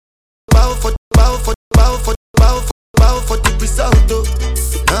for the result, oh.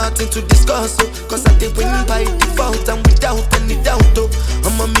 Nothing to discuss, oh. Cause I did win by default and without any doubt, oh.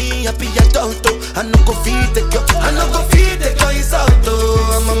 I'm a me happy adult, oh. I no go feed the girl, is out,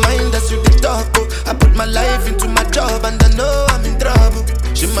 oh. I'm a mind that's you the talk, oh. I put my life into my job and I know I'm in trouble.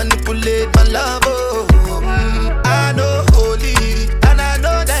 She manipulate my love, oh. I know holy and I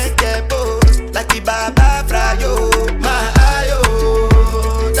know that get both. Like the Baba Frayo, my ayo,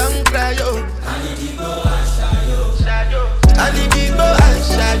 don't cry, yo. I need people and shadow. I need people and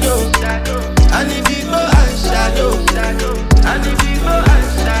shadow. I need people and shadow. Shadow. I need people and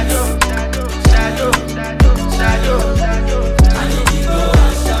shadow. I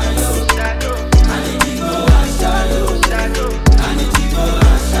need people and shadow. I need people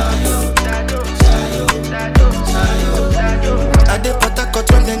and shadow. I dey Port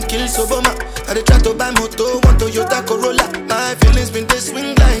when them kill Soboma. I dey try to buy moto, want Toyota Corolla. My feelings been they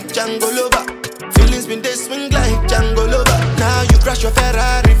swing like Django Lover. Feelings been they swing like Django Lover. Now you crash your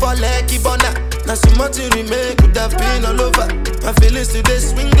Ferrari for Lucky Bona. Now some more to remake could have been all over. My feelings today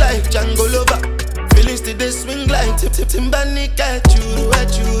swing like Django Lover. Feelings today swing like Timbani at you.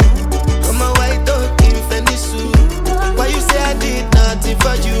 I'm a white dog in Fendi suit. Why you say I did nothing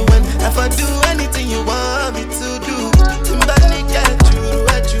for you when if I do anything you want me to do? Timbani at you.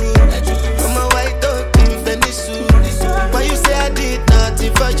 I'm a white dog in Fendi suit. Why you say I did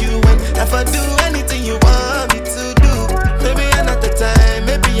nothing for you when if I do anything you want me to do? Maybe another time,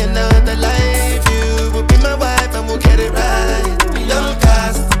 maybe another life. You will be my wife and we'll get it right. Young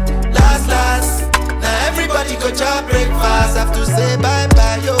cast, last. Now everybody go to breakfast. Have to say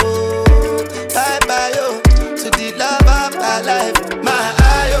bye-bye, yo. Bye-bye, yo. To the love of my life. My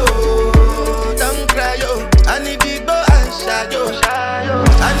ayo, don't cry, yo. I need people and shadow.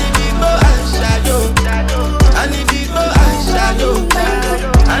 I need people and shadow. I need people and shadow.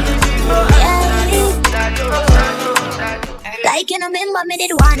 I need people and shadow. Like you know, remember me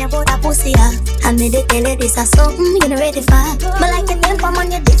did one about a pussy, yeah. I made it tell you this is something you know ready for. But like the temper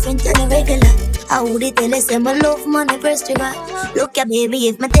man, you're different than a regular. I would it tell you say my love money first trigger. Look ya baby,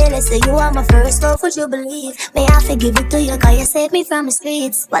 if my tell you say you are my first love, would you believe? May I forgive it to you cause you saved me from the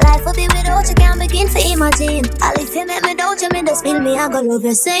streets. But life will be without you, can't begin to imagine. I'll if you make me doubt you, me just feel me, I gonna love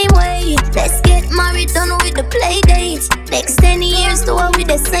you same way. Let's get married, done with the play dates. Next 10 years to work with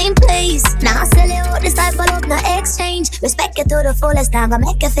the same place. Now I sell you out this type of love, no exchange. Respect you to the fullest, I'm gonna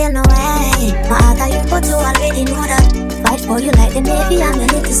make you feel no way. My heart are you, but you already know that. Fight for you like the Navy, I'm a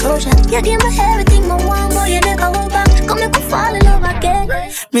little soldier. You give me everything I want, boy, you never hold back. Come make me fall in love again.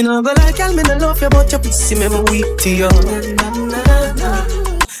 Me no go like y'all, me no love you, but your pussy me weak to you.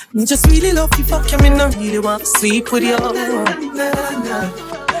 Me just really love you, fuck you, me no really want to sleep with you.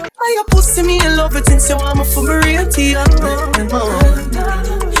 Why you pussy me in love with since you want me for me real to you.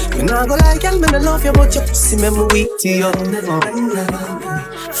 Me no go like y'all, me no love you, but your pussy me weak to you.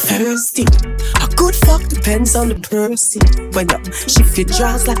 Thirsty, a good fuck depends on the person. When you shift your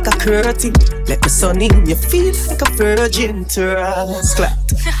jaws like a curtain, let the sun in, you feel like a virgin to us.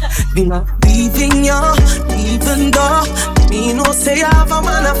 Me not leaving you, even though me no say I have a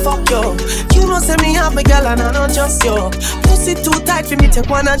man a fuck you. You know say me have a girl and I don't just you. Pussy too tight for me take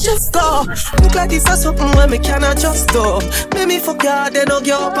one and just go. Look like this is something where me cannot just do. Make me fuck you, then I'll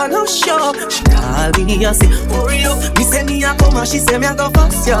get up and I'll show. She call me and say, hurry up. Me say me a come and she say me a go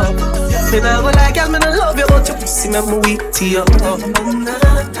fuck you. Me nah go like y'all, me nah love you, but your pussy me weak to you.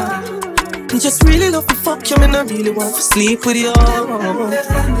 Me just really love to fuck you, me nah really want to sleep with you.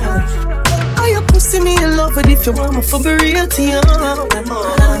 Are you pussy me in love with if you want me for be real to you?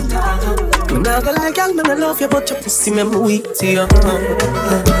 Me nah go like y'all, me nah love you, but your pussy me weak to you.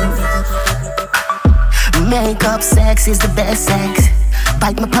 Makeup sex is the best sex.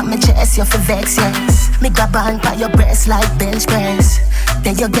 Bite me pop my chest, you for vex, yes. Me grab on by your breast like bench press.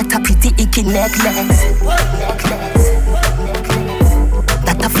 Then you get a pretty icky necklace.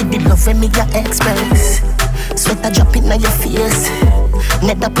 That a fit the love when me your express. Sweat a drop in your face.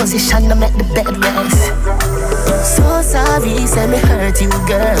 Net the position to make the bed rest. So sorry, say me hurt you,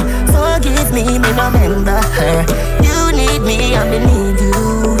 girl. Forgive me, me no remember her. You need me, and me need you.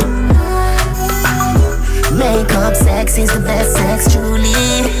 Makeup sex is the best sex, truly.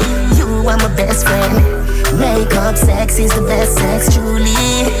 You are my best friend. Makeup sex is the best sex, truly.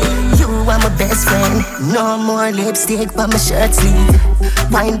 You are my best friend. No more lipstick but my shirt sleeve.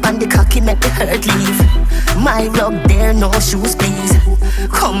 Wine pan the cocky make the hurt leave. My rug there, no shoes please.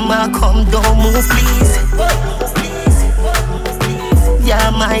 Come on, come, don't move please. Yeah,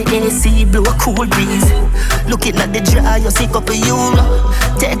 my AC blow a cool breeze. Looking at the jar, you see couple euro.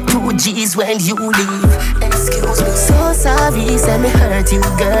 Take 2 G's when you leave. Excuse me, so sorry, say me hurt you,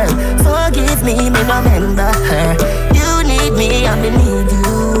 girl. Forgive me, me no remember her. You need me, I me need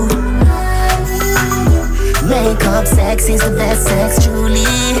you. Makeup sex is the best sex, truly.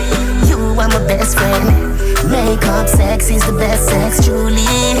 You are my best friend. Makeup sex is the best sex, truly.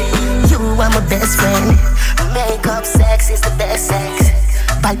 You are my best friend. Makeup sex is the best sex.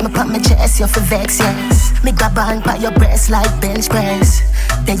 Bite me pon my chest, you feel vex, yes. Me grab on by your breast like bench press.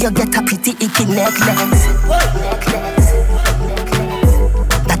 Then you get a pretty icky necklace.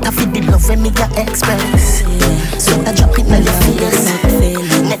 That I feel the love when me a express. So I drop it in your face.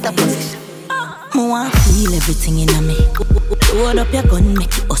 Net the position. I want feel everything in me. Load up your gun,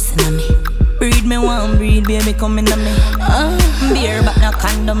 make it us in me. Breed me one, breed baby come in me. Beer but no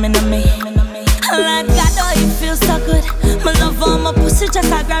condom in me. Like God, oh it feels so good. My love on my pussy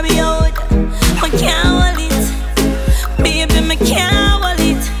just I grab it out. I can't hold it, baby, me can't hold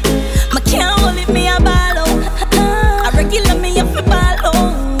it. Me can't hold it, me a ball out. I regular me up a ball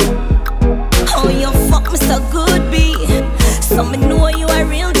out. Oh you fuck me so good, B. So me know you a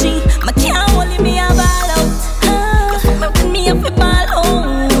real G. Me can't hold it, me a ball out. You fuck me with me up a ball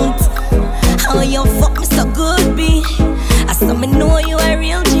out. Oh you fuck me so good, B. I saw me know you a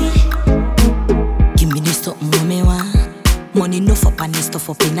real G. Money no up and this stuff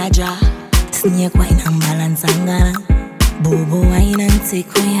up in a jar. Snake wine and balance and gana. Bobo wine and take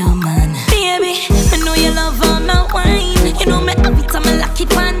away your man. Baby, I know you love all my wine. You know me every time I lock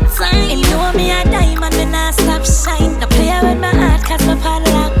it one time. You know me a diamond and I stop shine. Now play with my heart cause my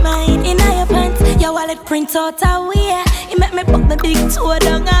padlock mine. In your pants, your wallet print out a way. You make me put the big toe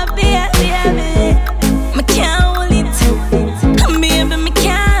down a bit. Baby, me can't hold it. Baby, me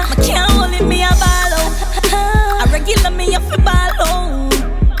can't hold it, me a ball out. I regular me up a ball out.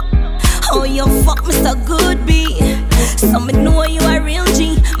 Oh, you fuck me so good, B. So me know you a real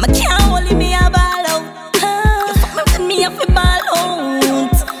G. Me can't hold it, me a ball out. You fuck me with me up a ball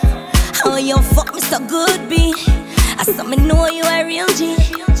out. Oh, you fuck me so good, B. I saw me know you a real G.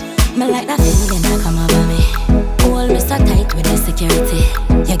 Me like that feeling that come over me. Hold me so tight with the security.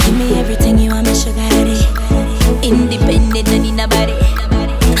 You give me everything you want, me sugar daddy. Independent, don't need nobody.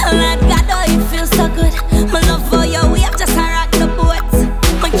 Like God, oh, it feels so good. My love for you, we have just a rock the boat.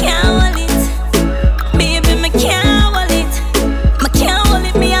 Me can't hold it, baby, me can't hold it. Me can't hold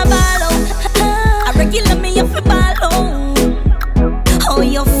it, me a ball out. I regular me up a ball out. Oh,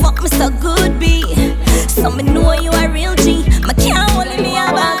 you fuck me so good, B. So me know you a real G. Me can't hold it, me a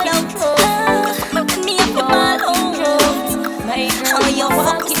ball out. You fuck me with me up a ball out. Oh, you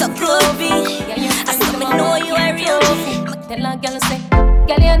fuck me so good, B. I saw me know you a real G. Tell a girl say,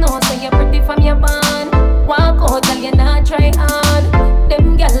 girl you know say you're pretty from your band. Walk out, girl you not try hard.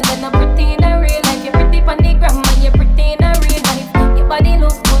 Them girl they not pretty in a real life. You're pretty pon the gram and you're pretty in a real life. Your body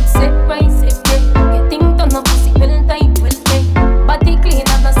look good, set right, set right. Your thing turn up, pussy well tight, well tight. Body clean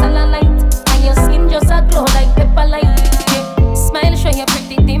and no cellulite, and your skin just a glow like pepper light. Yeah. Smile show you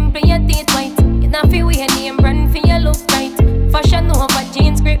pretty dimple, your teeth white. You not feel wear name brand for your look right. Fashion over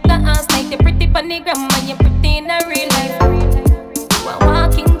jeans, grip the ass like you're pretty pon the gram and you're pretty in a real life. You a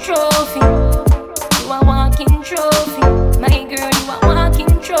walking trophy. You a walking trophy. My girl, you a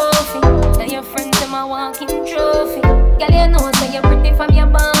walking trophy. Tell your friends them a walking trophy. Girl, you know say you're pretty from your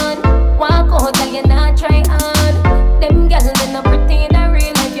band. Walk out, girl, you not try hard. Them girl, they not pretty in a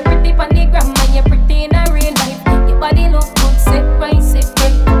real life. You're pretty pon the gram and you're pretty in a real life. Your body look good, set right, set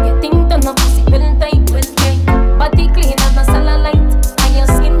right. Your thing turn up, pussy well tight, well tight. Body clean and no cellulite, and your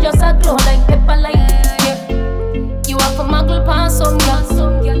skin just a glow like pepper light. You have a muggle pan some girl.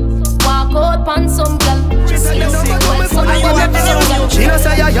 Walk out pan some girl. She don't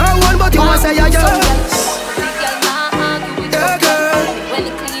say you're your one, but you want say you're yours. Yeah, girl.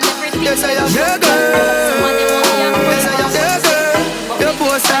 You say you're your girl. You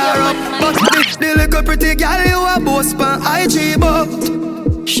post her up, but the little pretty girl you a boast pan IG, but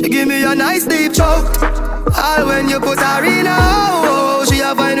she give me a nice deep choke. All when you put her in a hole, she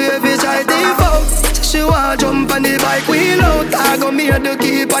a find way fi try default. She want jump on the bike wheel out. I got me to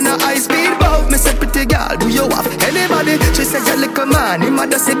keep on a high speed boat. Me say pretty girl, do you have anybody? She say you little man, him a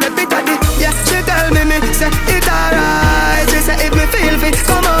just say baby daddy. Yeah, she tell me say it alright. She say if me feel fit,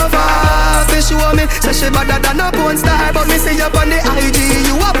 come over. Fi show me, say she better than a porn star. But me see you on the IG,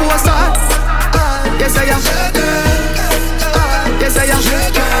 you a poster. Yes I am. Yes I am.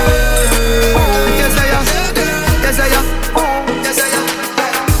 Yes I am. Yes I am. Yes I am.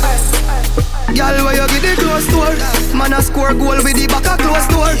 Girl, where you get the close door? Man a score goal with the back a close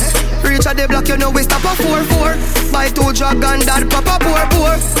door. Real reach at the block, you know we stop a 4-4. Buy 2 jug and that pop a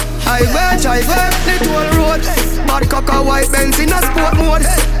pour. Highway, little road. Bad cocker white Benz in a sport mode.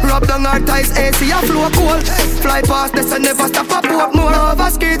 Rub down our ties, AC a flow cold. Fly past this and never stop a port more. Over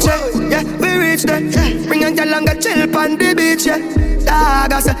ski check, yeah, we reach there. Bring a girl and go chill on the beach, yeah.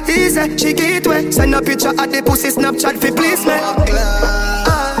 Daggah say, he say, she get wet. Send a picture at the pussy Snapchat fi please me.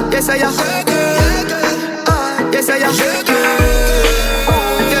 Yes I am. Yes I am.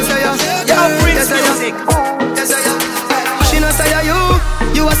 Yes I am. Yes I am. Yes I am. She no say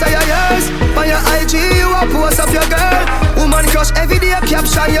you a say yours. On your IG you a post up your girl. Woman crush every day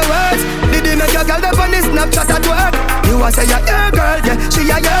caption your words. Did you make your girl up on this Snapchat at work? You a say your girl, yeah, she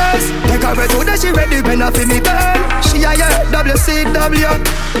a yours. Take her to the she ready pen off in me burn. She a your WCW.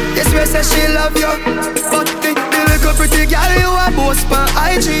 Yes we say she love you. But the little pretty girl you a post on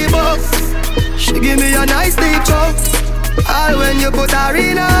IG but she give me a nice deep choke. All when you put her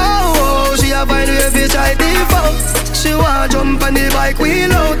in a oh, she a find way fi try default. She want jump on the bike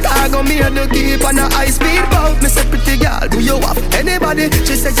wheel out. I go me to keep on a high speed boat. Me say pretty girl, do you have anybody?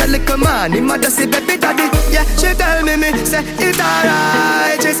 She say you little man, him a just say baby daddy. Yeah, she tell me say it's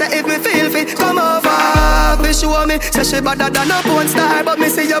alright. She say if me feel fit, come over. Be show me, say she better than a porn star. But me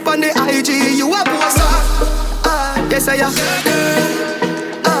see you on the IG, you a poster. Yes I am.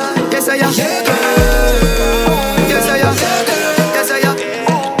 Yes I am. Yes I am. Yes I am.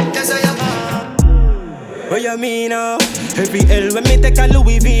 Yes I am. What you mean now? Every L when me take a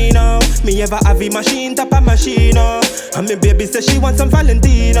Louis V now. Me ever have a machine, top a machine now. And me baby say she want some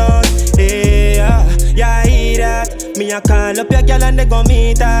Valentino. Yeah, yeah, hear that. Me a call up your girl and they gon'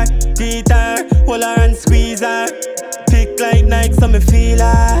 meet her. Teeth her, hold her and squeeze her. Thick like Nike so me feel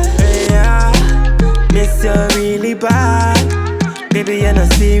her. Yeah, miss you really bad. Baby you're not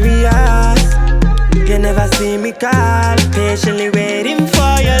serious. You never see me call. Patiently waiting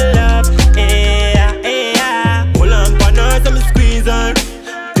for your love. Hold on for her so me squeeze her.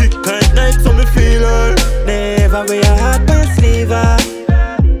 Thick like Nike so me feel her. Never wear your heart on your sleeve her.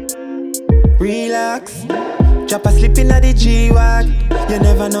 Relax. Drop a slip inna the G-Wag. You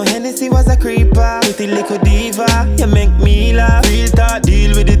never know Hennessy was a creeper. Pretty little diva, you make me laugh. Real talk,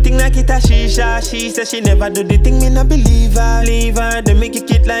 deal with the thing like it a shisha. She said she never do the thing, me no believe her. Leave her, they make it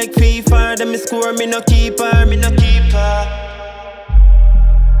kid like FIFA. Then me score, me no keep her, me no keep her.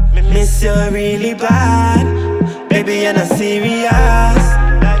 Miss you really bad. Baby, you're not serious.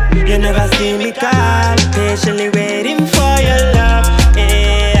 You never see me call. Patiently waiting for your love.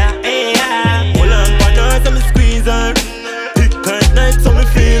 Thick like Nike so me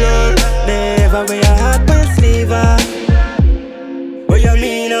feel her. Never wear your heart on your sleeve her. What you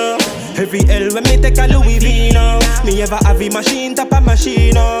mean now? Every L when me take a Louis V now. Me ever have a machine, top a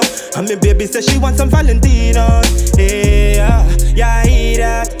machine now. And me baby say she want some Valentino. Yeah, yeah, hear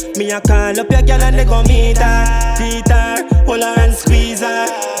that. Me a call up your girl and they gon' meet her. Teeth her, hold her and squeeze her.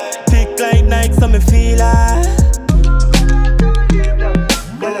 Thick like Nike so me feel her.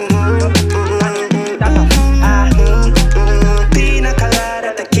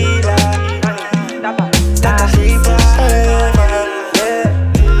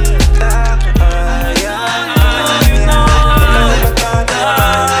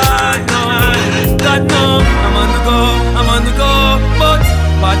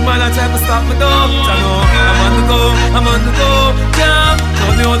 Stop me though, I'm on the go, yeah.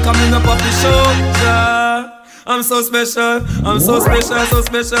 Told me all coming up off the show, yeah. I'm so special, so special.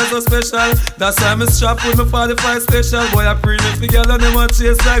 That's why I'm strapped with my 45 special. Boy, I pre me girl and them want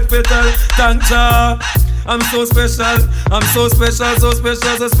chase like petal. Thank ya. I'm so special, so special.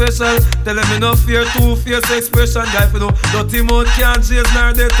 Tell them me no fear, two-face expression. Guy for no dirty mouth can't chase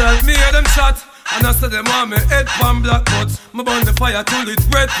nor they tell me hear them shot. And I said them want me head pan black, but me burn the fire till it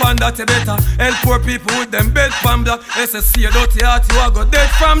red pan that you better help poor people with them bed pan black. SSC a dirty heart, you a go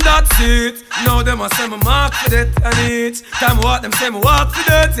dead from that seat. Now them a say me mark for that, and each time I walk them say me walk for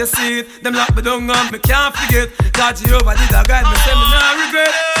that. You see it, them lock me down and me can't forget. God Jehovah did a guide me, say me not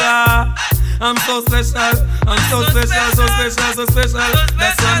regret. Yeah. I'm so special, so special.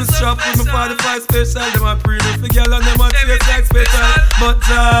 That's why I'm strapped with my 45 special. Them a pre-me for girl and them a taste like special. But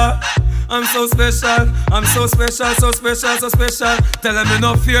I'm so special, so special. Tell them me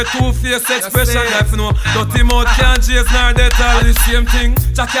no fear, two-face expression. Life no dirty mouth can't chase nor they tell the same thing.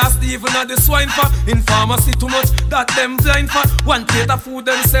 Jack can't even at the swine for. In pharmacy too much, that them blind for. One plate of food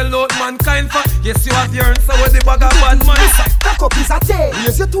them sell out mankind for. Yes, you have your answer with the bag of bad man. Cock up is a tail.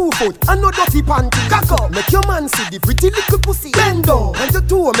 Raise your 2 foot and no dirty panty. Cock up, make your man see the pretty little pussy. Bend down, and your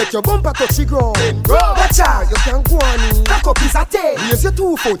toe make your bumper touch the ground. Watch out, you can go on in. Cock up is a tail. Raise your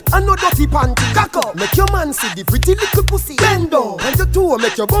 2 foot and no dirty panty. Cock up, make your man see the pretty little pussy. Bend down, and your toe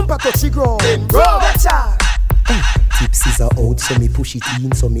make your bumper touch the ground. Watch out. Tipsies are out, so me push it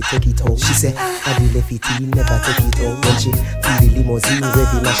in, so me take it out. She say, I do left it in, never take it out. When she feel the limousine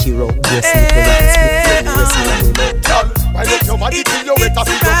ready, now she roll. Go sleep around, split, wrestling on me now. Girl, why let your body till you wet up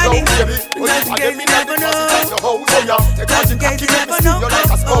in your flow, baby? When you forget me now, because it's at your house, so yeah. Take out the cocky, make me see you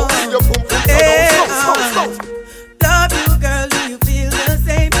like a spouse. In your boom, boom, slow. Love you, girl, do you feel the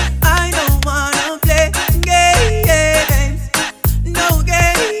same? I don't wanna play games, no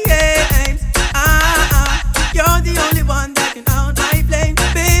games. You're the only one that can out my flame.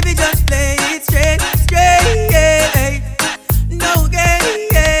 Baby, just play it straight. No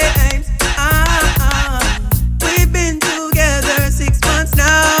games. We've been together 6 months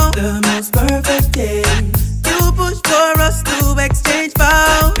now.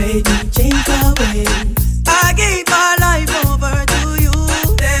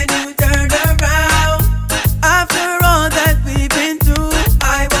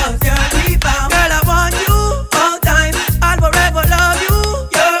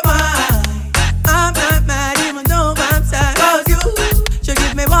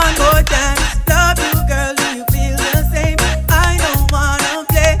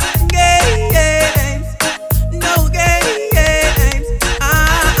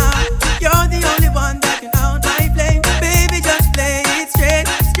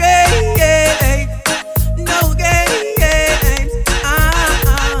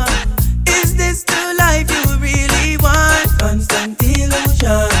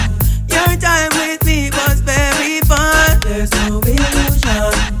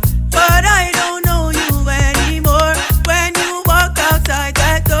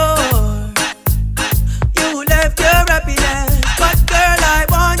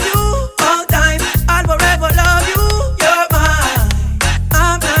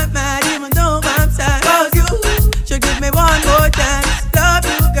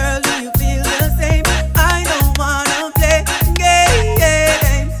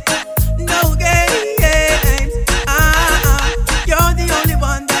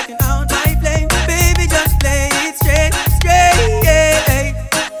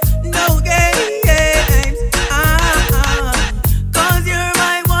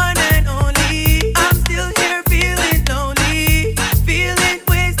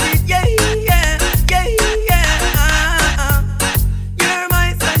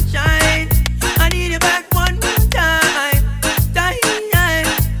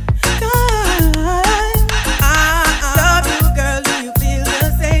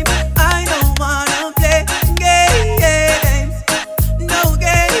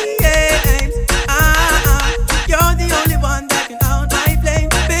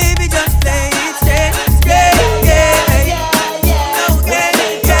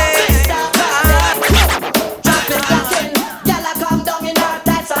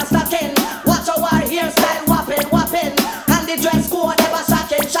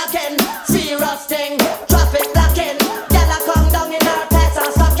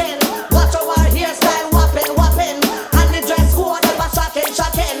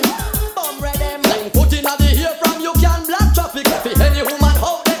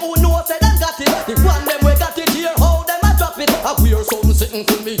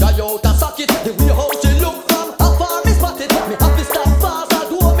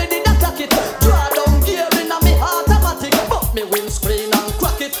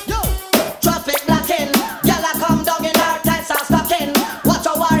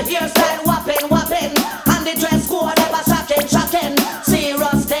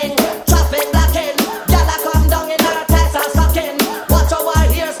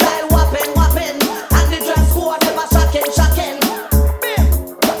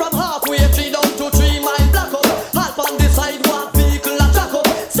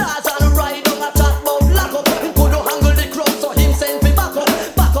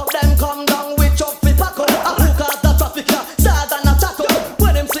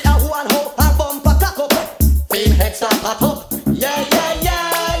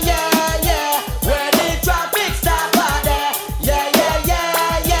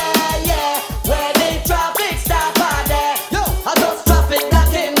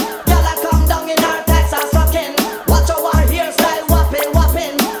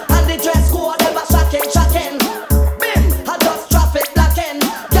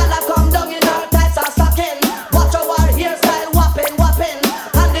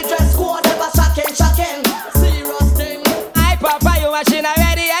 not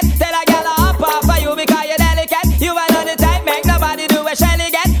ready yet. Tell a girl up off for you because you're delicate. You are not the type, make nobody do a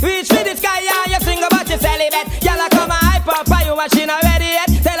Shelly get. Reach for the sky and you sing about your celibate. Girl come and hype up for you and she not ready yet.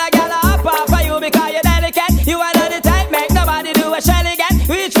 Tell a girl up off for you because you're delicate. You are not the type, make nobody do a Shelly get.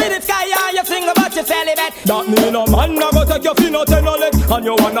 Reach for the sky and you sing about your celibate. That mean a man na go take your fin out and all it. And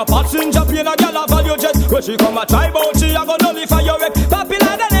you wanna passenger plane a girl a value jet. When she come a try bout she a go nullify your wreck.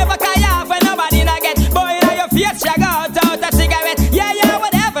 Popular don't never carry off when nobody not get. Boy in your face she go out a cigarette. Yeah,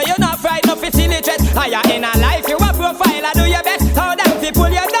 whatever, you're not fried, no fit silly threat. Higher in a life, you a profile, I do your best. How damn fi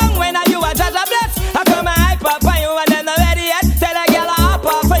pull you down when you a judge a bless. I come and hype up for you and then not ready yet. Tell a girl I hop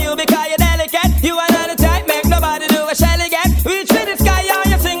up for you because you're delicate. You are not the type, make nobody do a Shelly get. Reach for the sky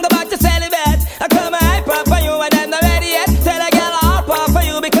and you sing about your celibate. I come and hype up for you and then not ready yet. Tell a girl I hop up for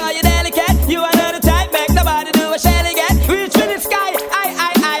you because you're delicate. You are not the type, make nobody do a Shelly get. Reach for the sky, I.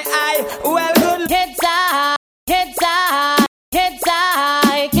 Well good. Heads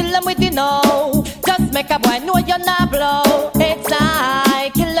high, kill them with the no. Just make a boy know you're not blow. Heads high,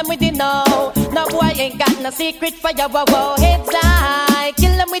 kill them with the no. No boy ain't got no secret for your wow. Heads high,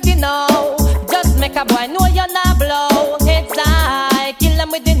 kill them with the no. Just make a boy know you're not blow. Heads high, kill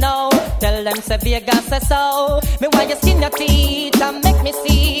them with the no. Tell them say Vegas say so. Me why you skin your teeth and make me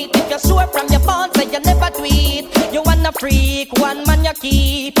see it. If you're sure from your phone say you never tweet. You wanna freak, one man you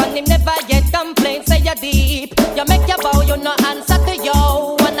keep. And him never yet complain, say you deep. You make your bow, you no answer to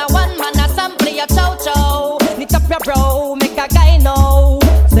yo. One man assembly a chow chow. Knit up your bro, make a guy know.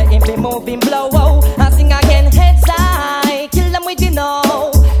 Say him be moving blow, I sing again, heads high. Kill them with the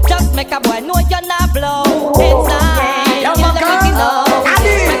no. Just make a boy know you're not blow. Heads high, kill them with the no.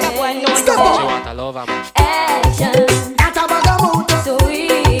 Make a boy know you're not blow. Action.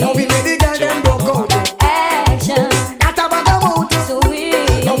 Sweet. Now we made the girl them broke out. Action.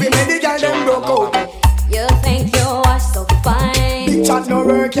 Sweet. Now we made the girl them broke out. You think you are so fine. Big chat no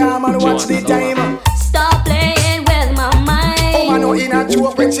work, yeah man, watch the time. Stop playing with my mind. Oh man, no in a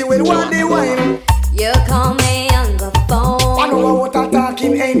joke when she will want the wine. You call me on the phone. I know what a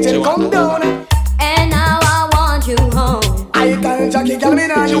talking angel come down. And now I want you home. I tell Jackie, girl, me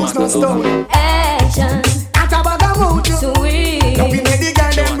nah use no stone. Action. Sweet. Now we made the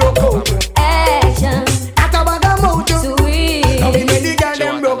girl them broke out. Action. Sweet. Now we made the girl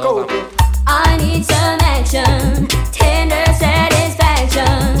them broke out. I need some action, tender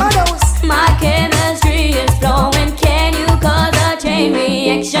satisfaction. My chemistry is flowing. Can you cause a chain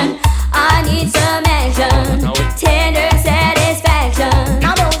reaction? I need some action, tender satisfaction.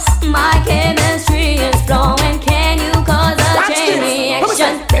 My chemistry is flowing. Can you cause a chain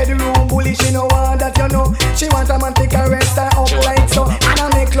reaction? Bedroom bully, she no want that you know. She want a man to caress her up like so. And I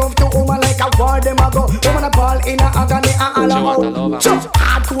make love to woman like a war them a go. Woman a ball in a agony and all about.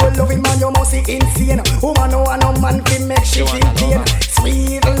 Hardcore loving man, you must see insane. Woman no want no man fi make she feel pain.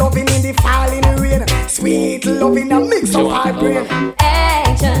 Sweet loving in the falling rain. Sweet loving a mix of hard brain.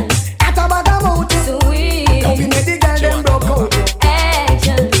 Action. At a bag of mouth. Sweet. Now we made the girl them broke out.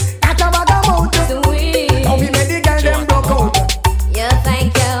 Action. At a bag of mouth. Sweet. Now we made the girl them broke out. You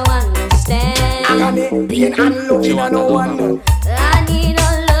think you understand? Agony, pain and loving a no one. I need a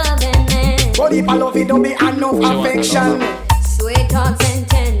loving man. But if I love it, don't be enough affection. Sweet talks and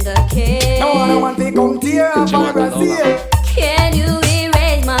tender kiss. No one want to come tear up for Brazil. Can you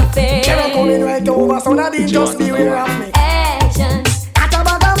erase my face? Never coming right over, so now they just beware of me. Action. At a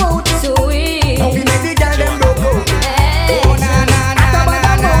bag of mouth. Sweet. Now we make the girl them broke out. Oh na na na na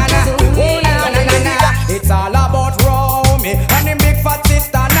na na. Oh na na na na. It's all about Romy and the big fat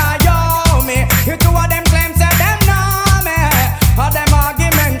sister Naomi. You two of them claims that them know me. All them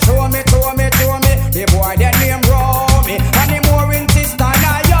argument show me. The boy their name Romy and the more in sister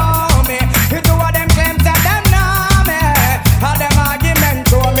Naomi. You two of them claims that them know me. All them argument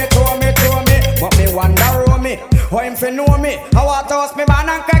show me. But me wonder Romy, how him fi know me? How I toss me man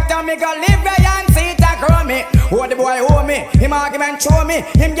and crack down me go live where and see it a grow me. Oh the boy owe me, him argument show me.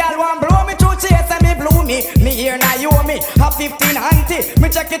 Him gal want blow me through chase and me blew me. Me here Naomi, have 15 auntie. Me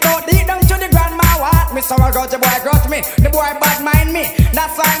check it out deep down to the grandma what. Me sorrow got the boy got me, the boy bad mind me.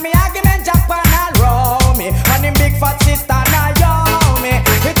 That's why me argument Japan and roll me. And him big fat sister Naomi.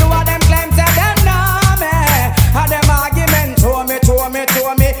 The two of them claims that them know me. And them argument show me.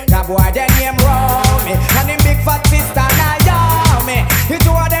 That boy their name Romy. And him big fat sister Naomi. The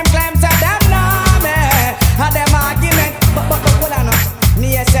two of them claims that them know me. And them argument, but hold on.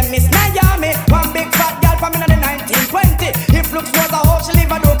 Me SMS Naomi. One big fat girl from in the 1920. If looks was a hoe, she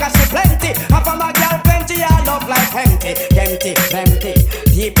live a do cause she plenty. And from a girl plenty, I love like empty.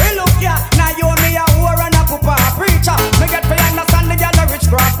 People look ya, Naomi a whore and a pooper a preacher. Me get for understand the girl a rich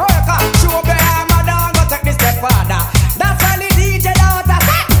crop worker. Show me I'm a dog, go take this step father. That's why the DJ out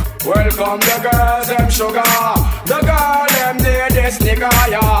Welcome the girls, them sugar. The girl, them need this nigga,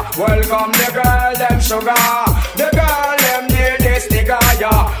 yeah. Welcome the girl, them sugar. The girl, them need this nigga,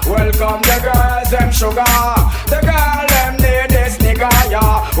 yeah. Welcome the girls, them sugar. The girl, them need this nigga,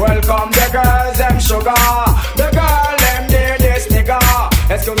 yeah. Welcome the girls, them sugar. The girl, them need this nigga.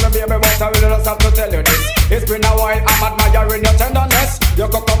 Excuse me, baby, but I really just have to tell you this. It's been a while, I'm admiring your tenderness. Your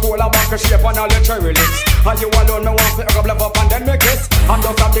Coca-Cola back shape and all your cherry lips. And you alone, me want to rub up and then me kiss. I'm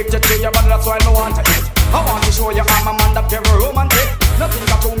just addicted to you, but that's why me want to eat. I want to show you I'm a man that very romantic. Nothing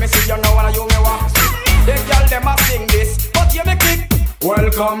got to me, see you know and you me want to see. The girl them a sing this, but you me kick.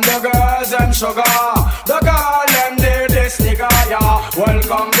 Welcome the girls and sugar. The girl them need this nigga, yeah.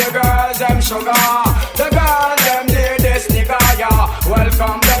 Welcome the girls and sugar. The girl them need this nigga, yeah.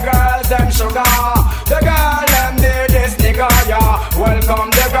 Welcome the girls and sugar. The girl them need this nigga, yeah. Welcome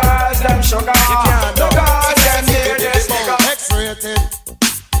the girls and sugar. The girl them need this nigga. X-rated.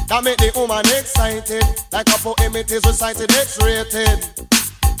 That make the woman excited. Like a poem it is recited. X-rated.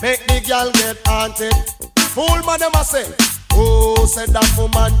 Make the girl get haunted. Fool man them a say, oh, said that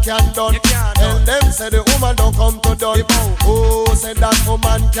woman can done. Tell them say the woman don't come to done. Oh, said that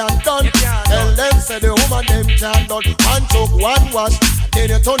woman can done. Tell them say the woman them can done. One choke, one wash, then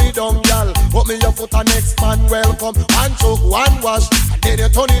you turn it down, gal. Put me your foot and next man welcome. One choke, one wash, then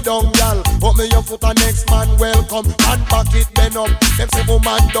you turn it down, gal. Put me your foot and next man welcome. Man back it bend up. Them say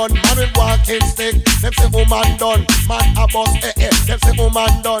woman done. Man with walking stick. Them say woman done. Man a boss Them say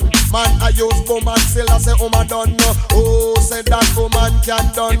woman done. Man a use woman still I say woman done. No. Oh, said that woman can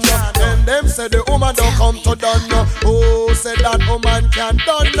done. No. Then them say the woman don't come to done. No. Oh, said that woman can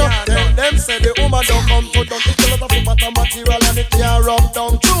done. No. Then them say the woman don't come to done. It's a lot of matter material and it can't rub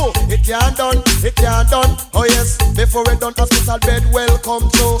down. True, it can't done. It can't done. Oh yes, before it done hospital bed welcome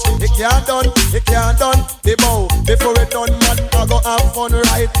to. It can't done. It can't done. The bow before it done man I go have fun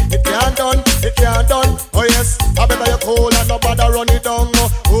right. It can't done. It can't done. Oh yes, I better you cool and nobody run it down. No.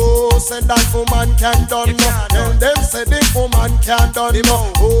 Oh, said that woman can done. No. Tell them say the woman can done.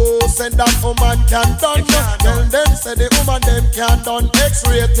 No. Oh, said that woman can done. No. Tell them say the woman them can done.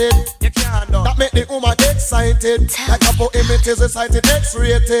 X-rated. That make the woman excited. Like a poem it is recited.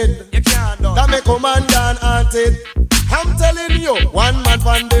 X-rated. That make woman done haunted. I'm telling you, one man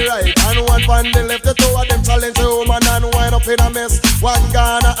on the right and one on the left. The two of them challenge the woman and wind up in a mess. One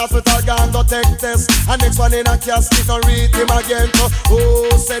gone a hospital, gone go take test. And next one in a casket, don't read him again.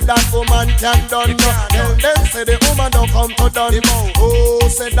 Oh, said that woman can done. Tell them say the woman don't come to done. Oh,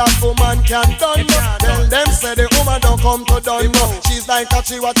 said that woman can done. Tell them say the woman don't come to done. She's like a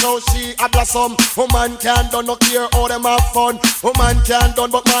tree, watch how she a blossom. Woman can done, no care how them have fun. Woman can done,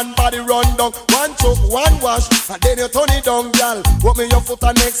 but man body run down. One choke, one wash, and then you turn it down, gal. Put me your foot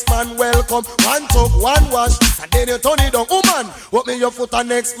and next man welcome. One choke, one wash, and then you turn it down. Woman, put me your foot and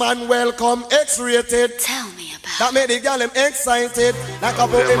next man welcome. X-rated. Tell me about that made the gal them excited. Like a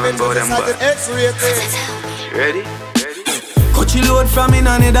boat them excited. X-rated. Ready? Coachy load from in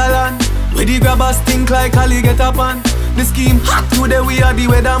a Netherland. Where the grabbers stink like Ali get up on. The scheme hot today we are the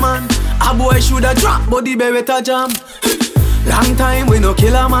weatherman. A boy shoulda drop but the beretta jam. Long time we no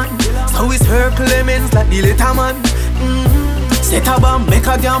kill a man. So it's her Clemens like the later man. Set a bomb, make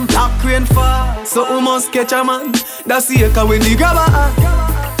a damn black rain fall. So we must catch a man. That's the echo when the grabber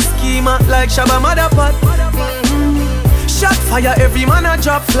schema like Shabba Motherpot. Shot fire, every man a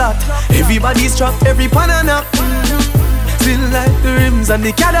drop flat. Everybody's trapped, every pan a knock. Spin like the rims and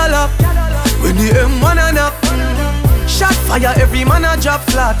the Cadillac. When the M1 a knock. Shot fire, every man a drop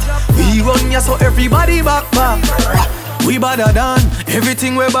flat. We run ya so everybody back. We badder than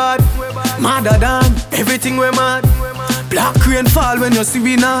everything we bad. Madder than everything we mad. Black rain fall when you see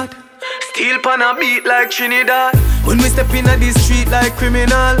we not. Steel pan a beat like Trinidad. When we step in the street like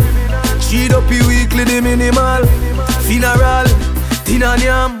criminal. Cheat up you weekly the minimal. Funeral, tin and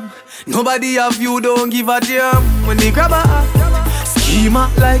yam. Nobody have you, don't give a damn. When they grab a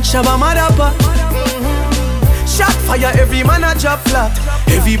schema like Shabba Motherpot. Shot fire, every man a drop flat.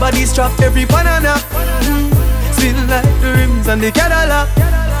 Everybody's trapped, every banana. Spin like the rims and the Cadillac.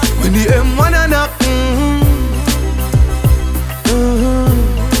 When the M1 a knock.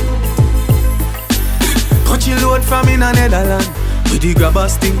 Coachy load from in a Netherland. With the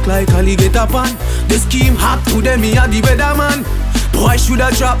grabbers stink like alligator pan. The scheme hot to them, me a the weatherman. Boy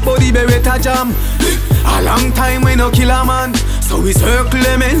shoulda drop body beretta jam. A long time we no kill a man. So we circle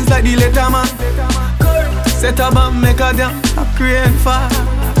them ends like the letter man. Set a bomb, make a damn black rain fall.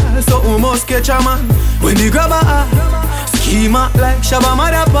 So we must catch a man. When the grabber schema like Shabba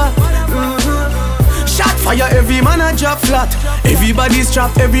Motherpot. Shot fire, every man a drop flat. Everybody's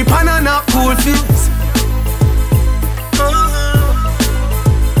trapped, every pan a knock cool feels.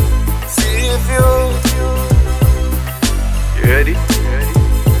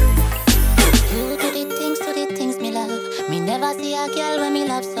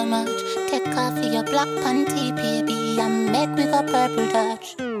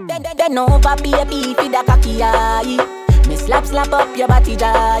 watch. Then over baby for the cocky eye. Me slap up your body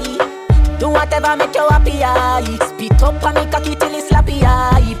die. Do whatever make you happy eye. Spit up and me cocky till it's slappy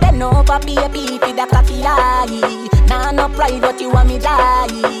eye. Then over baby for the cocky eye. Nah no pride but you want me die.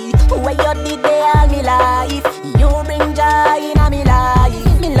 Where you did they all me life. You bring joy in a me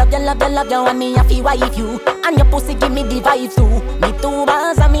life. Me love you and me happy wife you. And your pussy give me the vibe too. Me two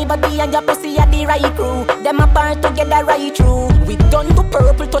bars and me body and your pussy are the right crew. Them apart together right through. We done to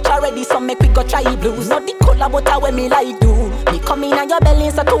purple touch already, so make we go try blues. Not the color but how when me like do. Me come in on your belly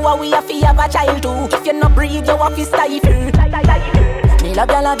so to a we have to have a child too. If you not breathe you have to stifle. Me love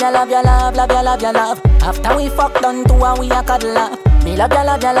you, love you, love you, love, love you, love you, love. After we fuck done to a we a cuddle up. Me love you,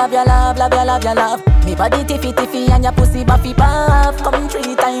 love you, love you, love, love you, love you, love. Me body tiffy and your pussy buffy puff. Come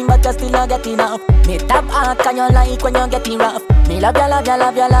 3 times but you still not get enough. Me tap hard can you like when you getting rough. Me love you, love you,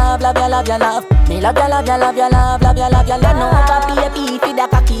 love you, love, love you, love you, love. Me love you, love you, love you, love, love you, love you, love. No baby for the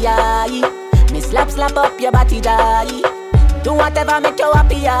cocky eye. Me slap up your body die. Do whatever make you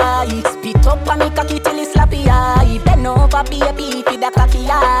happy eye. Spit up and me cocky till it's slappy eye. Bend over baby for the cocky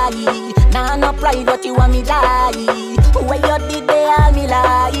eye. Nah no pride but you want me die. Where you did they all me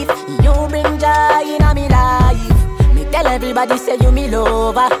life. You bring joy in a me life. Me tell everybody say you me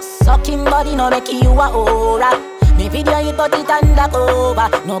lover. Sucking body no make you a aura. Me video it but it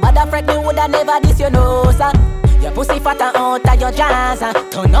undercover. Nobody fret me woulda never this you know sir. Your pussy fat and out of your jaws.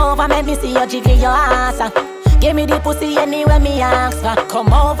 Turn over make me see you jiggle your ass. Give me the pussy anywhere me ask for.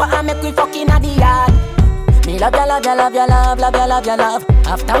 Come over and make we fuck inna the yard. Me love you, love you, love you, love, love you, love you, love.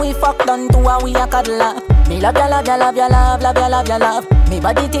 After we fuck done to a we a cuddle up. Me love you, love you, love you, love, love you, love you, love. Me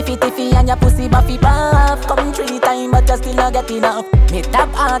body tiffy and your pussy buffy puff. Come 3 times but you still not get enough. Me tap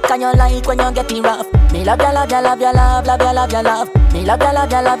hard can you like when you getting rough. Me love you, love you, love you, love, love you, love you, love. Me love you,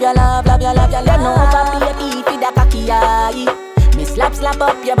 love you, love you, love, love you, love you, love. No baby for the cocky eye. Me slap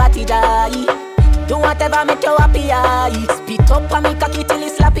up your body die. Do whatever make you happy eye. Spit up and me cocky till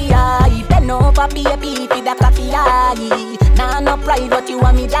it's slappy eye. Bend over baby for the cocky eye. Nah no pride but you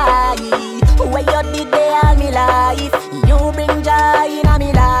want me die. Where you did they all me life. You bring joy in a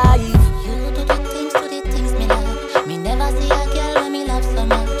me life. You do the things me love. Me never see a girl when me love so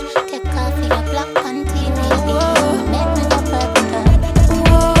much. Take off your black panty baby. Make me go purple.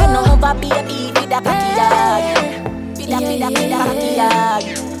 Bend over baby for the cocky eye. For the cocky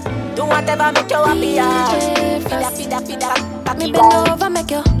eye. Do whatever make you happy eye. Me bend over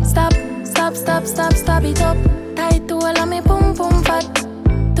make you stop it up. Tight to all of me pum fat.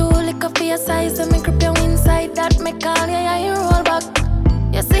 Too lick up for your size and me grip you inside. That me call you roll back.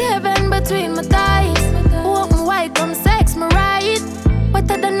 You see heaven between my thighs. Walk me white, come sex me right.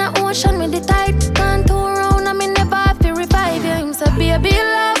 Wetter than the ocean with the tide. Can't turn around and me never have to revive you. Him say baby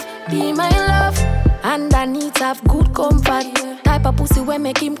love, be my love. And I need to have good comfort. Type of pussy where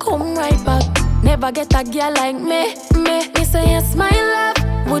make him come right back. Never get a girl like me. Me say yes my love.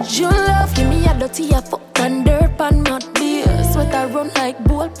 Would you love? Give me a dirty a fuck and dirt pan mud beer. Sweat I run like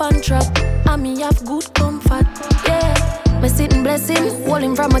bull pan trap. And me have good comfort. Yeah. Me sit and bless him, hold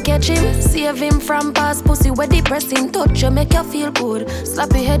him from a catch him. Save him from past pussy where depressing. Touch you make you feel good.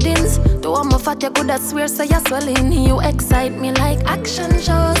 Slap your headings. Do I'm a fat you good I swear so you're swelling. You excite me like action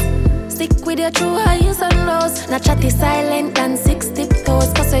shows. Stick with your true highs and lows. Not chatty silent and 6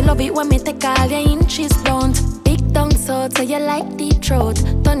 tiptoes. Cause I love it when me take all your inches down. Big tongue so you like deep throat.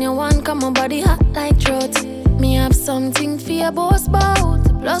 Turn your one come on body hot like throat. Me have something for your boss bout.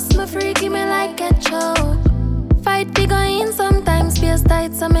 Plus me freaky me like a choke. Fight big in sometimes space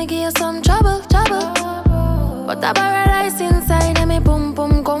tight so me give you some trouble. But a paradise inside and me pum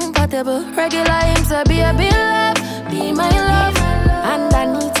comfortable. Regular him say baby love, be my love. And I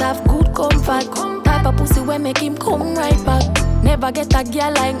need to have good comfort. Type of pussy where make him come right back. Never get a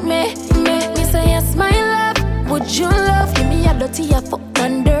girl like me. Me say yes my love. Would you love? Give me a dirty a fuck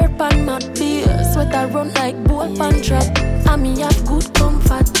and dirt pan mud beer. Sweat I run like bull pan trap. And me have good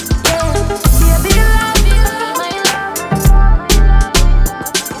comfort. Yeah. Baby love, be my love.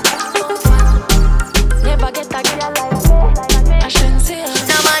 Never get a girl like me. I shouldn't say it.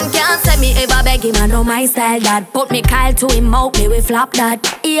 No man can't say me ever beg him, I know my style that. Put me Kyle to him out, me we flop that.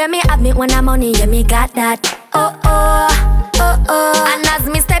 Yeah, me have me when I'm money, yeah, me got that. Oh. And as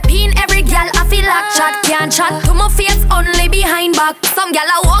me step in, every girl I feel like chat. Can't chat to my face, only behind back. Some girl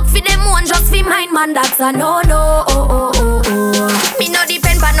I walk for them one, just for mine, man, that's a no. Me no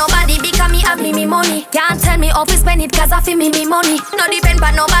depend but nobody because me have me money. Can't tell me how to spend it cause I feel me money. No depend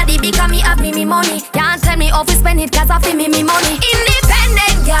but nobody because me have me money. Can't tell me how to spend it cause I feel me money.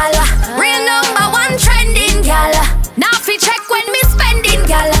 Independent girl, real number one trending girl. Now fi check when me spending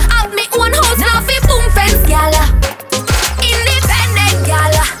girl. Have me own house, now fi boom fence girl. Independent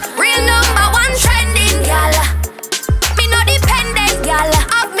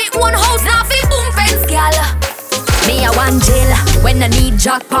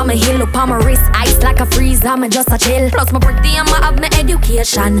on my heel, up on my wrist, ice like a freeze, I'm just a chill. Plus my birthday, I'ma have my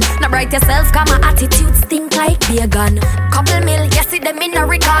education. Not bright yourself, cause my attitude stink like vegan. Couple mil, yes, see them in a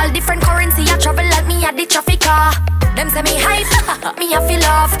recall. Different currency, I travel like me at the traffic car. Them say me hype, me I feel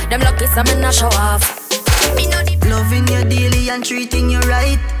off. Them lucky, some me not show off. Loving you daily and treating you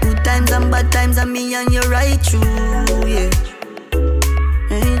right. Good times and bad times and me and you right true, yeah.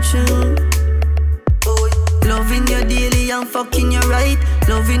 Ain't true. Loving you daily and fucking you right.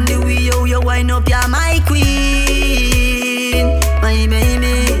 Loving the way you wind up, you're my queen, my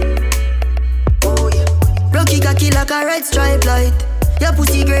baby. Oh yeah. Rocky cocky like a red stripe light. Your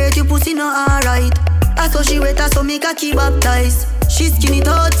pussy great, your pussy not alright. I saw she wet, I saw me cocky baptized. She skin it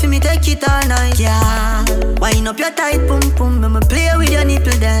out for me, take it all night. Yeah, wind up your tight pum pum, I'ma play with your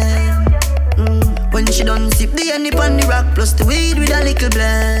nipple then. When she done sip the honey on the rock, plus the weed with a little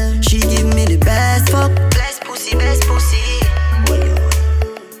blend. She give me the best fuck, best pussy, best pussy.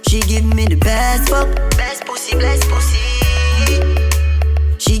 She give me the best fuck, best pussy, best pussy.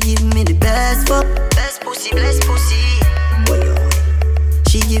 She give me the best fuck, best pussy, best pussy.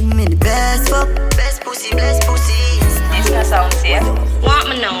 She give me the best fuck, best pussy, best pussy. This no sound safe. Want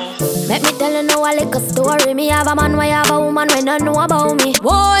me now? Let me tell you now a little story. Me have a man, why have a woman when don't know about me.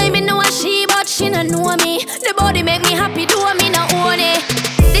 Boy, me know a she, but she don't know me. The body make me happy, do me not own it.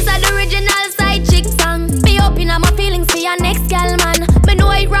 This is the original side chick song. Me open up my feelings for your next girl, man. Me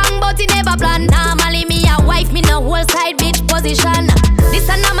know it wrong, but it never plan. Normally me a wife, me no whole side bitch position. This is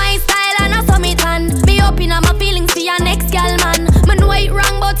not my style and I saw me tan. Me open up my feelings for your next girl, man. Me know it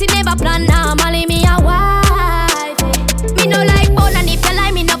wrong, but it never plan. Normally me a wife. Me no like bone, and if you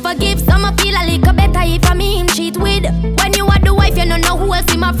lie, me no forgive. Some I feel a little better if I me him cheat with. When you are the wife, you don't know who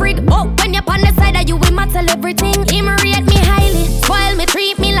else in my freak. Oh, when you're on the side of you, we matter everything. Him rate me highly, spoil me,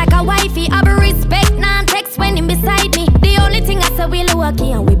 treat me like a wifey. I be respect, non-text when him beside me. The only thing I say we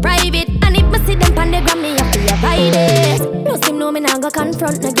lucky and we private. And if me see them on the gram, me have to avoid it. No seem no me nah go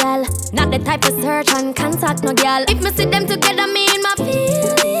confront no girl. Not the type of search and contact no girl. If me see them together, me in my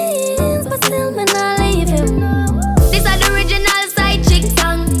feelings, but still me nah leave him. This is the original side chick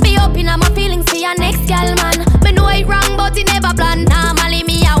song. Me open up my feelings for your next girl, man. Me know it wrong, but it never plan. Normally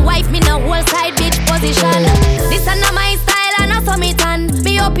me a wife, me no whole side bitch position. This is not my style and I saw me tan.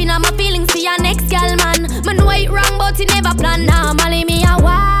 Me open up my feelings for your next girl, man. Me know it wrong, but it never plan. Normally me a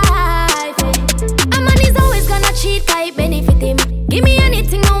wife. A man is always gonna cheat, I benefit him. Give me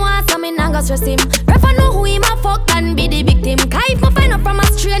anything I want, so me nah go stress him. Prefer know who him a fuck than be the victim. Cause if me find out from a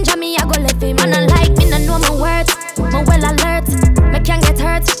stranger, me a go left him. And unlike me, no know my words. Me well alert, me can't get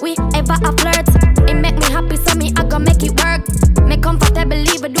hurt. We ever a flirt. It make me happy, so me I go make it work. Me comfortable,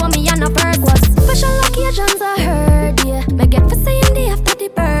 even though me and a work was special occasions I heard, yeah. Me get for saying the after the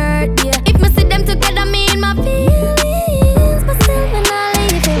birthday. If me see them together, me in my feelings, but still me not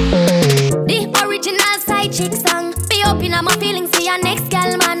leave him. The original side chick song. Be open up my feelings for your next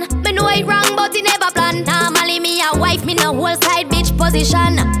girl, man. Me know it wrong, but it never plan. Normally me a wife, me no whole side bitch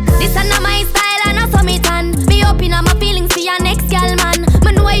position. This is not my style and I saw me tan. Be open up my feelings for your next girl, man.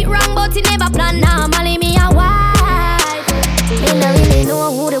 Me know it wrong, but it never plan. Normally me a wife. Me no really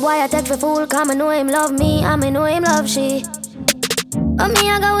know who the boy I take for fool. Cause me know him love me and me know him love she. But me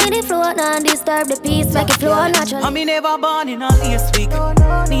I go with the flow, not disturb the peace, make it flow natural. I me never born in a last week.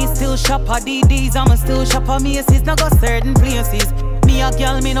 Me still shop at DDs, I'ma still shop at Macy's. Now go certain places. Me a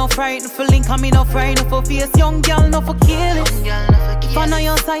girl, me no frightened for link, and me no frightened for face. Young girl, no for careless. If I know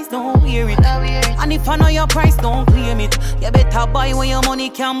your size, don't wear it. And if I know your price, don't claim it. You better buy when your money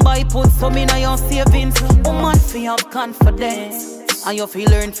can buy. Put some in your savings. Woman, feel have confidence. And you feel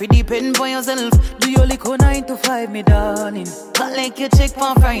learn to depend on yourself. Do your little 9 to 5, me darling. Not like you check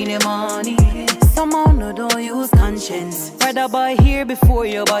for Friday morning. Somehow no don't use conscience. Rather buy here before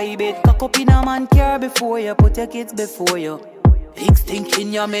you buy bed. Cock up in a man car before you put your kids before you. Big stink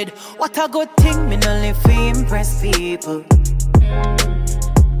in your mid. What a good thing, me no live to impress people.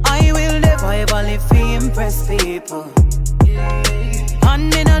 I will never ever live to impress people.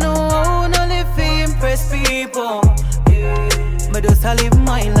 And me no know how no live to impress people. Me just a live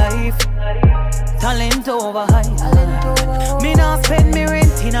my life. Talent over high. Me not spend me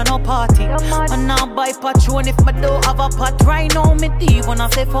rent in a no party. And now buy Patron if me don't have a pot. Right now me deep when I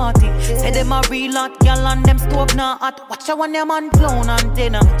say 40. Say them a real hot girl and them stove not hot. Watch out when them man clown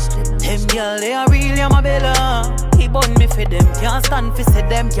antenna. Them girl they a real yamabella. He bun me for them. Can't stand for say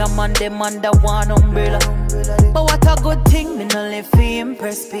them jam and them under one umbrella. But what a good thing, me no live to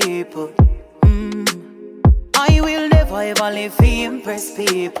impress people. I will never ever live to impress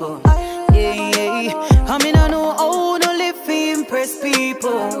people. Yeah, yeah. I mean I know how to live to impress impress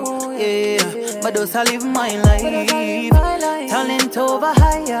people. Yeah, but those I live my life. Talent over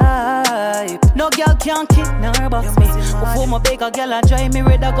hype. No girl can kidnap me. Before my beg a girl, I drive me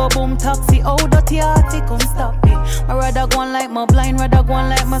rather go boom taxi. Oh, dirty hearty, come stop me. I rather go on like my blind, rather go on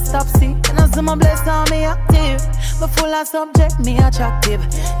like my stop see. And as my bless on me active, but full of subject me attractive.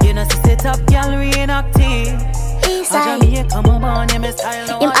 You know, see set up gallery inactive. Eastside.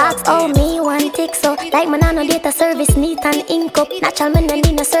 Him ask all me one tick so like my nano data service neat and ink up. Natural me no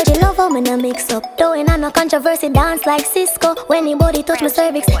need no surgery, love how me no mix up. Doing on no controversy, dance like Cisco. When anybody touch my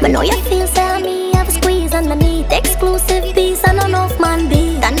cervix, but know you feel say me have a squeeze underneath. Exclusive piece and enough man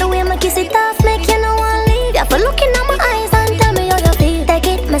be. And the way my kiss it off make you no one leave. You for looking at my eyes and tell me how you feel. Take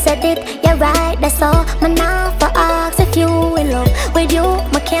it, me set it, you're right, that's all. Me now for ask if you in love with you,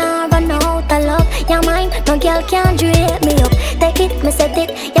 me can't run out of love. You're mine, no girl can't drape me up. Take it, me said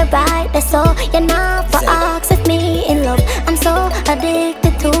it, you're right, that's all. You're not for ask if me in love. I'm so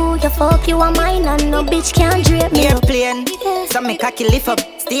addicted to your fuck, you are mine and no bitch can't drape me up. Airplane, so me cocky lift up,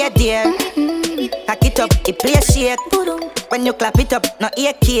 stay there. Cock it up, it play shake. When you clap it up, no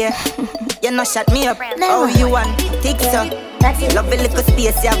ear care. You no shut me up, oh you want, tick so. Love a little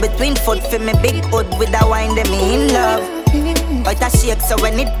space, yeah, between foot for me big hood with a wine, them me in love. But I shake so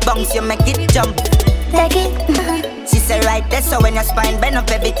when it bounce, you make it jump. Take it. She said right there, so when your spine bend up,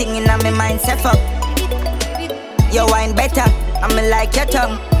 everything in my mind set up. Your wine better, I'm like your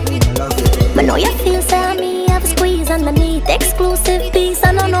tongue. But know you feel say me have a squeeze underneath. Exclusive piece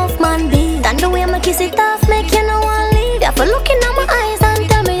and enough man be. And the way I kiss it off make you no one leave. You for looking at my eyes and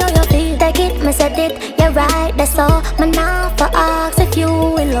tell me how you feel. Take it, me said it, you're right, that's all. Me now for ask if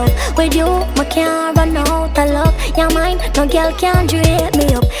you in love with you, me can't run out of love. You're mine, no girl can drape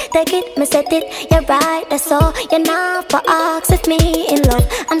me up. Take it, me said it, you're right, that's all. You're now for ask if me in love.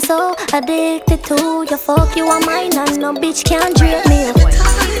 I'm so addicted to your fuck, you are mine and no bitch can drape me up.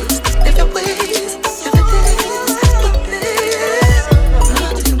 If your ways, if your days,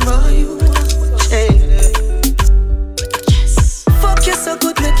 nothing but you change. Yes. Fuck you so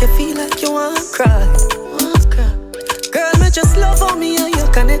good, make you feel like you wanna cry. Girl, me just love how me and you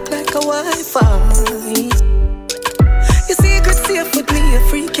connect like a Wi-Fi. Your secret safe with me, a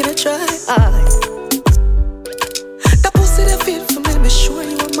freak in a try. That pussy that feel for me sure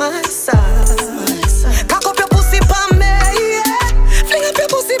you on my side. Cock up your pussy pa me, yeah. Fling up your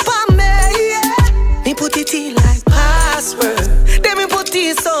pussy pa me, yeah. Me put it in like password. Then me put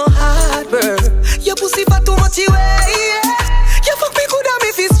it so hard, bro. Your pussy for too much away, yeah. You fuck me good and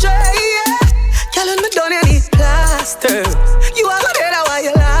me feel straight, yeah. Girl, when me done you need plaster. You are the dead, why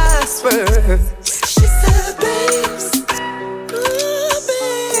you last word. She said, babes,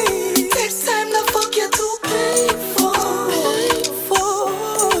 babe, next time the fuck you too painful.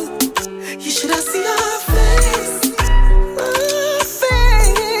 You should have seen her face.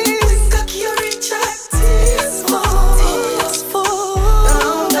 When cocky you reach her tears fall.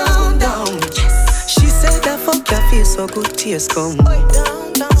 Down, down, down. She said that fuck you feel so good, tears come.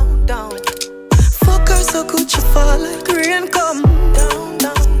 Down, down, down. Fuck her so good, she fall like rain come. Down,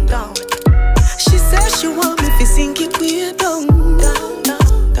 down, down. She said she want me to sink it way down. Down,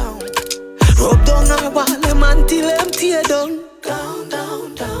 down, down. Rub down her wall, man, till them tear down. Down,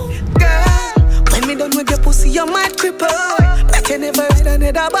 down, down. Girl, when me done with your pussy, you might cripple. Bet you never ride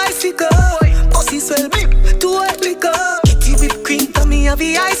another bicycle. Pussy swell big, too hot liquor. Kitty whipped cream, for me have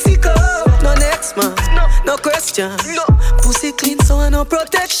the icicle. No next man, no question. Pussy clean, so I no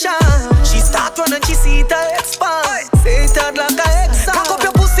protection. She start running, she see it expand. Say it hard like a exam. Cock up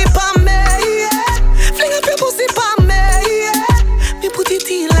your pussy pa me, yeah. Fling up your pussy pa me, yeah. Me put it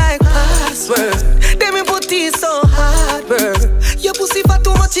in like password. Then me put it so hard, bro. Your pussy for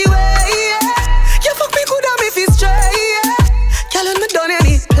too much away, yeah. You fuck me good and me feel straight, yeah. Girl, when me done you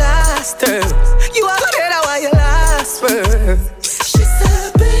need plaster. You are the dead, why you last word. She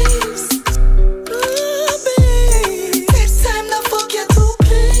said, babes, babe, next time the fuck you too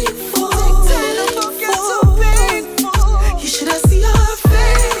painful. You should have seen her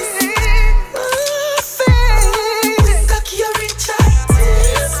face. When cocky you reach her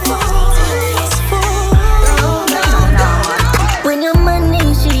tears fall. When your money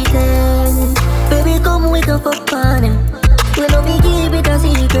she can, baby come wake up on him. We know we keep it a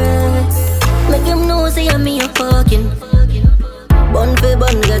secret. Make him know say I'm me a fucking. Bun for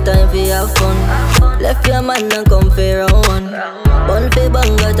bun, got time for have fun. Left your man and come for round one. Bun for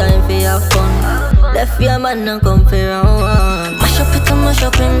bun, got time for have fun. Left your man and come for round one. Mash up it and mash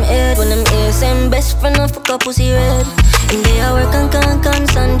up him head. When them ears same best friend and fuck up pussy red. In day I work and can't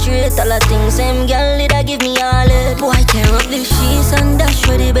concentrate. All the things same girl did I give me all it. Boy tear up the sheets and dash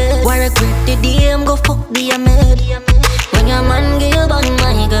for the bed. Why regret the DM go fuck the maid. When your man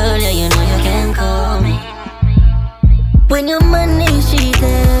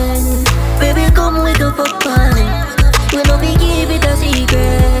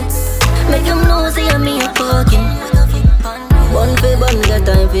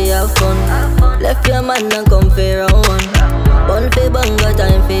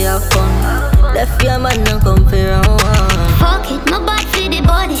Left your man and come for round one. Fuck it, my bad for the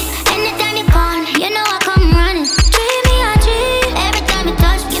body. Anytime you call, you know I come running. Treat me a treat. Every time you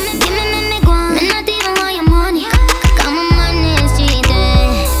touch, give me me go on. Me not even want your money. Come on, money is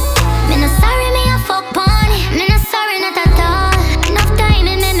cheating. Me not sorry, me a fuck pony. Me not sorry, not at all. Enough time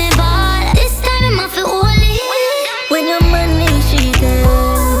and me ball. This time I'm off it holy. When your money is cheating,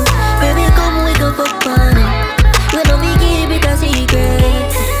 baby, come we go fuck pony. We don't be give it a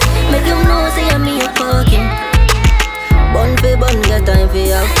secret. Make them know say I'm me a fucking. Bun for bun, got time for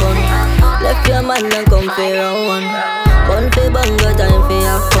your fun. Left your man and come for round one. Bun for bun, got time for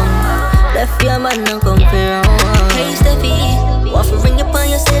your fun. Left your man and come for round one. Hey Steffi, want to ring up on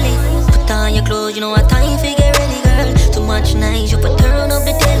your silly. Put on your clothes, you know what time for get ready, girl. Too much nice, you put turn up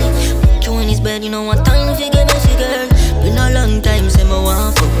the telly. Put you in his bed, you know what time for get messy, girl. Been a long time since I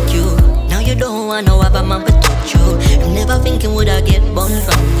want fuck you. Now you don't want no other man but touch you. I'm never thinking would I get bun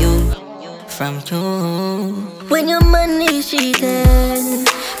from you. From you. When your money is cheating,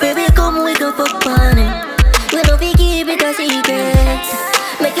 baby, come we go fuck on him. We don't be keep it a secret.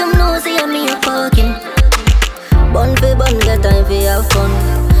 Make him know say I'm me a fucking. Bun for bun, got time for your fun.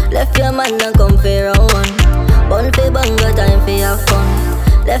 Left your man and come for round one. Bun for bun, got time for your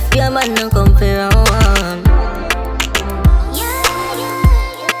fun. Left your man and come for round one.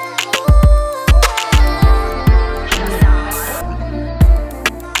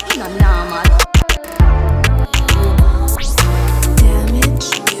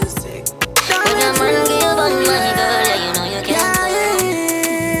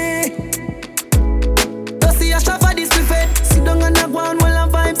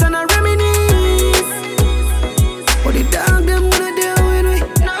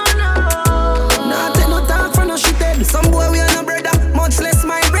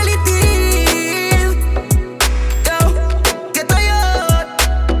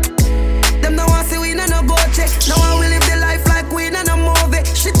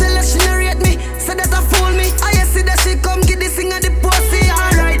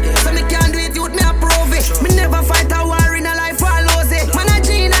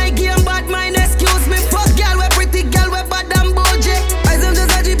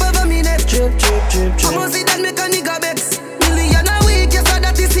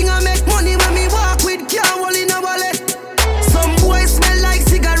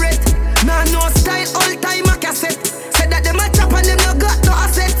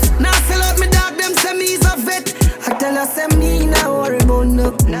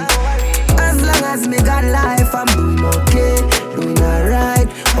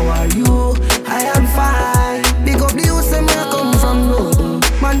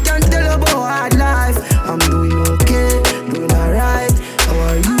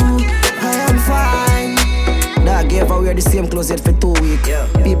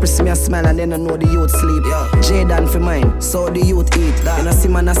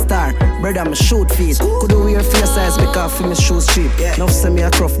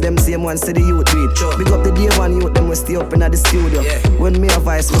 Once to the youth reach. Big up the day one youth, them we stay up in the studio. When me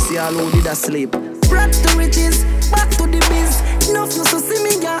advice, we see all who did asleep. Brought to riches, back to the biz. Enough no so see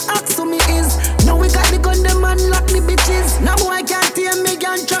me, yeah, ask who me is. Now we got the gun, them man lock the bitches. Now boy can't hear me,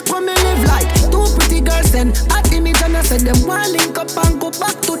 can't track where me live like. Two pretty girls and hot image and I said them one link up and go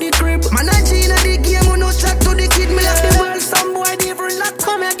back to the crib. Man I Gina the game, we no chat to the kid. Me left the world, some boy different lot.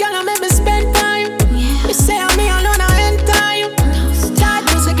 Come here, girl, and make me spend time. Me say I'm me alone, I end time. Start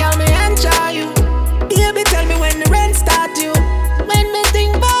music, girl, me enjoy you. Baby, tell me when the rent start you. When me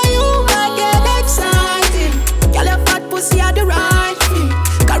think about you, I get excited. Girl, your fat pussy are the right thing.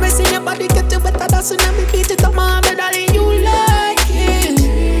 Caressing your body, get you better dancing and me beat it up, mama, darling, you like it.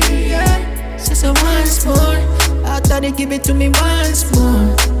 Yeah, she said once more. After they give it to me once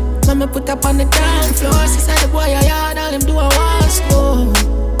more. Mama put up on the dance floor. She said the boy I had, all him do a once more.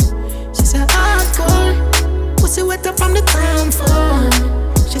 She said hardcore, pussy wet up from the town floor.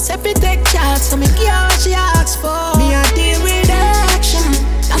 She said we take shots, so me give her what she asks for. Me a deal with action,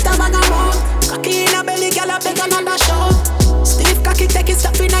 not a bag of mouth. Cocky in a belly, girl, I beg another shot. Stiff cocky, take it,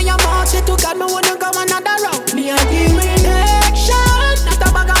 stuff in your mouth. Say to God, me wanna go another route. Me a deal with action, not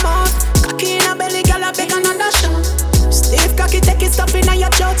a bag of mouth. Cocky in a belly, girl, I beg another shot. Stiff cocky, take it, stuff in your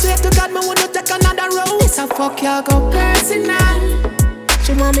throat. Say to God, me wanna take another route. This a fuck, you go personal.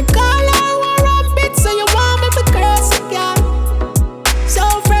 She want me call her war on bit, so you want me to curse again. So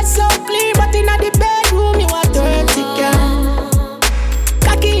fresh, so clean, but in the bedroom you are dirty, girl.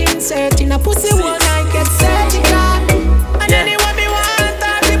 Cocky insert in a pussy, one night get surgical. And anyone me want,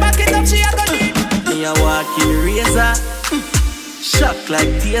 me back it up, she a go deep. Me a walking razor, shock like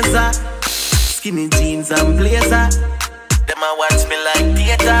taser. Skinny jeans and blazer. Them a watch me like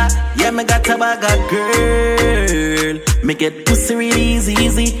theater. Yeah, me got a bag of girl. Me get pussy real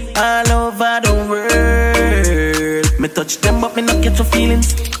easy, all over the world. Me touch them but me not get your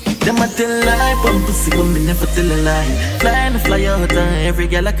feelings. Them a tell lie, but pussy but me never tell a lie. Fly out and every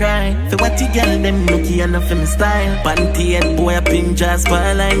girl a cry. For what the girl them nookie and a me style. Panty head boy a pin jazz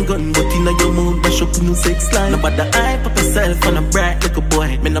line gun. But you know your mood mash up new sex line. Nobody hype up yourself on a bright little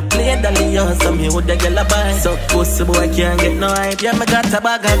boy. Me no play dolly house, I'm here with the girl a buy. So pussy boy can't get no hype. Yeah, me got a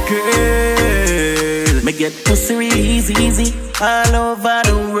bag of girl. Me get pussy real easy, all over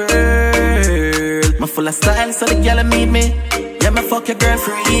the world. Me full of style, so the girl meet me. Yeah, me fuck your girl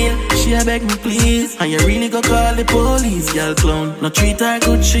for real. She a beg me please, and you really go call the police. Girl clown, no treat her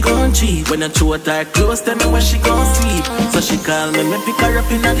good, she gon' cheat. When I throw her close, tell me where she gon' sleep. So she call me pick her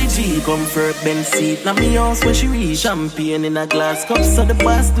up in the G. Comfort bench seat, now me house where she reach. Champagne in a glass cup, so the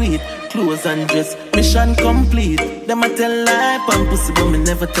boss do it. Clothes and dress, mission complete. Them a tell lie, pump pussy, but me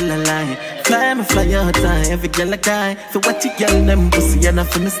never tell a lie. Fly out time, every girl a guy. So what you girl them pussy, and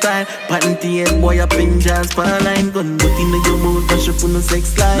for me style. Panty head boy up in jazz, line gun. But in your mood, brush up on the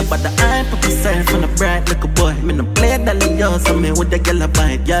sex life. Nobody hype up yourself on a bright like a boy. Me no play dolly house, so me with the girl a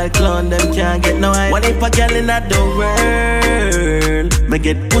bite. Girl clown, them can't get no hype. What if a girl in the world? Me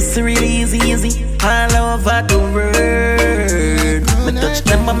get pussy real easy, all over the world. Me touch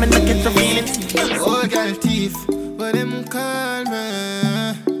them, but me not get the feeling. Oh, girl thief, but them call me.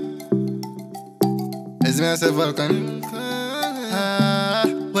 As me as a Vulcan.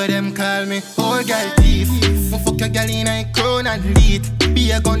 But them call me. Oh, girl thief. Me fuck your girl in a crown and lead.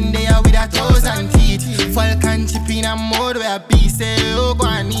 Be a gun there with 1,000 teeth. Falcon chip in a mode where a beast say, oh, go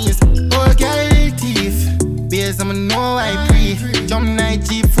on knees. Oh, girl thief. Beers, I'ma know I pre. Jump night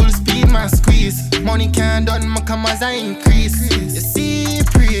Jeep, full speed, man squeeze. Money can't done, my commas I increase. You see,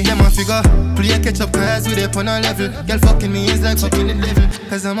 pre. Them a figure, play catch up cause we up on a level. Girl fucking me is like fucking the devil.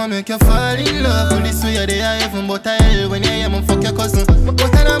 Cause I'ma make you fall in love. Well, this way they are heaven, but I hell when you hear me fuck your cousin.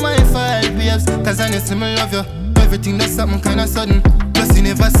 But I know my fault, babes, cause honestly me love you. Everything that's something kinda sudden. Plus you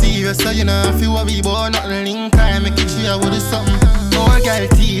never serious, so you know if you worry about nothing link, I make it sure with something. Oh, girl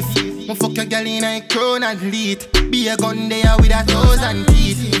thief. Me fuck your girl in a crown athlete. Be a gun there with 1,000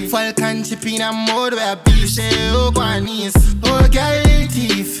 teeth. Falcon chip in a mode where a beast say, oh, go on knees. Oh, girl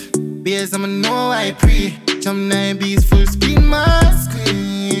thief. Beers, I'ma know I pre. Jump 9 beats, full speed, my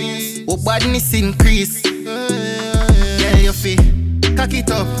squeeze. Oh, badness increase. Girl, you feel. Cock it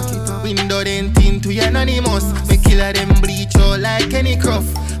up. Window then thin to your anonymous. Me killer them bleach out like any cruff.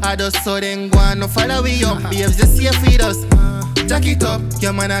 I just saw them go and no follow we up. Behaves just safe with us. Jack it up,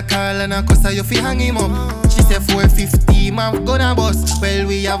 your man a call and a cuss you fi hang him up. She say 450, man gonna bust. Well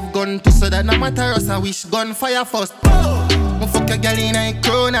we have gun too, so that no matter us. I wish gun fire first. Me fuck your girl in a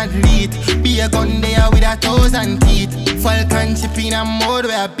crown athlete. Be a gun there with 1,000 teeth. Falcon chip in a mode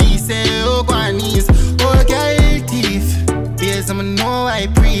where a beast say, oh, go on knees. Oh, girl thief. Beers, I'ma know I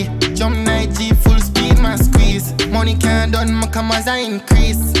pre. Jump night Jeep, full speed, my squeeze. Money can't done, my commas I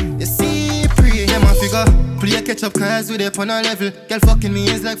increase. You see, pre. Them a figure, play catch up cause we up on a level. Girl fucking me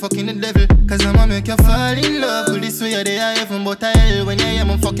is like fucking the devil. Cause I'ma make you fall in love. Well, this way they are heaven, but I hell when you hear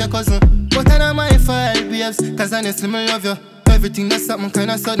me fuck your cousin. But I know my fault, babes, cause honestly me love you. Everything that's something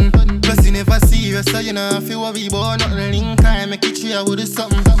kinda sudden. Plus you never serious, so you know if you worry about nothing link, I make it sure with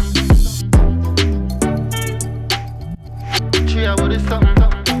something. Sure with something.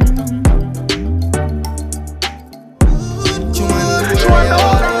 She want a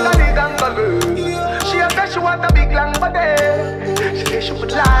whole gangali. She said she want a big long body. She said she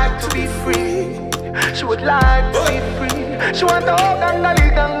would like to be free. She would like to be free. She want a whole gangali.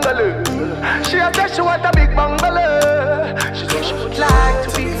 She said she want a big bungalow. She said she would like to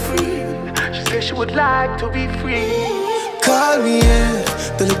be free. She said she would like to be free. Call me, yeah.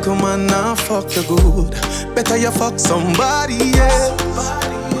 The little man now fuck you good. Better you fuck somebody else.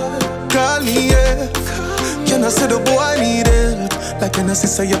 Call me, yeah. You know say the boy need help. Like you know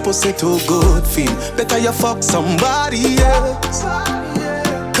say your pussy too good. Feel better you fuck somebody else.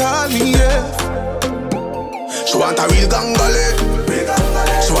 Call me, yeah. She want a real gangali.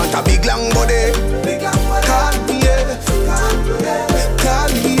 She want a big long body. Call me, yeah. Call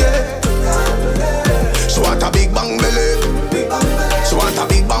me, yeah. She want a big bang belly. She want a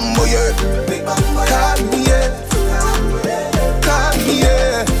big bamboo, yeah. Call me, yeah. Call me,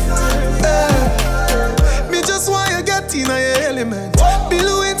 yeah. Me just want you get in your element. Bill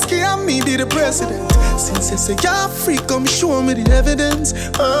Lewinsky and me be the president. Since you say you're free, come show me the evidence.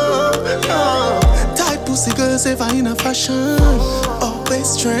 Tight pussy girls ever in a fashion.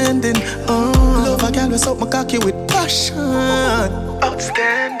 Always trending. Love a a girl with something cocky with passion.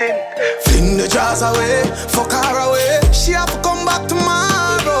 Outstanding. Fling the jars away, fuck her away. She have to come back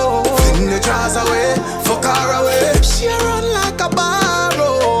tomorrow. Fling the jars away, fuck her away. She run like a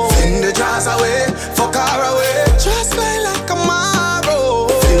barrow. Fling the jars away, fuck her away. Just like a marrow.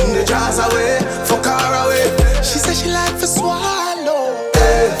 Fling the jars away, fuck her away. She said she like to swallow.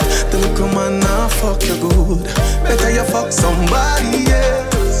 Hey, the little man now fuck you good. Better you fuck somebody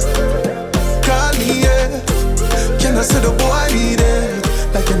else. Call me, yeah. Can I say the boy need it?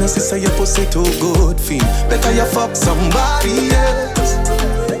 Like can I say your pussy too good for you? Better you fuck somebody else.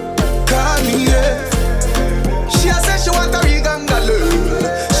 Call me, yeah. She a say she want a big angaloo.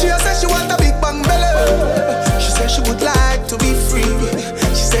 She a say she want a big bang belly. She said she would like to be free.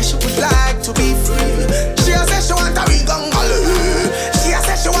 She said she would like to be free. She a say she want a big angaloo. She a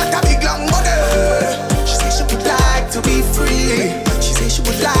say she want a big long body. She said she would like to be free. She said she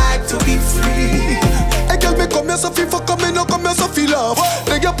would like to be free. Hey girl, me come here so feel fuck, me no come here so feel love.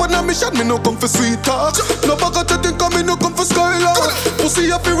 They up on a mission, me no come for sweet talk. No bag of think me no come for skylark. Pussy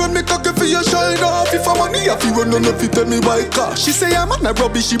if you run me cocky for your shine off. If I'm money if you run none of it tell me why car. She say I'm on a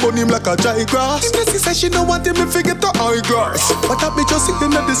rubbish, she burn him like a dry grass. She say she no want him to forget the high grass. But I be just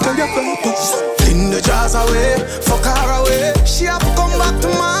sitting at the sky of purpose. Fling the jars away, fuck her away. She have to come back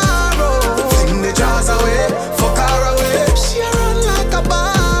tomorrow. Fling the jars away, fuck her away. She run like a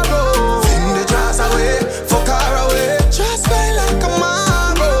barrow. Fling the jars away, fuck her away. Just like a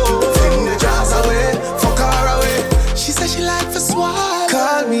marrow. Fling the jars away, fuck her away. She said she like for swallow.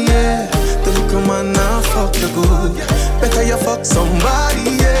 Call me, yeah. The little man now fuck you good. Better you fuck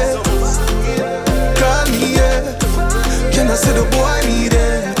somebody else. Call me, yeah. Can I say the boy need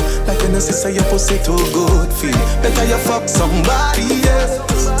it? Like when I say your pussy too good for you. Better you fuck somebody else.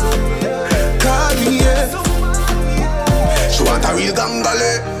 Call me, yeah. She want a real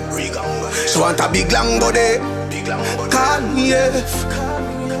gangale. She want a big long body. Call me, yeah.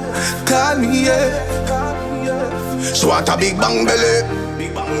 Call me, yeah. She want a big bang belly.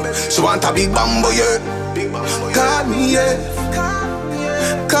 She want a big bambo, yeah. Call me, yeah.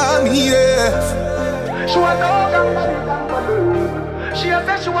 Call me, yeah. She want a she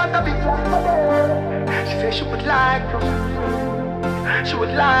said she want a big bang. She said she would like to. She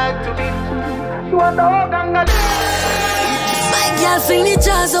would like to be free. She want a my girl fling the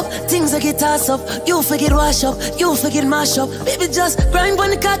jazz up, things that get tossed up. You forget wash up, you forget mash up. Baby just grind on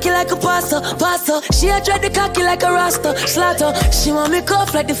the cocky like a pasta. She a dread the cocky like a rasta. Slaughter, she want me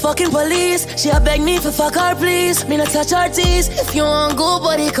cuff like the fucking police. She a beg me for fuck her please. Me not touch her teeth. If you want go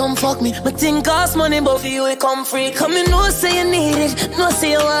buddy come fuck me. My thing cost money but for you it come free. Come in no say you need it, no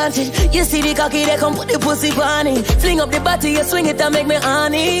say you want it. You see the cocky they come put the pussy on it. Fling up the body you swing it and make me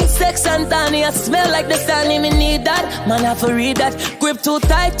honey. Sex and tawny I smell like the sunny. Me need that, man I for read that. Grip too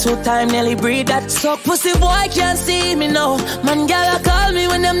tight, too time, nearly breathe that. So pussy boy can't see me now. Man, girl, call me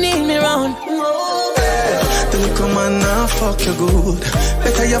when them need me round. The little man now fuck you good.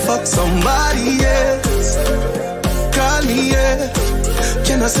 Better you fuck somebody else. Call me, yeah.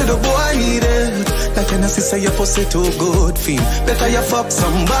 Can I say the boy need it? Like can I say your pussy too good for you? Better you fuck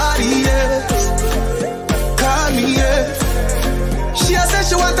somebody else. Call me, yeah. She a say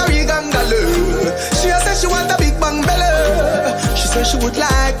she want a big angaloo. She a say she want a big bang belly. She said she would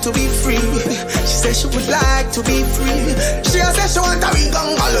like to be free. She said she would like to be free. She a say she want a big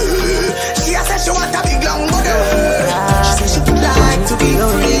angaloo. She a say she want a big long body. She said she would like to be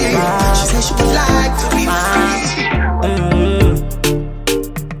free. She said she would like to be free.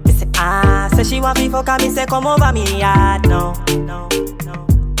 Say she want me fuck and me say come over me yard no.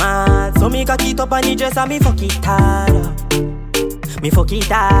 So me cock it up on the dress and me fuck it hard up. Me fuck it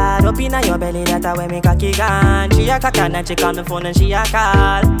hard up inna your belly, that's where me cocky gone. She a cock and she call me phone and she a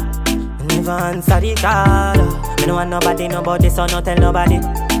call. Never answer the call. Me no want nobody, so no tell nobody.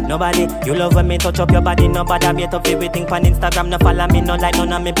 You love when me touch up your body, nobody beat up everything pan Instagram. No follow me, no like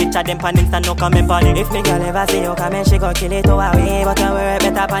none of me picture them pan Insta, no comment on it. If me girl ever say you come and she go kill it away, but I wear it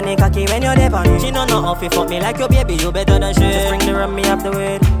better pan the cocky when you're there on it. She no know how fi fuck me like your baby, you better than she. Just bring the rum me up the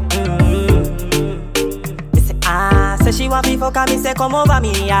weight. Say she want me fuck and me say come over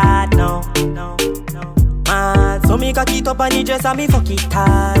me yard no. So me cock it up on the dress and me fuck it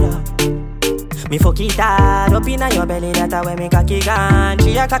hard up. Me fuck it hard up inna your belly, that's where me cocky gone.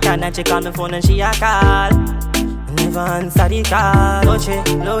 She a cock and she call me phone and she a call. Never answer the call. Dolce,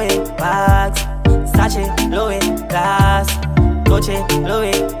 Louis, bags. Sachi, Louis, glass. Dolce,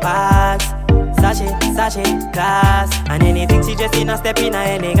 Louis, bags. Sachi, glass. And anything she just in a step in a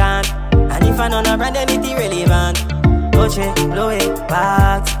elegant. And if I know no brand then it irrelevant. Dolce, Louis,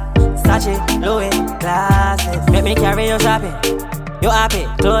 bags. Sachi, Louis, glasses. Make me carry your shopping. You happy,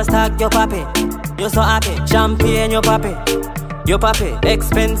 close talk, you poppy. You so happy, champagne, you poppy. You poppy,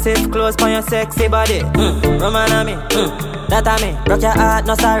 expensive clothes for your sexy body. Woman on me, that a me. Broke your heart,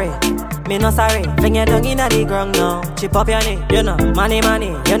 no sorry. Me no sorry. Fling your tongue inna the ground now. Chip up your knee, you know. Money,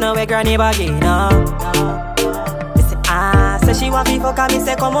 you know where granny baggy now. Say she want me fuck and me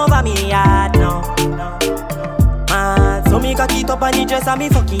say come over me yard now. So me cock it up on the dress and me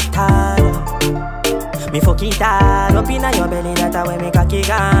fuck it hard. Me fuck it hard up inna your belly, that's how me cock it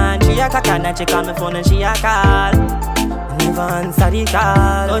gone. She a cock and she call me phone and she a call. Never answer the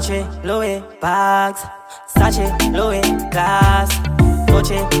call. Dolce, Louis, bags. Sachi, Louis, glass.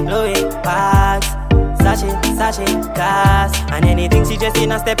 Dolce, Louis, bags. Sachi, glass. And anything she just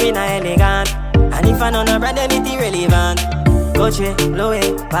in a step in a elegant. And if I know no brand then it irrelevant. Dolce,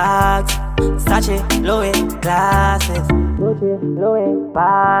 Louis, bags. Sachi, Louis, glasses. Dolce, Louis,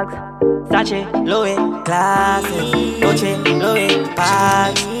 bags. Sachi, Louis, glasses. Dolce, Louis,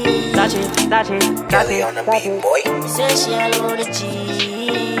 bags. Sachi, Kelly on the beat, boy. Say she all over the G.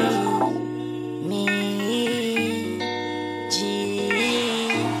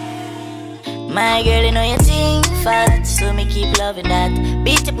 My girl, you know you think fat, so me keep loving that.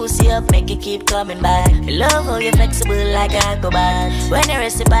 Beat the pussy up, make it keep coming back. I love how you're flexible like a acrobat. When you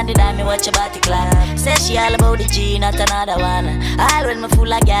rest upon the dime, me watch your body clap. Say she all about the G, not another one. All when me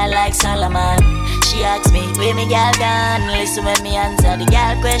fool a girl like Solomon. She asks me, where me girl gone? Listen when me answer the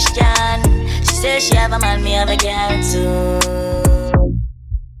girl question. She says she have a man, me have a girl too.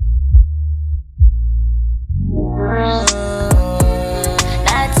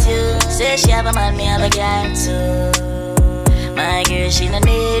 Say she have a man, me have a girl too. My girl, she no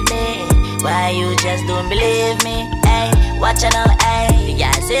need me. Why you just don't believe me? Hey, watch her now, hey. The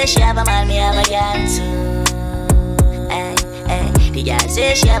girl say she have a man, me have a girl too. Hey, the girl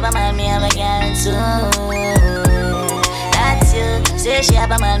say she have a man, me have a girl too. That's you. Say she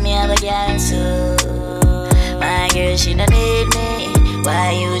have a man, me have a girl too. My girl, she no need me.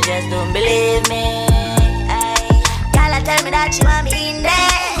 Why you just don't believe me? Hey, girl, tell me that you want me in there.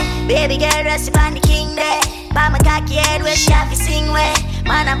 Baby girl, rest upon the king there. By my cocky head where she have to sing where.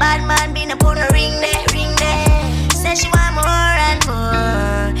 Man a bad man, be no put no ring there. Say she want more and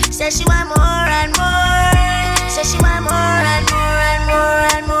more. Say she want more and more. Say she want more and more and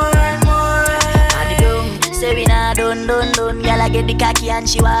more and more and more. And the doom, say we nah done. Girl I get the cocky and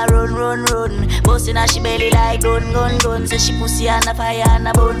she want run. Bustin' her she belly like gun. Say she pussy and a fire and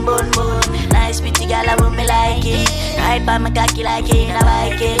a bun. Nice pretty girl I want me like it. Ride by my cocky like it in a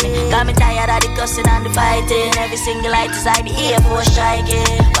Viking. Got me tired of the cussing and the fighting. Every single light is like the Air Force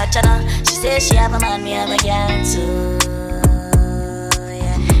striking. Watch her now, she says she have a man, me have a girl too.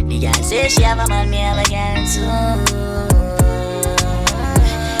 Yeah. The girl says she have a man, me have a girl too.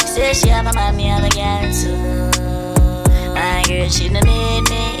 Say she have a man, me have a girl too. My girl, she no need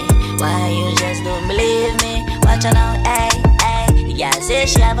me. Why you just don't believe me? Watch her now, hey. The girl say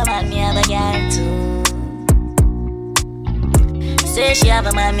she have a man, me have a girl too. Say she have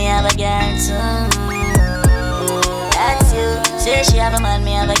a man, me have a girl too. That's you. Say she have a man,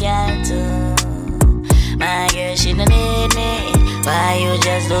 me have a girl too. My girl, she no need me. Why you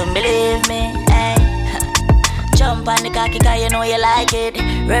just don't believe me? Hey. Jump on the cocky cause you know you like it.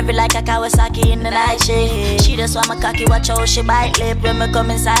 Rev it like a Kawasaki in the night shift. She just want my cocky, watch how she bite lip. When me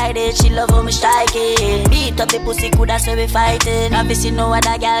come inside it, she love how me strike it. Beat up the pussy good, that's why we fighting. Obviously no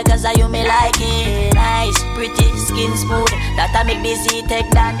other girl cause I you me like it. Nice, pretty, skin smooth. That I make busy,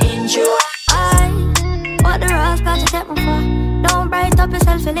 take that intro. What the rough got to take me for? Don't bright up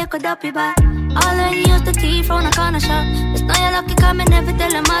yourself, a little duppy back. All when you use the tea from the corner shop. It's not your lucky come and never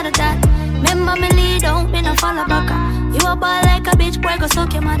tell your mother that. Remember me lead out, me no follow back. You a ball like a bitch, boy, go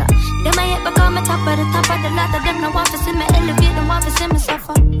suck your mother. Them I hit become a top of the lot of them no want to see me elevate, them want to see me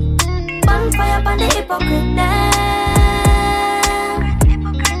suffer. Bonfire on the hypocrite them.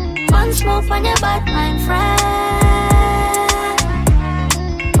 One smoke on your bad mind friend.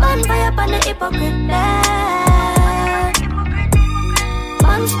 Bonfire on the hypocrite them.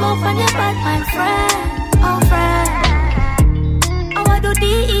 One smoke on your bad mind friend. Oh friend, I do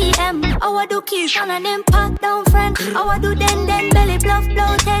DEM, I do keep on an impact down friend. I do then belly bluff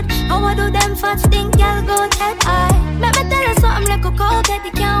bloated. I do them fat stink y'all go head. Let me tell you something like a cokehead.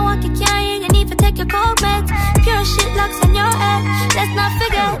 You can't walk, you can't hear, you need to take your coke meds. Pure shit locks in your head. Let's not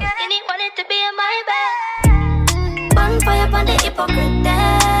forget, you need one it to be in my bed. Bonfire on the hypocrite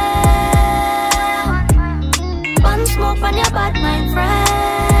them. One smoke on your bad mind friend.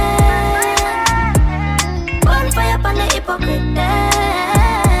 Bonfire on the hypocrite them.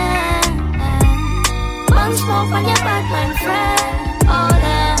 One smoke on your bad mind friend. All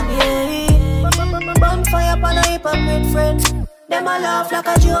them, yeah. Bonfire on the hypocrite friends. Them them a laugh like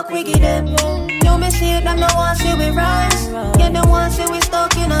a joke, we give them. You me see them, no one see we rise. Yeah, the one see we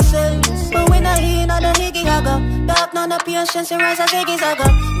stuck in a cell. But we not in the higgy haga. Dark none of patience, we rise as higgy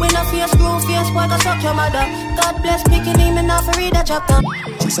zaga. We not face screw, face boy, go suck your mother. God bless picking him enough to read a chapter.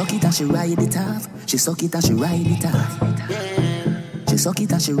 She suck it and she ride it off. She suck it and she ride it off. She suck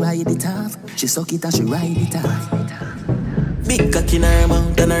it and she ride it off. She suck it and she ride it off. Big cock in her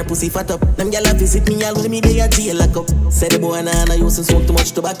mouth and her pussy fat up. Them gyal a visit me all with me they a jail lock up. Say the boy nah used to smoke too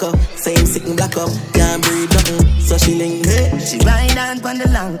much tobacco. Say him sick and black up, can't breathe nothing. So she link hey. She ride on the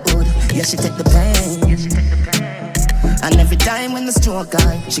long hood, yeah she take the pain. And every time when the stroke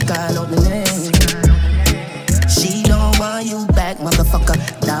on, she call out the name. She don't want you back, motherfucker.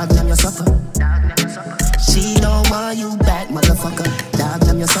 Dog, damn your sucker. She don't want you back, motherfucker. Dog,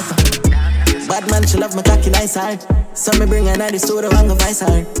 damn your sucker. Bad man, she love my cocky nice hard. So me bring her to the store and go vice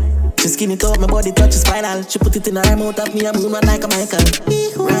hard. She skin it out, my body touch spinal. She put it in her mouth, at me a moon one like a Michael.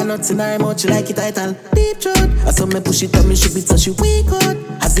 Run nuts in her mouth, she like it title. Deep throat. I saw me push it up, me shoot it so she weak out.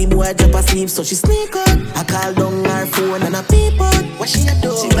 I see boy drop asleep, so she sneak out. I call down her phone and I peep out. What she a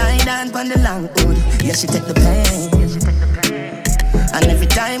do? She ride on the long hood, yeah she take the pain. And every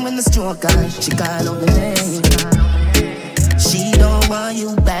time when the stroke on, she call out the name. She don't want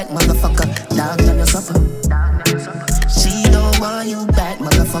you back, motherfucker. Dog, damn your suffer. She don't want you back,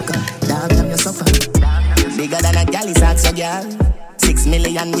 motherfucker. Dog, damn your suffer. Bigger than a gal is ask a gal. 6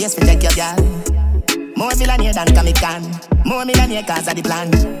 million ways to take your gal. More millionaire than Kamikan. More millionaire cause of the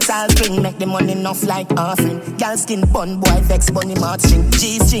plan. Salt spring make the money enough like offering. Gal skin bun, boy vex bunny mouth string.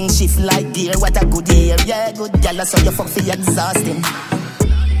 G-string shift like gear, what a good year. Yeah, good gal, so you fuck for exhausting.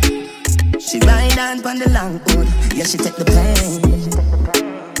 She ride on the long hood, yeah she take the pain.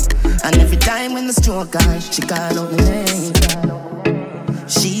 And every time when the stroke on, she call out the name.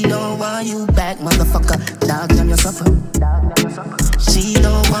 She don't want you back, motherfucker. Dog, damn your suffer. She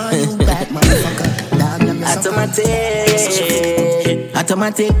don't want you back, motherfucker. Dog, damn your suffer.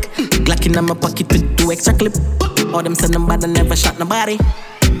 Automatic. Glock in my pocket with 2 extra clip. All them send them bad and never shot nobody.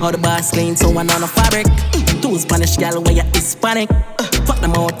 All the bars clean, so one on a fabric. 2 Spanish gal where you Hispanic. Fuck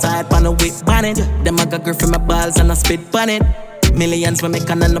them outside, pan a whip bonnet. Them I got girl from my balls and I spit bonnet. Millions we make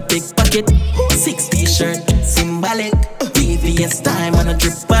on a big pocket. 6 t-shirt, symbolic. VVS time on a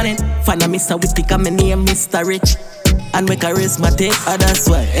drip on it. Find a Mr. Witty, come and name Mr. Rich. And we charismatic, oh that's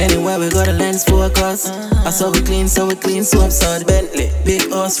why. Anywhere we got a lens focus. I saw we clean, so absurd Bentley. Big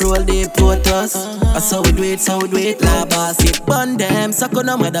house, roll deep, photos. I saw we do it, La boss, it bun them. So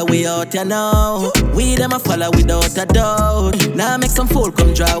no matter we out, you know. We them a follow without a doubt. Now make some fool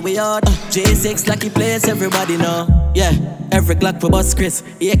come draw we out. J6 lucky place, everybody know. Yeah, every Glock for bus Chris.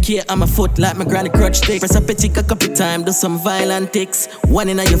 AK on my foot like my granny crutch stick. Press up a tick a couple time, do some violent ticks. One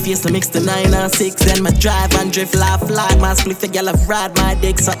in your face to mix the 9 and 6. Then my drive and drift, laugh like my split the gal have ride my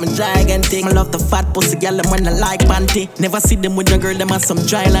dick. Something gigantic. I love the fat pussy gal them when I like panty. Never see them with the girl, them have some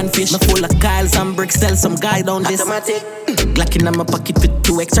dry land fish. Me full of Kyles and bricks, tell some guy down this. Automatic. Glock in my pocket with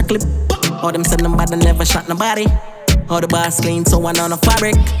 2 extra clip. All them send them bad and never shot nobody. All the bars clean, so one on a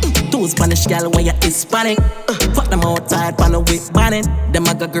fabric. 2 Spanish gal where you Hispanic. Fuck them outside, pan a whip bonnet. Them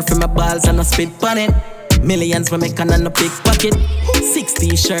I got girl from my balls and I spit bonnet. Millions we make on a big pocket. 6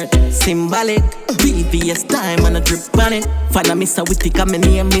 t-shirt, symbolic. VVS time on a drip bonnet. Find a Mr. Witty, come and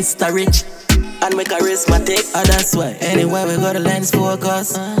name Mr. Rich. And we charismatic, oh that's why. Anywhere we got a lens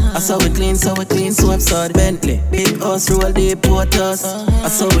focus. I saw we clean, so absurd Bentley. Big house, roll deep, photos. I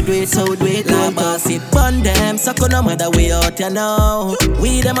saw we do it, La boss, it bun them. So no matter we out, you know.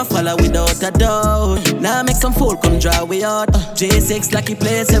 We them a follow without a doubt. Now make some fool come draw we out. J6 lucky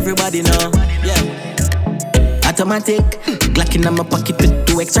place, everybody know. Yeah. Automatic. Glock in my pocket with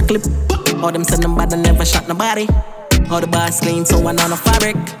 2 extra clip. All them send them bad and never shot nobody. All the bars clean, so one on a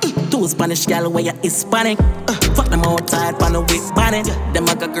fabric. 2 Spanish gal where you Hispanic. Fuck them outside, pan a whip bonnet. Them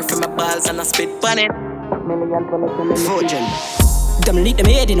I got girl from my balls and I spit bonnet. Virgin. Them lick them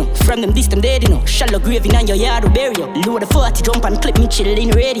head, you know. From them this, them dead, you know. Shallow grave in your yard, will bury you. Load the 40, jump and clip me, chill in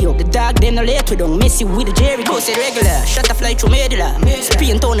radio. The dog, them no late, we don't mess you with the Jerry. Go say regular, shut the fly through medulla.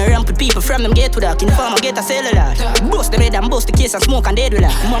 Spin town ramp with people from them get to that. Inform get a cellular. Bust the red and bust the case and smoke and dead with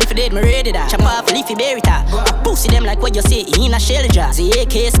that. Money for dead, me ready that. Chop off a leafy berry top. Pussy them like what you say in a shell jar. The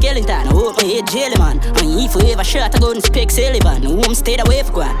AK skeleton, hope my head jelly man. And if you ever shot, I go and speak Sullivan. Home stayed away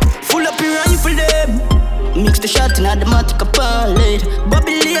for one. Full up your rifle them. Mix the shot in automatic palette.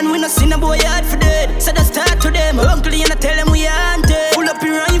 Babylon, we no seen a boy hard for dead. So they start to them. Uncle, you no tell them we haunted. Pull up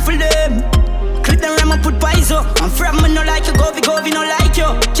your rifle them. Clip them ram and put pies up. I'm from me no like you, go no like you.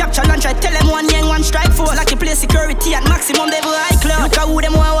 Capture lunch, I tell them one yang, one strike for for like you play security at maximum level high club. Look at who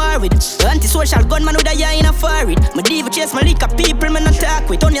them want war with. Anti-social gunman with a eye in a forehead. My diva chase my liquor people me not talk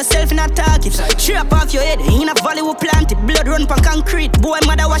with. On yourself in a target. Strap off your head in a valley we planted. Blood run pan concrete. Boy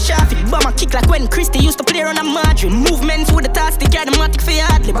mother wash off it. Bomber kick like when Christy used to play on a margin. Movements with the task they carry the matic for your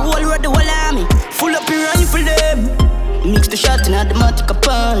hardly. Whole road the whole army. Full up your rifle them. Mix the shot and automatic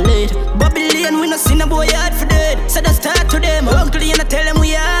upon lead. Babylon we no see no boy hard for dead. So that's start to them. Uncle and I tell them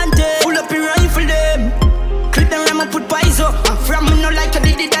we haunted. Full up your rifle them. Clip them ram and put pies up. I'm from me no like you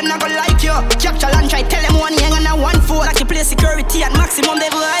did it and I go like you. Capture and try tell them one young and a 1-4. Like you play security at maximum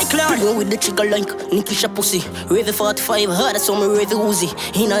level high club. Go with the trigger like Nikisha pussy. Rave 45 hard so me rave Uzi.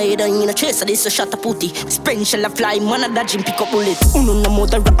 In a head and in a chest so this a shot a putty. Spin shall a fly man a dodge and pick up bullet. Uno no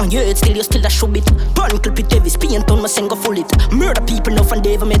motor on your head still you still a show it. Burn clip it heavy spin on my single full it. Murder people no fan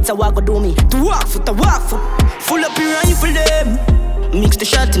Dave meds a walk go do me. To walk foot. Full up your rifle them. Mix the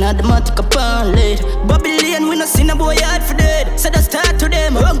shot in automatic upon lead. Babylon we no see no boy hard for dead. So that's start to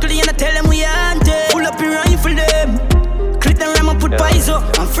them. Uncle and I tell them we haunted. Full up your rifle them. Click them ram and put pies up.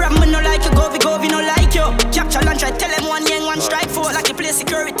 I'm from me no like you, go we no like you. Capture and try tell them one young one strike for like you play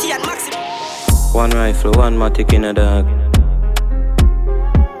security and maximum. One rifle, one matic in a dog.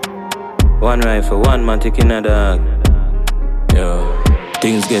 One rifle, one matic in a dog. Yo,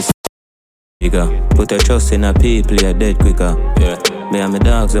 things get bigger. Put a trust in a people, you're dead quicker. Yeah. Me and my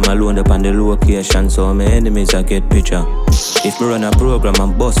dogs, them alone up on the location, so my enemies I get picture. If me run a program,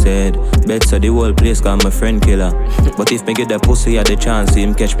 I'm busted. Bet so the whole place call my friend killer. But if me get the pussy at the chance,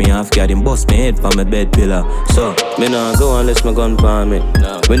 him catch me off guard, him bust me head for my bed pillar. So, me nah go unless my gun palm me.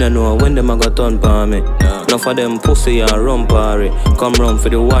 No. We don't know when them a got turn palm me. No. Enough of them pussy and run party. Come round for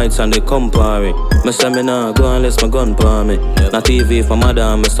the whites and they come party. Me say me nah go unless my gun palm me. Yep. Not even if my mother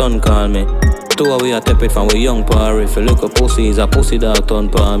and my son call me. Two of we are tepid from we young party. If you look a pussy, is a pussy that turn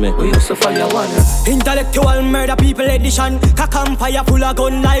pa me. We used to follow one. Intellectual murder people edition. Cock and fire full of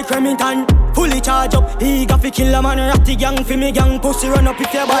gun like Remington. Fully charge up, eager fi kill a man. Ratty gang fi me gang, pussy run up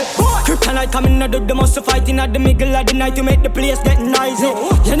if you bad. Kryptonite coming out of the muscle fighting at the middle of the night to make the place get noisy.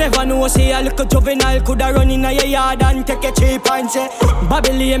 You never know, say a little juvenile coulda run in a your yard and take a cheap and say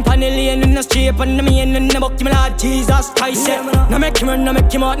Babylon, Panellian in the street and the main in the buck, me Lord Jesus Christ. Now make him run, now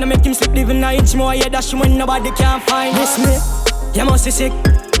make him out, now make him sleep living night. More yeah, dash when nobody can find this me. You must be sick.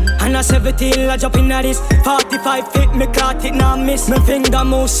 And a 17 I jump in at this 45 feet, me caught it, now miss. Me finger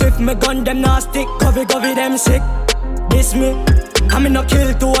move swift, me gun them now stick. Covey them sick. This me. I me no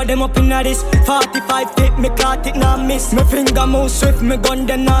kill two of them up in at this 45 feet, me caught it, now miss. Me finger move swift, me gun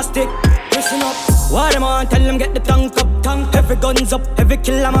them now stick. Listen up. What them on, tell them get the tank up. Every guns up, every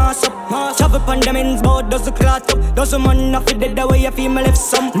kill a mass up. Shove up on them ends, bout does the clot up. Doesn't man off it dead the way you feel me left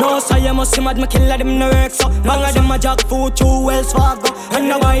some. No, so you must see mad, me kill them no works up. Bang of them a jack food, 2 Wells Fargo. And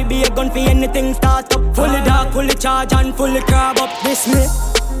now I be a gun for anything start up. Fully dark, fully charge and fully crab up. This me,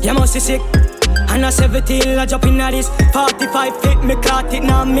 you must be sick. And a 17 I jump in at this 45 feet, me caught it,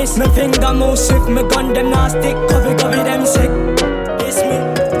 now miss. Me finger move swift, me gun them now stick. Covey them sick. This me,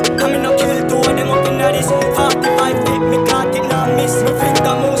 I me no kill two of them up in at this 45 feet, me caught it, now miss. Me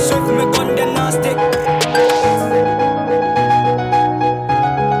finger move swift, me gun them now stick.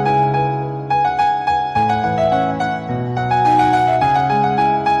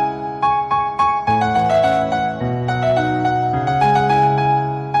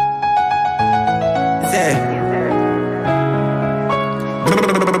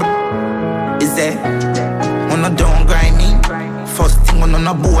 On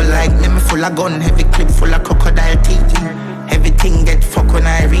a bowl like me full of gun, heavy clip full of crocodile teeth. Everything get fuck when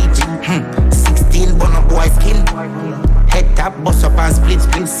I reach. 16 bun up boy skin. Head tap, bust up and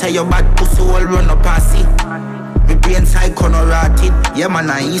split. Say your bad pussy all run up and see. Me brain side corner rotted. Yeah man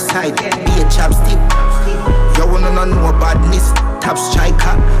on east side, be a chapstick. You wanna know badness. Top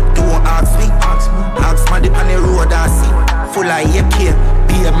striker, don't ask me. Ask my dip on the road I see. Full of AK,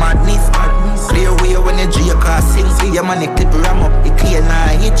 be a madness. Clear way when you drink or sing. See your money clip ram up, it clear now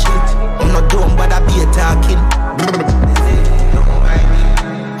hit shit. I'm not dumb but I be a talking.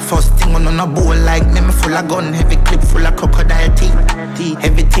 First thing on a bowl like me full of gun. Heavy clip full of crocodile teeth.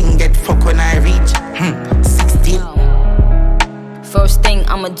 Everything get fuck when I reach 16. First thing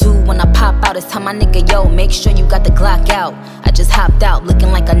I'ma do when I pop out is tell my nigga, yo, make sure you got the Glock out. I just hopped out,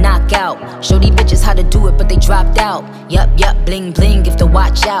 looking like a knockout. Show these bitches how to do it, but they dropped out. Yup, bling bling, if to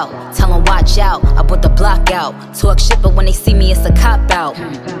watch out. Tell them watch out, I put the block out. Talk shit, but when they see me, it's a cop out.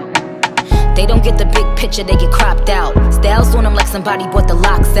 They don't get the big picture, they get cropped out. Styles on them like somebody brought the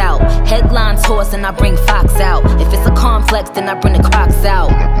locks out. Headlines horse and I bring Fox out. If it's a complex, then I bring the Crocs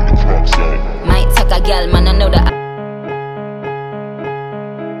out. Might take a gal, man, I know that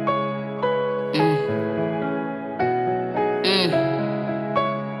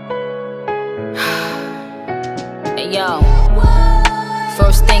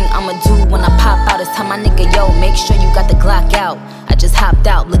loudest. Tell my nigga, yo, make sure you got the Glock out. I just hopped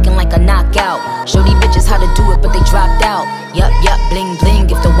out, looking like a knockout. Show these bitches how to do it, but they dropped out. Yup, bling bling,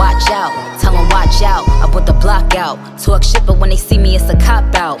 if to watch out. Tell them watch out, I put the block out. Talk shit, but when they see me, it's a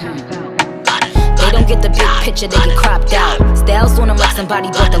cop out. They don't get the big picture, they get cropped out. Styles on them like somebody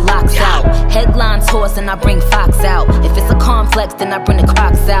brought the locks out. Headlines horse and I bring Fox out. If it's a complex, then I bring the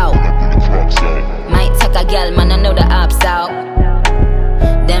Crocs out. Might take a gal, man, I know the ops out.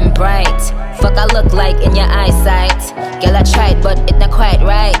 Them bright, fuck I look like in your eyesight. Girl, I tried, but it not quite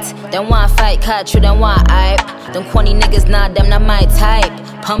right. Them want fight, catch you, them want hype. Them corny niggas, nah, them not my type.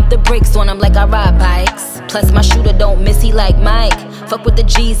 Pump the brakes on them like I ride bikes. Plus my shooter don't miss, he like Mike. Fuck with the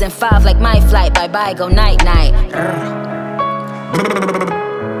G's and 5 like my flight. Bye bye, go night night.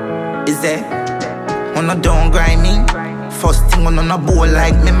 Is there? On a don't grind me. First thing on a bowl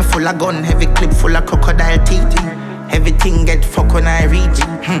like me full of gun. Heavy clip full of crocodile teeth. Everything get fuck when I reach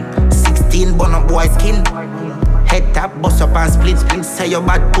 16 bun up boy skin. Head tap, bust up and split. Say your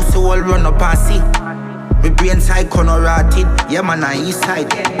bad pussy all run up and see. My brain side corner rotted. Yeah man on east side,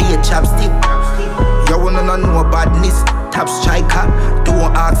 be a chapstick. You wanna know badness. Top striker,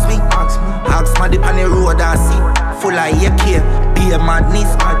 don't ask me. Ask my dip on the road and see. Full of AK, be a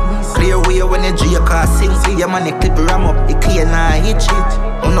madness. Clear way when the J car sing. See your man, the clip ram up, the clear now hit shit.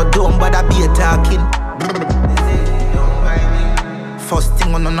 I'm not dumb, but I be a talking. First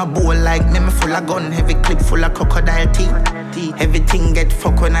thing on a bowl like me full of gun. Heavy clip full of crocodile teeth. Everything get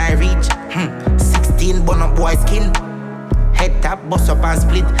fuck when I reach 16 bun up boy skin. Head tap, bust up and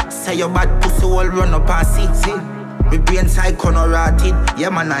split. Say your bad pussy all run up and see. My brain side corner rotted. Yeah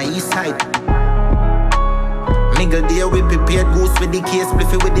man on east side. Mingle there we prepared goose with the case.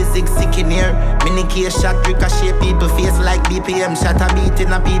 Spliffy with the zig in here. Mini case shot ricochet people face. Like BPM shot a beat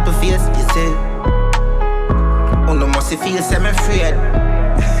in a people face. You say no must feel semi afraid.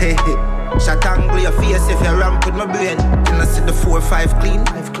 Shot angle your face if you ramp with my brain. Then I see the 4-5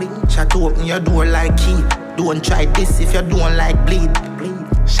 clean. Shot open your door like key. Don't try this if you don't like bleed.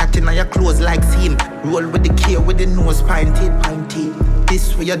 Shot in your clothes like seam. Roll with the K with the nose pinted.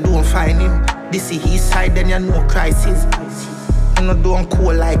 This way you don't find him. This is his side then you know crisis. You know don't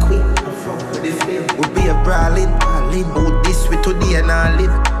cool like we. We be a brawling. Oh this way today and I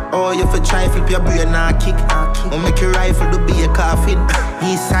live. Oh, you fi try flip your brain and kick. Or make your rifle to be a coffin.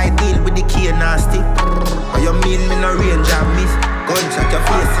 East side deal with the key and stick. Or you mean me no range and miss? Gunshot your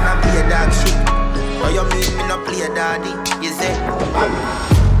face and I be a dog shit. Or you mean me no play a daddy? You say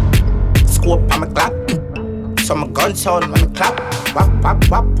scope on my clap. So my gun sound when I clap. Wap wap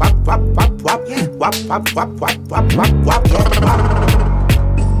wap wap wap wap wap. Wap wap wap wap wap wap wap wap.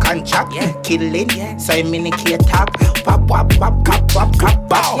 Contract, killing, so I mean key attack. Wap wap wap wap wap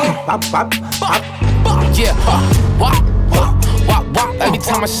wap wap wap wap. Yeah, wap wap wap wap. Every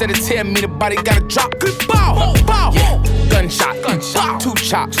time I shed a tear, me the body gotta drop. Bow, bow, yeah. Gunshot, two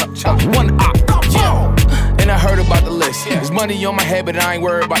chops, one op. Yeah, and I heard about the list. There's money on my head, but I ain't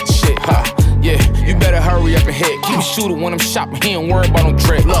worried about the shit. Yeah, you better hurry up and hit. Keep shooting when I'm shopping. He ain't worried about no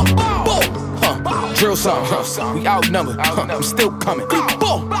dread. Look, drill something. We outnumbered. I'm still coming.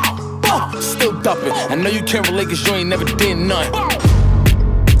 Still dumping. I know you can't relate 'cause you ain't never did none.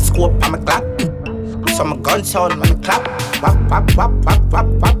 Scope on my clap. So my gun sound when I clap. Wap wap wap wap wap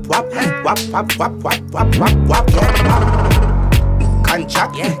wap wap. Wap wap wap wap wap wap wap wap.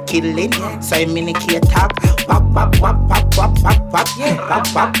 Contract, killing, so I mean key attack. Wap wap wap wap wap wap wap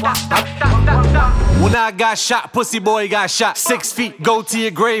wap wap wap. When I got shot, pussy boy got shot. 6 feet, go to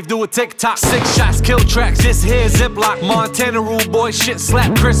your grave, do a TikTok. 6 shots, kill tracks, this here Ziploc. Montana rule boy, shit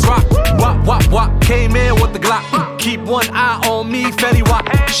slap Chris Rock. Wop wop wop, came in with the Glock. Keep one eye on me, Fetty Wap.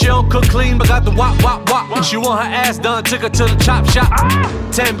 She don't cook clean, but got the wop wop wop. She want her ass done, took her to the chop shop.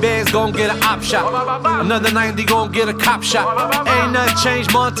 10 bands gon' get an op shot. Another 90 gon' get a cop shot. Ain't nothing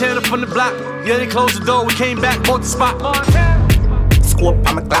changed, Montana from the block. Yeah, they closed the door, we came back, bought the spot. Scope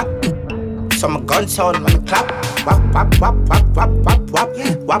on my clap. So my gun sound when I clap. Wap wap wap wap wap wap wap.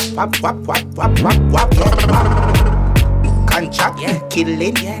 Wap wap wap wap wap wap wap. Contract,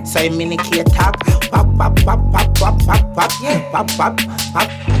 killing, so I mean key attack. Wap wap wap wap wap wap wap wap wap wap.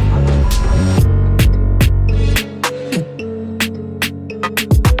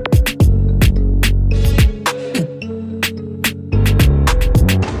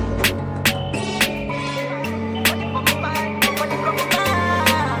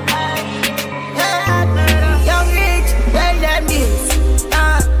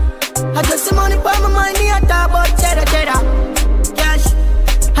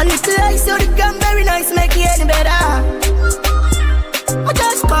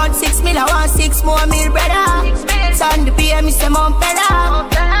 More meal, brother. Son, the PM is the mom, brother.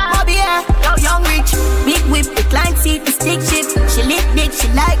 Bobby, yo, young rich. seat, the stick shift. She lick dick, she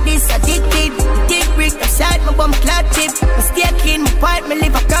like this, addicted. The dick brick upside my bum clap chip. I stay clean, my pipe, my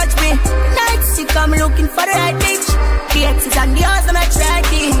liver catch me. Night sick, I'm looking for the right bitch. The exes and the hours I'm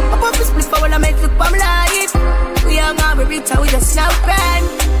attracted. I pop a split for when I make look for my life. We young and we rich and we just now brand.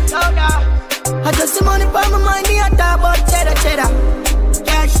 I just the money for my mind, me I talk about cheddar, cheddar.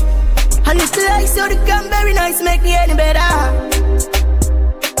 Cash. A little ice so the gun very nice, make me any better.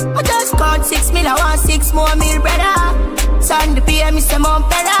 I just called 6 mil, I want 6 more mil, brother. Sunday PM, me say more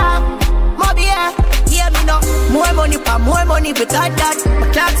better. More beer, yeah me know. More money for more money, we got that. My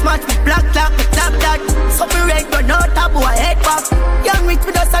clocks match, me black clock, me clap that. Something red, but no taboo, I head back. Young rich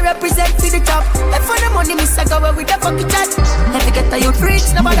with us, I represent to the top. If for the money, me say go away with the fucking chat. Let me get a youth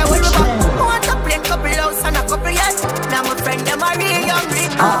rich, no matter where you back. I want to play a couple house and a couple yachts. Now my friend, them are real young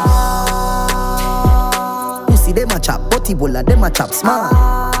rich. Pussy, them a chop, body bola, them a chop smart.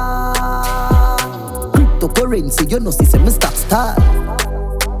 Cryptocurrency, you know, see, say me stop star.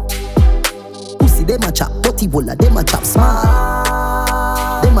 Pussy, them a chop, body bola, them a chop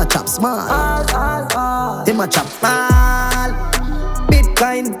smart. Them a chop smart. Them a chop smart.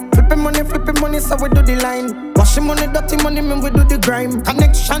 Bitcoin, flipping money, so we do the line. Washing money, dirty money, man, we do the grime.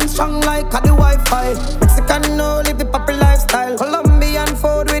 Connection strong like the Wi-Fi. Mexican, no, live the poppy lifestyle. Colombian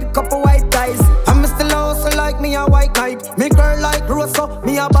food with couple white guys. I'm still also like me a white knight. Me girl like Rosa,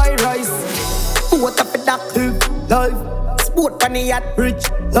 me a buy rice. What up with that life? Sport on the yacht, rich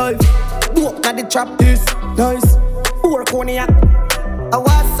life. Walk na the trap, this nice. Work on the yacht. I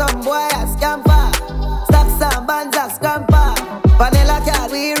want some boy a scamper. Stop some bands a scamper. Vanilla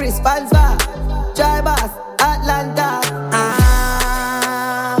cat, we responsible. Drivers, Atlanta.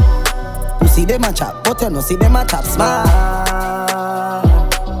 You see them a chop, but you no see them a chop smart.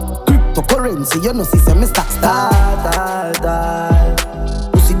 Cryptocurrency, you no see some Mr. Star.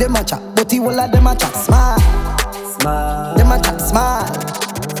 You see them a chop, but you all of them a chop smart. Them a chop smart.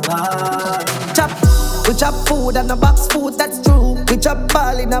 Chop. We chop food and a box food, that's true. We chop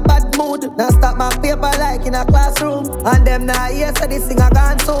ball in a bad mood. Now stop my paper like in a classroom. And them now here so this thing a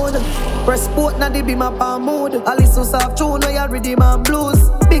gone soon. Press sport now they be my palm mood. I listen soft tune where you ready man blues.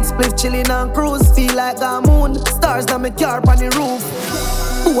 Big split chilling and cruise, feel like a moon. Stars now me car on the roof.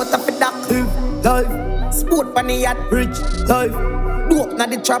 What up with that life? Sport on the yacht, rich life. Dope now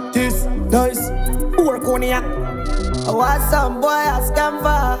the trap this nice. Work on the yacht. I want some boy a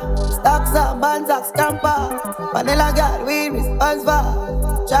scamper. Stock some bands a scamper. Vanilla girl we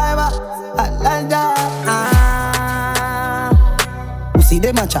responsible. Driver, Atlanta. You see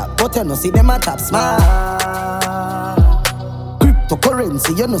them a chop, but you no see them a chop smart.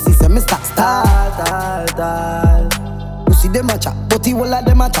 Cryptocurrency, you no see some Mr. Star. You see them a chop, but you all of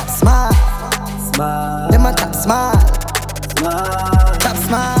them a chop smart. Them a chop smart. Chop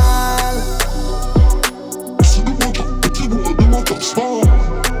smart.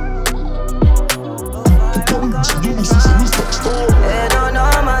 They don't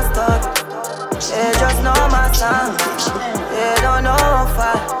know my stuff. They just know my song. They don't know how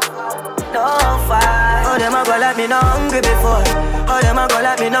far. No fight. Oh, them a go like me not hungry before. Oh, them a go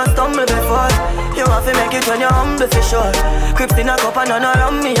like me not stumble before. You want to make it when you're humble for sure. Crips in a cup and none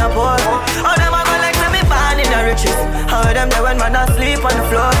around me a pour. Oh, them a go like me born in the riches. How them there when man asleep on the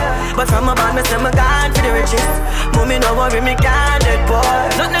floor. But from a band me say me gone for the riches. Mommy no worry me can't dead boy.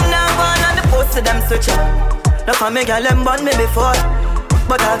 Nothing now gone on the post to them switch up. No for me girl them born me before.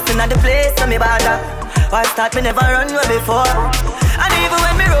 But I've seen at the place so me bother. Why start me never run away before. And even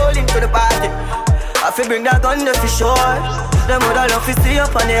when me roll into the party, I feel bring that gun there for sure. Them woulda love to see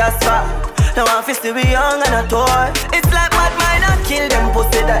up on the asphalt. Now I feel still be young and a toy. It's like bad mind and kill them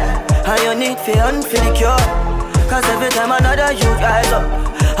pussy there. And you need for the cure. Cause every time another you rise up,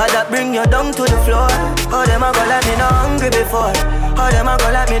 I that bring you down to the floor. Oh, them a go like me not hungry before. Oh, them a go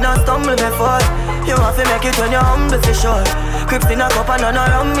like me not stumble before. You want to make it when you're humble for sure. Crips in a cup and none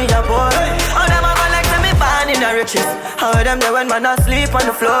around me a pour. Oh, them a go like me born in the riches. How them there when man asleep on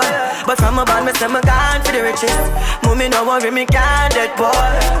the floor. But from a band me say me gone for the riches. Mommy no worry me can't dead boy.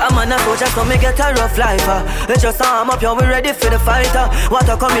 I'm on a soldier so me get a rough life. Let's just arm up, yo we ready for the fighter.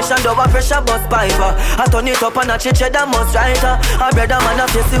 Water commission, double pressure bus piper. I turn it up and a chiche that must writer. A brother man a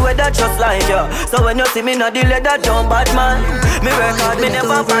face the weather just like you. So when you see me not the leather down bad man. Me work hard, me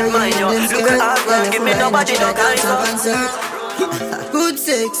never bad mind yo. Look at hard girl, give me nobody no kind of. Good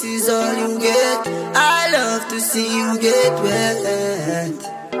sex is all you get. I love to see you get wet.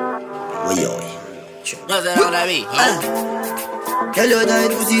 Nothing on that beat. Hello,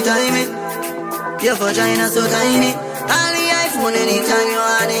 tight pussy timing. Your vagina so tiny. On the iPhone anytime you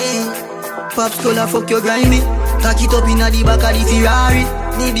want it. Pops color fuck your grimy. Cock it up inna the back of the Ferrari.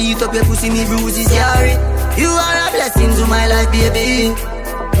 Me beat up your pussy, me bruises, sorry. You are a blessing to my life, baby.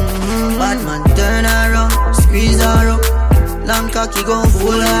 Bad man, turn her around, squeeze her up. Long cocky gon'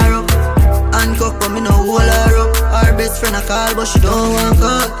 fool her up. Handcuff but me no hold her up. Our best friend a call but she don't want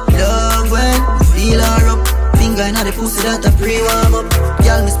cut. Love when you feel her up. Finger inna the pussy that a pre-warm up.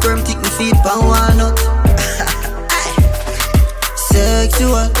 Y'all me sperm tick me feet pan walnut.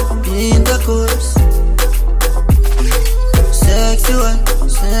 Sexual intercourse. Sexual,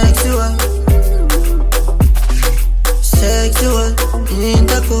 sexual. Sexual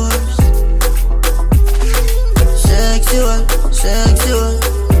intercourse. Sexual, sexual.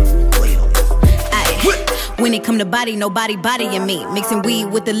 When it come to body, nobody bodying me. Mixing weed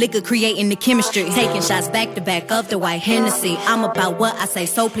with the liquor, creating the chemistry. Taking shots back to back of the white Hennessy. I'm about what I say,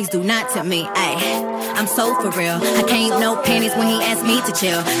 so please do not tempt me. I'm so for real. I can't no panties when he asked me to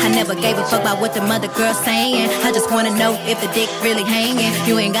chill. I never gave a fuck about what the mother girl saying. I just wanna know if the dick really hanging.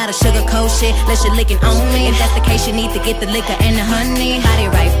 You ain't gotta sugarcoat shit, let your licking on me. If that's the case, you need to get the liquor and the honey. Body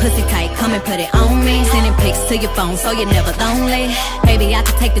right, pussy tight, come and put it on me. Sending pics to your phone, so you're never lonely. Baby, I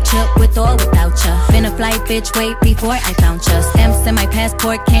could take the trip with or without ya. Been a flight, bitch, wait before I found ya. Stamps in my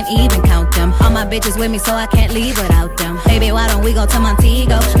passport, can't even count them. All my bitches with me, so I can't leave without them. Baby, why don't we go to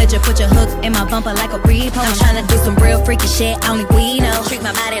Montego? Let you put your hook in my bumper like a repo. I'm tryna do some real freaky shit, only we know. Treat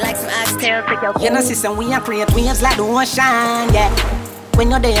my body like some oxtail, take your. You know, sister, we are create waves like the ocean, yeah. When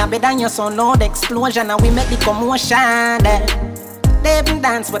you're there, better than your son, no the explosion, and we make the commotion, yeah. They even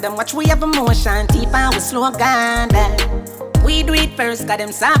dance with them, watch we have emotion, deep and we slow down, yeah. We do it first, got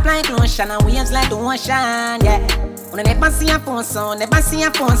them soft like lotion and waves like the ocean, yeah. When I never see a phone sound, never see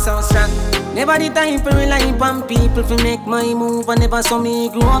a phone sound strong. Never the time for rely on people to make my move, and never saw me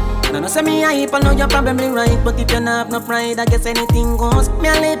grow up. And I know say me hype, I know you're probably right, but if you not have no pride, I guess anything goes. Me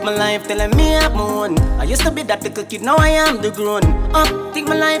I live my life telling me I'm one. I used to be that little kid, now I am the grown up. Think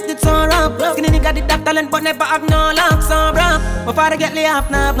my life did so rough. Skinny nigga did that talent, but never have no luck, so rough. My father get laid off,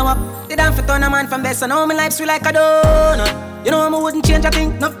 now have no up. They done for turn a man from best, so now my life's sweet like a donut. You know I wouldn't change a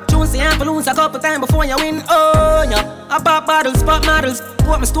thing. No tunes, you have to lose a couple times before you win. Oh, yeah. I pop bottles, pop models.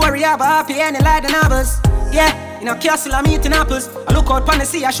 Put my story up, happy and like the novels. Yeah, in a castle I'm eating apples. I look out pon the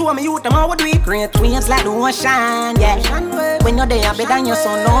sea, I show me youth them how we do it. Great waves like the ocean, yeah. When you're there, better than your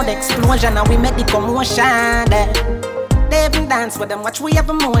son, no the explosion, and we make the commotion, yeah. They even dance with them, watch we have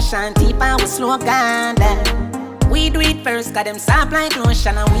emotion, deep and we slow down, yeah. We do it first, got them soft like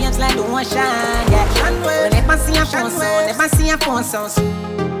lotion and waves like the ocean, yeah. We never see a phone sound, never see a phone sound.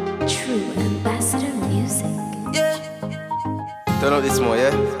 True ambassador music. Yeah. Turn up this more,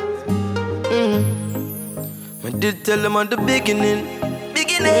 yeah. I did tell them at the beginning,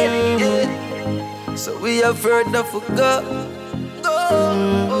 yeah. So we have further for go.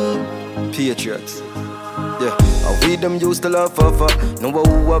 Patriots. Yeah, and we them used to laugh off. Know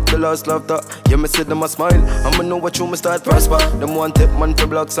who have the last laughter. Yeah, me see them a smile, I'ma know what you me start prosper. Them one tip man for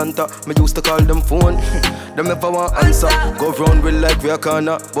Black Santa. Me used to call them phone. Them if I want answer, go round with like we a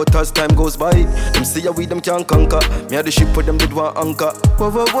corner. But as time goes by, them see how we them can't conquer. Me had the ship for them did want anchor.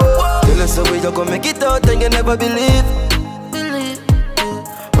 Whoa, whoa, whoa. Tell us the way you gonna make it out and you never believe.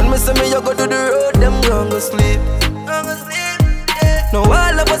 When me say me you go to the road, them gonna sleep. Now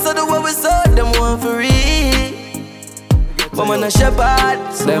all of us are the way we saw them want for real. But man a shepherd,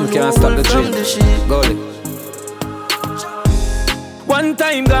 them can't stop the dream. Go it. One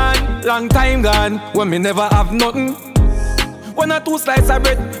time gone, long time gone, when me never have nothing. One or two slices of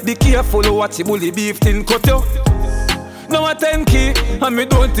bread, be careful what you bully beef tin cut you. Now a 10K, and me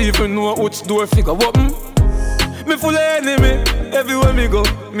don't even know which door figure open. Me full of enemy, everywhere me go,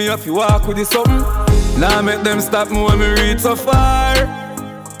 me have to walk with this something. Now make them stop me when me reach so far.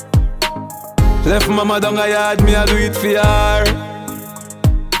 Left mama down a yard, me a do it for her.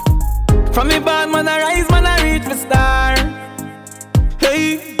 From me band man a rise, man a reach for star.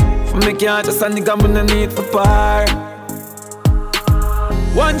 Hey, from me can't just a nigga me no need for par.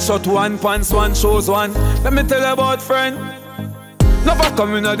 One shot, one pants, one shows one. Let me tell you about friend. Never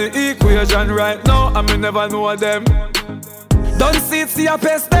come in the equation right now, and me never know them. Don't see it, see I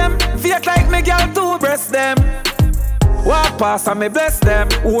pest them. Fake like me girl to breast them. Walk past and me bless them.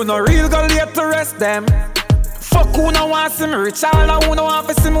 Who no real go late to rest them. Fuck who no want see me rich. All who no want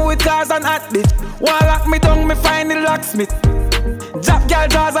to see me with cars and hot bitch. Wanna lock me down, me find the locksmith. Jab girl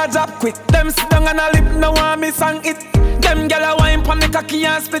jaws a jab quick. Them sit down and a lip, no want me sang it. Them gyal a wine pon me cocky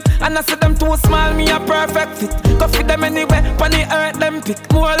and split. And I see them too small, me a perfect fit. Go fit them anywhere, pon the earth them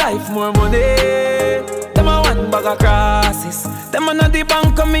pick. More life, more money. Them a one bag of crosses. Them a not the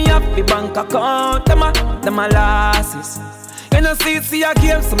bank, me have the bank account. Them a losses. You know see a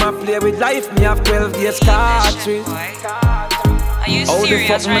game, so I play with life. Me have 12 gauge cartridge. Are you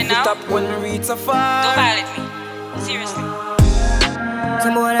serious right now? When we reach so far. Don't violate me. Seriously.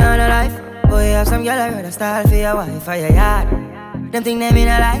 Some boy on a life. Boy, have some girl I rather style for your wife or your yard. Them think them in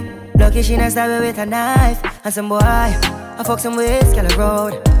a lie. Lucky she not stab with a knife. And some boy, I fuck some ways, girl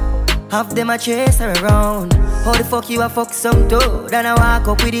road. Half them a chase her around. How the fuck you a fuck some toad? And I walk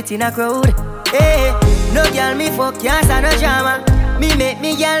up with it in a crowd. Hey, no girl me fuck, can't stand no drama. Me make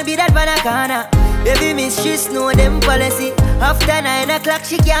me girl be that banana. Baby mistress know them policy. After 9 o'clock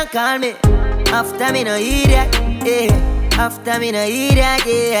she can't call me. After me no idiot, yeah. After me no idiot,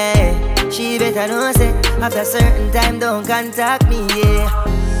 yeah. She better know say after certain time don't contact me, yeah.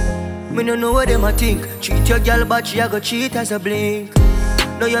 Me no know what them a think. Treat your girl but she a go cheat as a blink.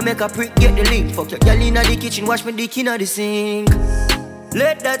 Now you make a prick get the link. Fuck your girl inna the kitchen, wash me dick inna the sink.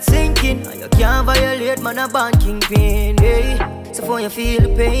 Let that sink in. You can't violate man a band kingpin, hey. So for you feel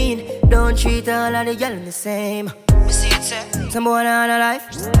the pain, don't treat all of the girl the same. Some boy on a life.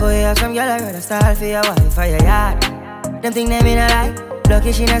 Boy have some girl I rather style for your wife or your yard. Them think them in a lie.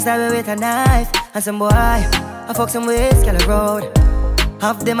 Lucky she not stab with a knife. And some boy, I fuck some ways, girl road.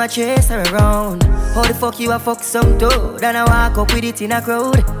 Half them a chase her around. How the fuck you a fuck some toad? And I walk up with it in a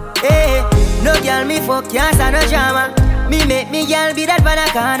crowd. Hey, no girl me fuck, can't stand no drama. Me make me girl be that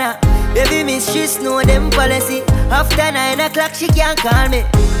banana. Baby mistress know them policy. After 9 o'clock she can't call me.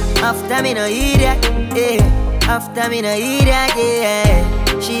 After me no idiot, yeah. After me no idiot,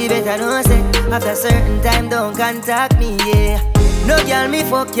 yeah. She better know say after certain time don't contact me, yeah. No girl me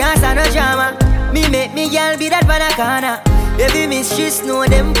fuck, can't stand no drama. Me make me girl be that banana. Baby mistress know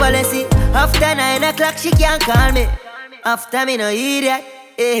them policy. After 9 o'clock she can't call me. After me no idiot,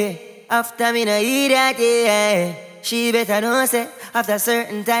 yeah. After me no idiot, yeah. She better know say after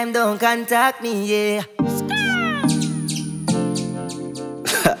certain time don't contact me, yeah.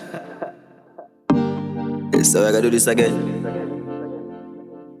 So I gotta do this again.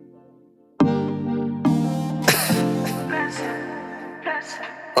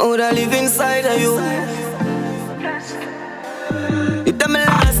 Oh, I live inside of you. You tell me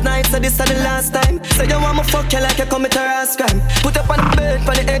last night, so this is the last time. Say you want me fuck you like you commit a rash crime. Put up on the bed,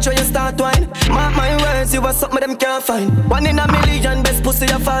 on the edge when you start whine. Mark my words, you are something them can't find. 1 in a million, best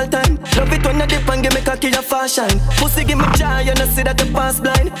pussy of all time. Love it when you dip and give me cocky your fast shine. Pussy give me joy, you know see that you pass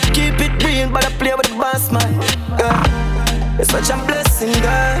blind. Keep it real, but I play with the boss mind. It's such a blessing,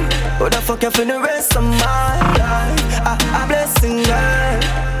 girl. Who the fuck you for the rest of my life? A blessing, girl.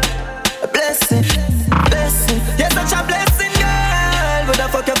 A blessing, blessing. You're such a blessing, girl. Who the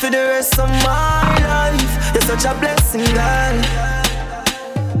fuck you for the rest of my life? You're such a blessing, girl.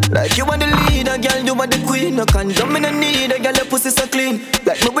 Like you are the leader, girl, you are the queen. No condom in the need, girl, your pussy so clean.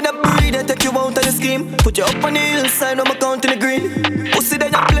 Like me with a breed, I take you out of the scheme. Put you up on the hillside, I'm count in the green. Pussy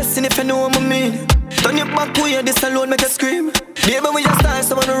that you're blessing if you know what I mean. Turn your back way, this alone make you scream. Baby, when you start,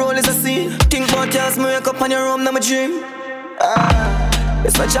 someone the roll is a scene. Think about yours, me wake up on your room, now my dream.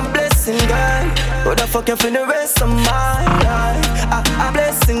 It's such a blessing, girl. Who the fuck you for the rest of my life? A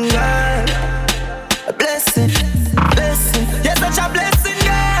blessing, girl. A blessing, blessing. You're such a blessing,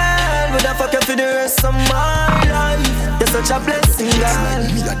 girl. Who the fuck you for the rest of my life? You're such a blessing, girl.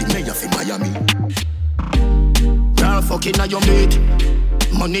 Me a the mayor for Miami. Girl, fucking a your mate.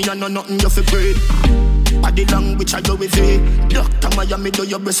 Money and no nothing you fi breed. Body language I go with it. Doctor Miami do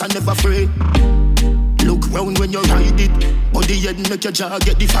your best and never afraid. Look round when you ride it. Body head make your jaw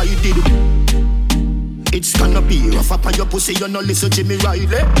get divided. It's gonna be rough up on your pussy. You no listen to me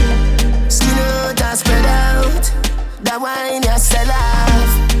Riley. Skin out and spread out. That wine you sell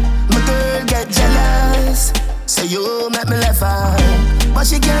off. My girl get jealous. Say you make me laugh out. But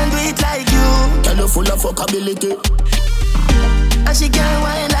she can't do it like you. Girl you full of fuckability. And she can't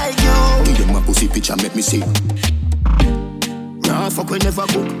whine like you. Give them my pussy picture, make me see. Nah, fuck we never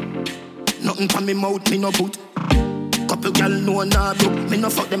cook. Nothing pan me mouth, me no put. Couple gal know nah book. Me no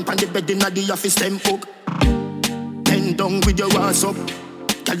fuck them pan the bed inna the office them hook. Bend down with your ass up.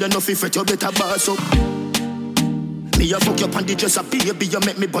 Girl you no fi fret, you better boss up. Me a fuck you pan the dresser, baby, you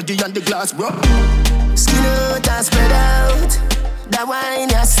make me body on the glass, bro. Skin out and spread out. That wine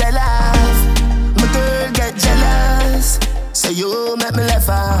you sell off. My girl get jealous. Say you make me laugh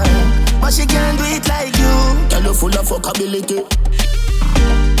out. But she can't do it like you. Girl you full of fuckability.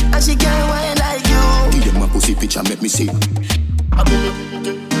 And she can't whine like you. Give them my pussy picture, make me see.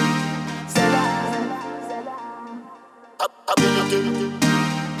 Ability.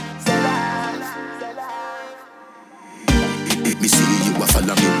 Make me see you a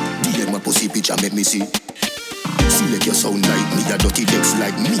follow me. Give them my pussy picture, make me see. Select your sound like me, a dirty decks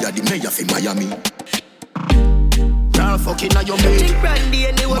like me, a the mayor for Miami. Girl, fucking a your mate. Brandy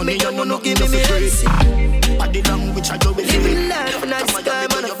and they want me, you no give me mercy. body language I do it. Living life and I sky,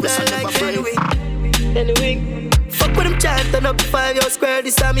 man, I fly like anyway. Fuck with them chant, turn up to 5 years square,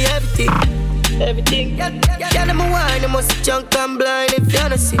 this time me everything. Yeah, them a wine, them must junk and blind if you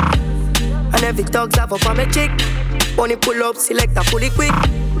don't see. And every dog's have up on my chick. Only pull up, select a fully quick.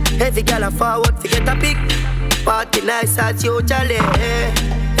 Every girl a forward, forget a pick. Party nice as you, Charlie. Yeah.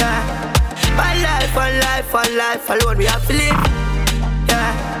 One life alone we have to live.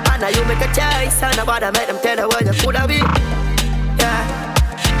 Yeah. And now you make a choice, and nobody make them tell you what you could have been. Yeah.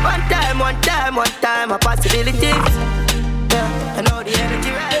 One time, a possibilities. Yeah. I know the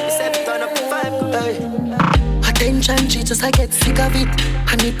energy right, we set turn up the vibe. Attention, she just I get sick of it.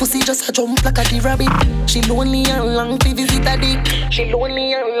 And the pussy just a jump like a the rabbit. She lonely and long to visit a dick.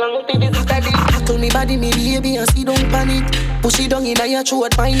 Tackle me body, me baby, and see don't panic. Push it down in your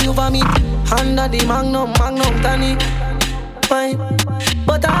throat, find you vomit. Under the magnum tonic. Fine,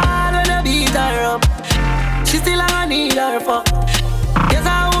 but I wanna beat her up. She still I need her fuck. Guess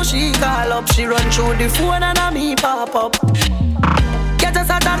how she call up. She run through the phone and a me pop up. Get us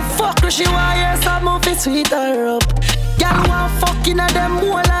out and fuck, she want hear some movie sweet her up. Girl want fucking at them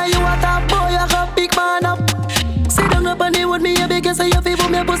more like you a top boy, I got big man up. Sit down up and with me, a big so you feel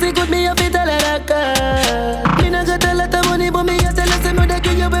me, pussy good me, you feel tell her that girl. Me not got a lot of money, but me just tell her say me that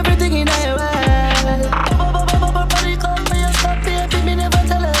give you everything in her world. Body come for your stuff, baby, me never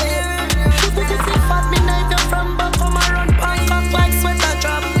tell her. Pussy fat, me knife you from back, come and run punk back like sweater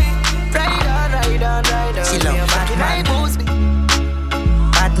drop. Ride on. She love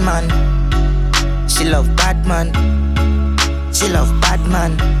bad man. She love bad man. She love bad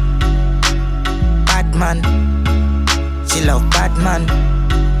man. Bad man. She love bad man.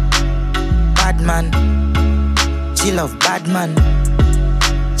 Bad man. She love bad man.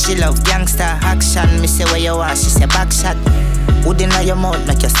 She love gangster action. Me say where you are, she say back shot. Hood inna your mouth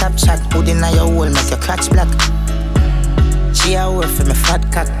make you stop shot. Hood inna your hole make your crotch black. She a word for me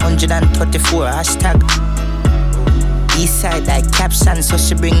fat cock. 134 hashtag. Eastside like caption, so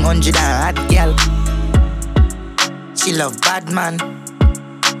she bring 100 and hot girl. She love bad man.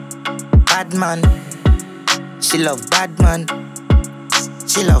 Bad man. She love bad man.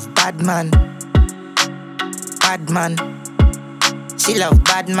 She love bad man. Bad man. She love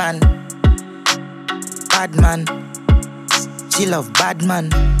bad man. Bad man. She love bad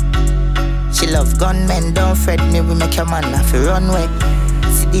man. She love gunmen, don't fret me, we make your man have to run away.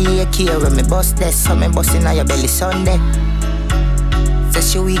 See the AK when me bust this, so me bust inna your belly Sunday. Say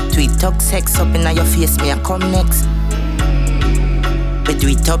she weak to it, talk sex up inna your face, me a come next. We do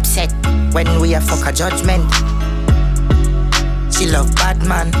it upset when we a fuck a judgment. She love bad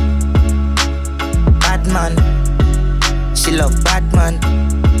man. Bad man. She love bad man.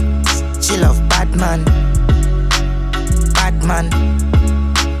 She love bad man. Bad man.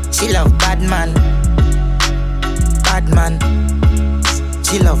 She love bad man. Bad man.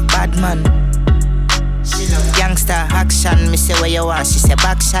 She love bad man. She love gangster action. Me say where you want, she say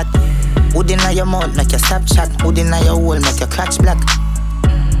back shot. Hood inna your mouth make you stop shot. Hood inna your hole make your crotch black.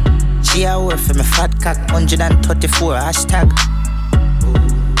 She a word for me fat cock. 134 hashtag.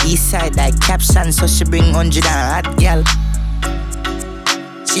 Eastside like caption, so she bring 100 and hot girl.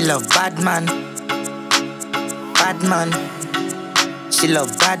 She love bad man. Bad man. She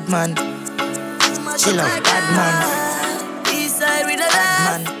love bad man. She love bad man. Eastside with a bad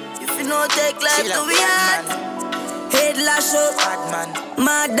man. If you know take life to be hard. Head lash up. Bad man.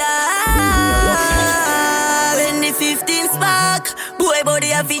 Mad. When the 15 spark, boy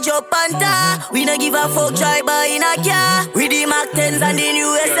body a fi jump and ta. We no give a fuck driver in a car. With the Mac 10s and the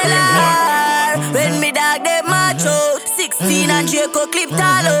new SLR. When me dog them match out. 16 and Draco clip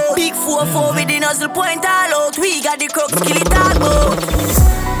tall out. Big 4-4 with the nozzle point all out. We got the crooks kill it all out.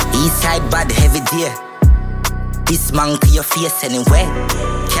 Eastside bad heavy day. This man to your face anyway.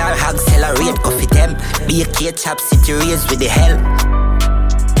 Car accelerate coffee them. Be a K-chop city race with the hell.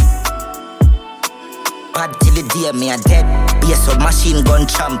 Bad till the day me a dead. Be a submachine gun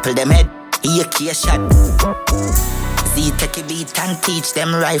trample them head. AK shot. Z take a beat and teach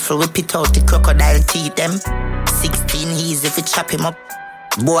them. Rifle whip it out the crocodile teeth them. 16 easy if you chop him up.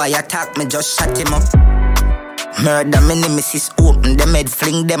 Boy attack me just shut him up. Murder me nemesis open them head.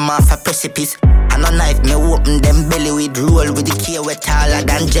 Fling them off a precipice. And a knife me open them belly with roll with the K wet taller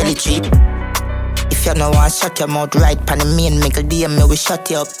than jelly tree. If you no want shut your mouth right pan the main mickle DM me we shut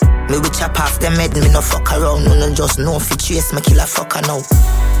you up. Me we chop off them head me no fuck around. Me no just know if you chase me kill a fucker now.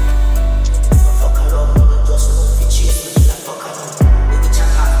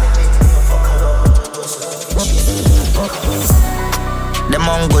 Them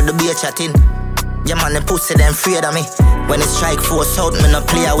on go to be a chatting. Yeah man, the pussy them afraid of me. When it strike force out, me no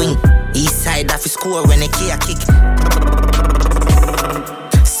play a wing. East side off his score when they key a kick.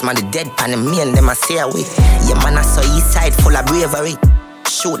 Smell the dead pan and me and them I stay away. Yeah man, I saw east side full of bravery.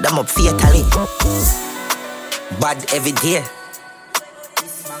 Shoot them up fatally. Bad every day.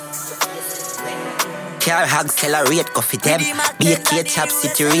 Car hog accelerate, coffee them. Be a key chop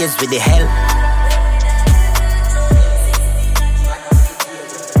city raised with the hell.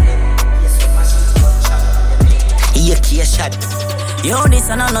 Yeah, key shot. Yo, this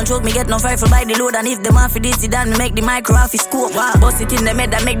and no joke, me get no rifle by the load. And if them off this, then me make the micro off his scope. Wow. Bust it in the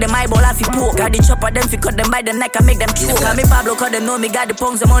head and make them eyeball off his poke. Got the chopper, them fi cut them by the neck and make them choke. Call me Pablo, cause them know me got the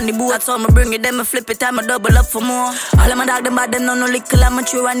punks, them on the boot. That's how me bring it, them me flip it, I'ma double up for more. All of my dog, them bad, them know no little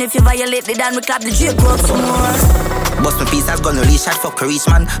amateur. And if you violate it, then we clap the J up for more. Bust my piece as gun release shot, fuck a reach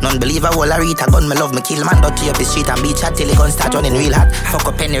man. Non-believer, all I read a gun, me love me kill man. Dirty up the street and beat chat till the gun start running real hot. Fuck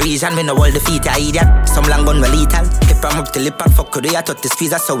up any region, me no hold the feet, I idiot. Some long gun me lethal. Clip them up till lip and fuck with you, I touch the squeeze,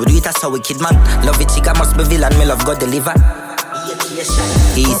 that's how we do it, that's how we kid man. Love it, chica must be villain, me love God deliver.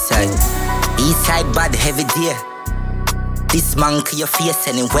 East side bad heavy deer. This man kill your face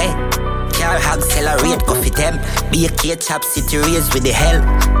anyway. Car hog accelerate, coffee them. Be a key chop city raised with the hell.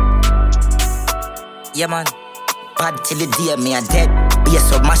 Yeah man. Bad till the day me a dead. Be a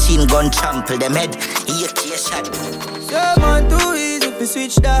submachine gun trample them head. He a key shot. Some man too easy if you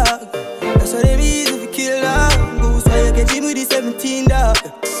switch dog. That's what they mean if you kill dog. Goose why you catch him with the 17 dog.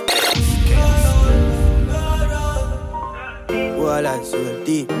 Well, that's so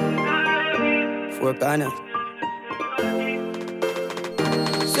deep. 4 corners.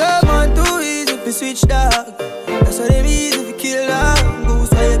 Some man too easy if you switch dog. That's what they mean if you kill dog.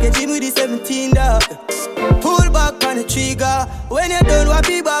 Goose why you catch him with the 17 dog. Pull back on the trigger. When you done, what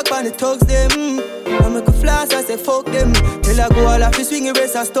be back on the thugs them. I make a flash, I say fuck them. Till I go all off the swing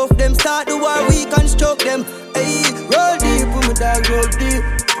race and stuff them. Start the war, we construct them. Hey, roll deep, put my dogs roll deep.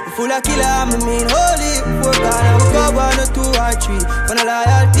 Full of killer, I'm a mean holy. 4 corner, we go 1 or 2 or 3. For the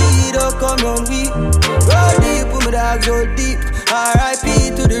loyalty, don't come on we. Roll deep, put my dogs roll deep.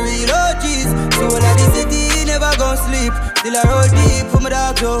 R.I.P. to the real OGs. So when I the city, never gon' sleep. Till I roll deep, put my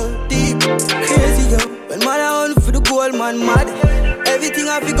dogs roll deep. Crazy yo, when man I on for the gold, man mad. Everything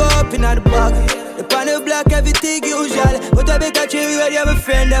I fi go up in the bag. The panel black, everything usual. But I better chill with you, my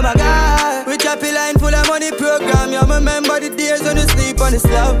friend, them a guy. We chop a line full of money program. You remember the days when you sleep on the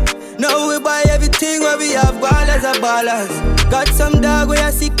slab. Now we buy everything where we have ballers and ballers. Got some dog where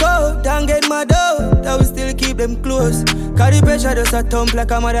I see out and get my dough. That we still keep them close. Cause the pressure does a thump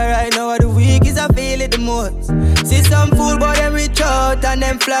like a mother right now. The weak is I feel it the most. See some fool but them reach out and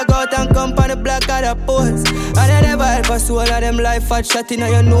them flag out and come on the black of the post. And they never help us to all of them life fat shot in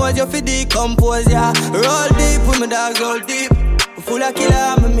your nose. You fi decompose, yeah. Roll deep with my dogs, roll deep. Full of killer,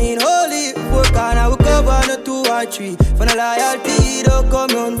 I'm a mean holy. 4 corner, we cover 1 or 2 or 3. For the loyalty, don't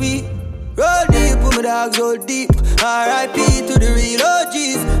come on we. Roll deep with my dogs, roll deep. R.I.P. to the real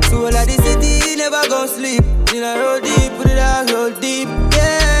OGs. So all of the city, never gon' sleep. Still I roll deep with the dogs, roll deep,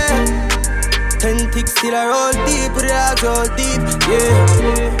 yeah. 10 ticks, still I roll deep with the dogs, roll deep,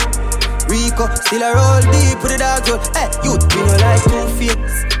 yeah. Rico, still I roll deep with the dogs, roll. Hey, youth, we no like 2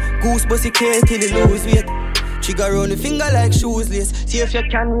 fakes. Goose bossy care till you lose weight. Trigger round the finger like shoes lace. See if you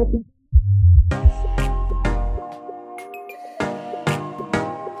can rip it.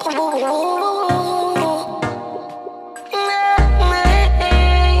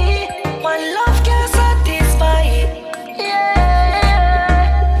 One love can satisfy. Yeah.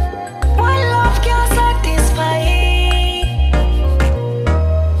 One love can satisfy.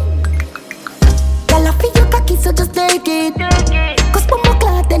 Girl, I feel you cocky, so just take it. Cause when more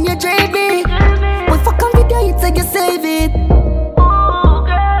glad, then you drain me. We fuck on video, it's like you save it.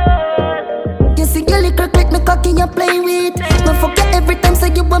 You see your liquor click, me cocky, you play with. Me fuck you every time, so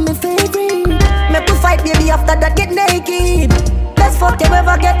you want me favorite. Make we fight, baby, after that get naked. Let's fuck you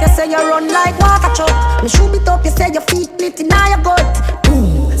ever get, you say you run like water truck. Me shoot it up, you say your feet lit in your gut.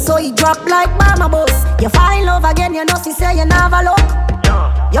 So you drop like mama boss. You fall in love again, you know she say you never look.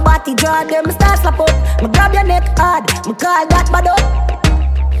 Your body draw them, start slap up. Me grab your neck hard, me call that bad up.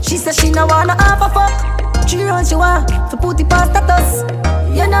 She said she no wanna have a fuck. She runs she want, to put it past status.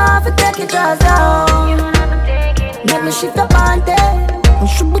 You know have to take your jaws down. Let me shift your panty. You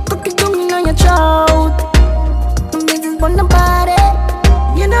should be cooking down on your throat. Bitches want the body.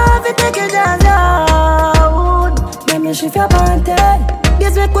 You know have to take your jaws down. Let me shift your panty.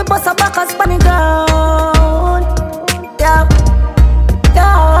 This week we bust a back and span it down. Yeah.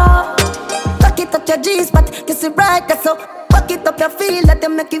 Back it up your G-spot, kiss it right, that's so. Back it up your feel, let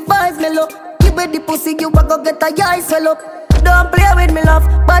them make it vibes mellow. Give me the pussy, you a go get a eye swell up. don't play with me, love.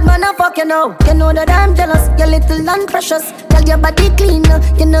 Bad man, I fuck you now. You know that I'm jealous. You're little and precious. Tell your body clean,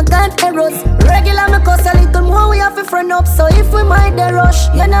 you know got errors. Regular, me cause a little more. We have to front up. So if we might the rush,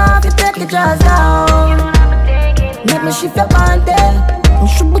 you know have to take your jaws down. Make me shift your panty. You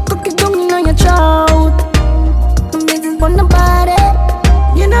should be cooking down on your throat. Make this on the body.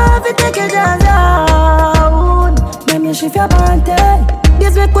 You know have to take your jaws down. Make me shift your panty.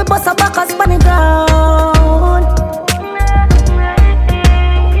 This week we bust a back us on the ground.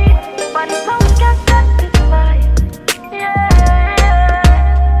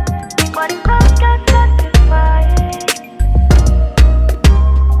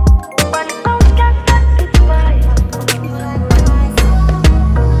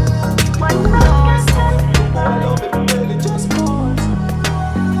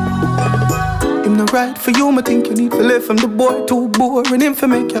 Right for you, I think you need to live from the boy too boring him for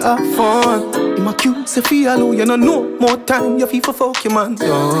make you have fun. In my cue, say feel you know more time, you feel for fuck your man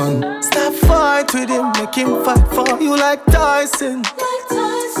done. Stop fight with him, make him fight for you like Tyson.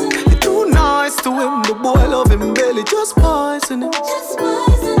 You're too nice to him, the boy love him belly, just poison him.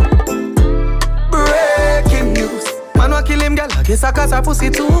 Breaking news, man wa kill him, girl, I guess I cause her pussy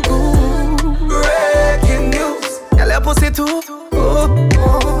too good. Breaking news, girl, your pussy too good.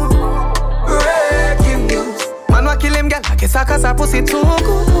 Breaking news, man wa kill him, girl, I guess I cause her pussy too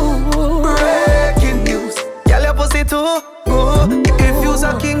good. Breaking news, girl, your pussy too good. If you's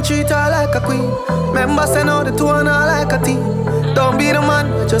a king, treat her like a queen. Remember, say no, the two are not like a team. Don't be the man,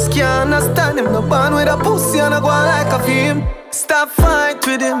 you just can't understand him. No band with a pussy and a go on like a film. Stop fight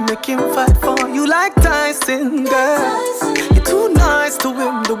with him, make him fight for you like Tyson, girl. You're too nice to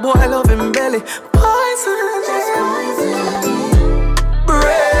him, the boy love him belly. Poison.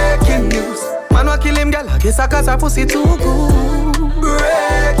 Breaking news, man wa kill him, girl, I guess I cause her pussy too good.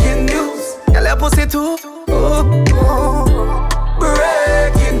 Breaking news, girl, your pussy too good.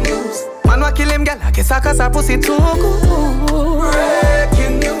 Breaking news, man wa kill him, girl, I guess I cause her pussy too good.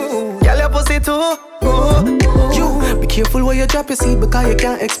 Breaking news, girl, your pussy too good. You be careful where you drop your seed, because you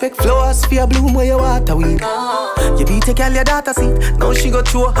can't expect flowers for your bloom where you water weed. You beat a girl your daughter seat, now she go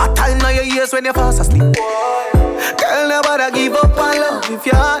through a hot time now your ears when you fast asleep. Girl, never give up on love. If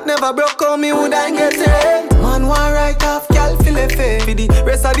your heart never broke on me, would I get it? Man, one right off, girl, feel it fair. For the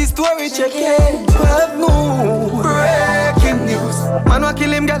rest of the story, check it. 12 moon. Breaking news, man, wa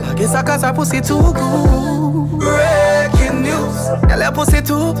kill him, girl, I guess I cause her pussy too good. Breaking news, girl, your pussy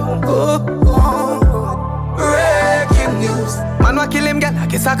too good. Breaking news, man, wa kill him, girl, I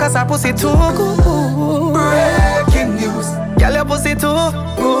guess I cause her pussy too good. Breaking news, girl, your pussy too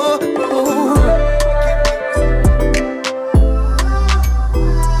good.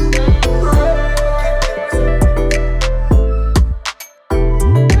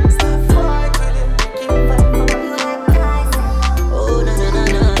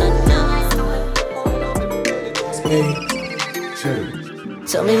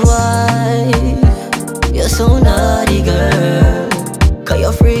 Tell me why you're so naughty, girl. Cause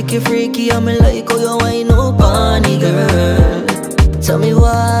you're freaky, I'm like, oh, you ain't no bunny, girl. Tell me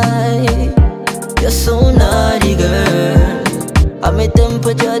why you're so naughty, girl. And my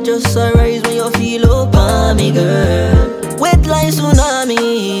temperature just rise when you feel up me, girl. Wet like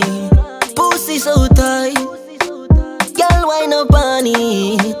tsunami, pussy so tight. Girl, wind up on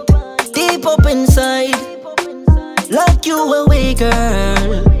it, deep up inside. Like you away,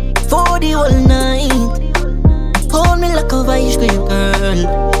 girl, for the whole night. Hold me like a vice grip, girl.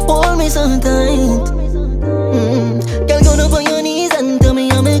 Hold me so tight. Girl, go down on your knees and tell me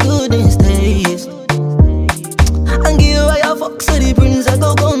how my goodness taste. And give you all your fuck so the prince I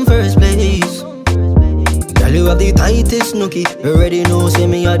go come first place. Girl, you have the tightest nookie. You already know, say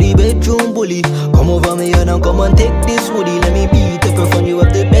me are the bedroom bully. Come over me and come and take this woody. Let me beat up your phone, you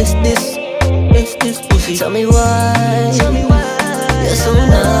have the bestest pussy. Tell me why you're so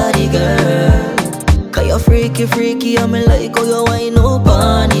naughty, girl. Cause you're freaky, I'm like, oh, you ain't no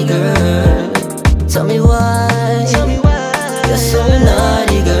bunny, girl. Tell me why you're so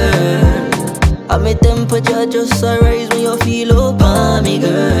naughty, girl. And my temperature just rise when you feel up on me,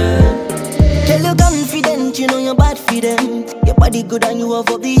 girl. Tell you confident, you know you're bad for them. Your body good and you have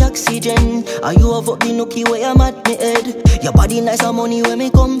up the oxygen. And you have up the nookie where I'm at me head. Your body nice and money when me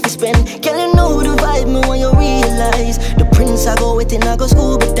come to spend. Can you know the vibe me when you realize the prince I go with and I go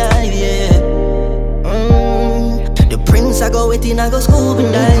scuba dive, yeah. The prince I go with and I go scuba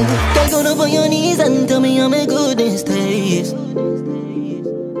dive. Girl, go down on your knees and tell me how my goodness taste.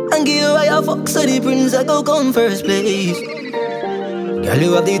 And give you all your fuck so the prince I go come first place. Girl,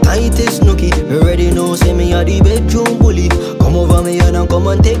 you have the tightest nookie. You already know, say me are the bedroom bully. Come over me and come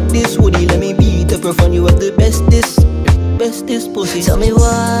and take this woody. Let me beat up your phone, you have the bestest pussy. Tell me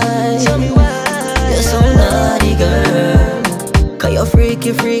why you're so naughty, girl. Cause you're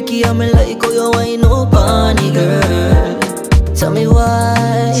freaky, I'm like how you wine up on me, girl. Tell me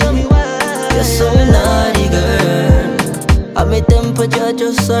why you're so naughty, girl. And my temperature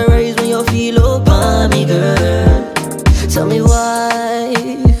just a rise when you feel up on me, girl. Tell me why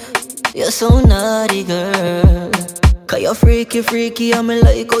you're so naughty, girl. Cause you're freaky, I'm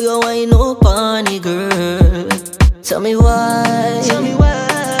like how you wine up on me, girl. Tell me why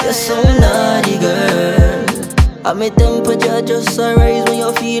you're so naughty, girl. And my temperature just a rise when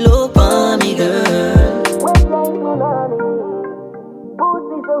you feel up on me, girl.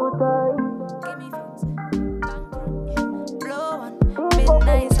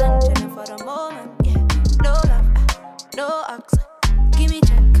 Nice and chillin' for the moment, yeah. No love, no ox. Give me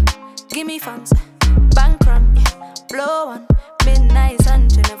check, give me funds. Bank run, yeah. Blow one. Midnight and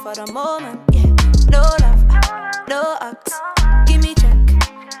chillin' for the moment, yeah. No love, no ox. Give me check,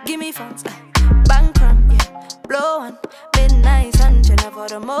 give me funds. Bank run, yeah. Blow one. Midnight and chillin' for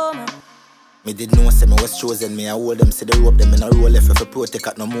the moment. Me did know say me was chosen, me I hold them, see the rope them in a roll left if I protect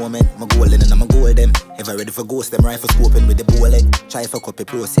at no moment. My golden and I'm a goal them. Ever ready for ghost them, rifle scoping with the bullet. Try for copy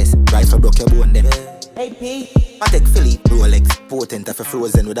process, rifle broke your bone them. Hey P, I take Philly, Rolex, potent if I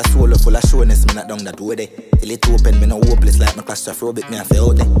frozen with a solo full of showness, me not down that way there. Till it open, me no hopeless like my class phobic, me I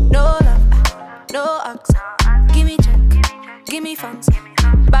feel out there. No love, no ox. Give me check, give me funds.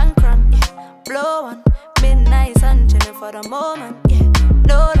 Bank run, yeah. Blow one. Midnight and chillin' for the moment, yeah.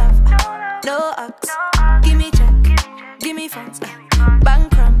 No love, no ox. Give me check, give me funds.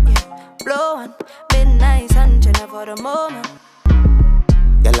 Bank run, yeah. Blow one. Midnight and chillin' for the moment.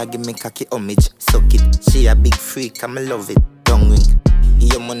 Y'all give me cocky homage, suck it. She a big freak, I'ma love it. Tongue ring,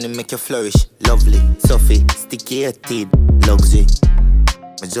 your money make you flourish. Lovely, Sophie, sticky teeth, luxury.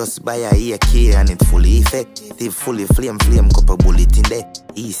 I just buy a AK and it fully effective. Fully flame, couple bullet in there.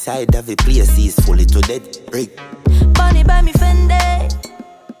 East side of the place is fully to death. Break. Bunny buy me Fendi.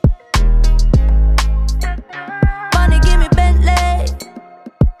 Bunny give me Bentley.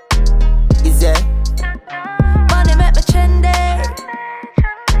 Is there? Bunny make me trendy.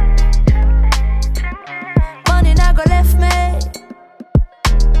 Bunny now go left me.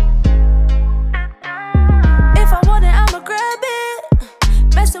 If I want it, I'ma grab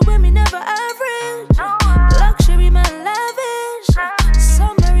it. Messing with me never average. Luxury man lavish.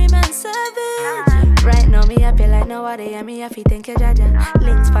 Summary man savage. Right now me happy like nobody. And me happy thank you Jaja.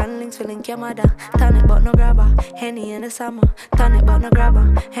 Links for link your mother. Turn it but no grabber. Henny in the summer. Turn it but no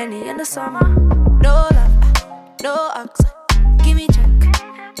grabber. Henny in the summer. No love, no ox. Give me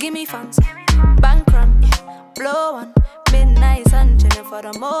check, give me funds. Bank run, yeah. Blow one. Midnight and chillin' for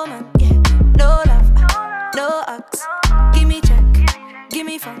the moment, yeah. No love, no ox. Give me check, give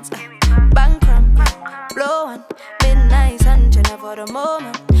me funds. Bank run, yeah. Blow one. Midnight and chillin' for the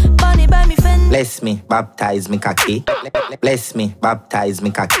moment. Bunny buy me Fendi. Bless me, baptize me cocky. Bless me, baptize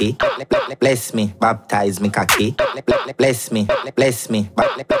me cocky. Bless me, baptize me cocky. Bless me, bless me,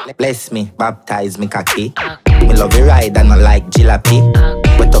 bless me, baptize me cocky. Me love you ride and I like jalopy.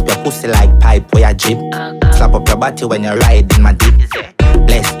 Wet up your pussy like pipe where you drip. Slap up your body when you ride in my deep.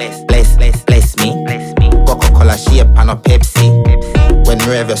 Bless me. Coca-Cola shape and a Pepsi. When you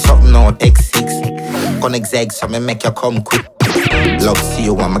rev your something out X6. Connect zag so me make you come quick. Love see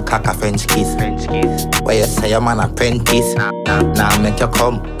you want me cock a French kiss. Where you say your man apprentice. Now make you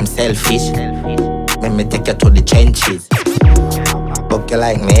come, I'm selfish. Let me take you to the trenches. Book you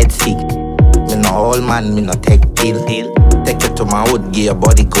like me head sick. Me no old man, me no take pill. Take you to my hood, give your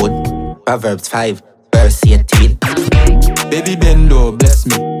body good. Proverbs 5, verse 18. Baby bendo, bless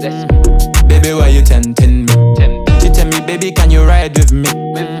me. Baby, why you tempting me? She tell me, baby, can you ride with me?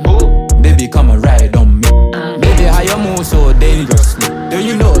 Baby, come and ride on me. Baby, how you move so dangerously? Don't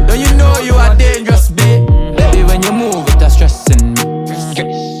you know you are dangerous, babe? Baby, when you move, it's stressing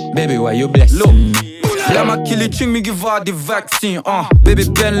me. Baby, why you blessing me? Yeah, my kill it, me give her the vaccine. Baby,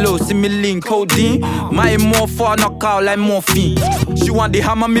 bend low, see me lean, codeine. My more for knock out like morphine. She want the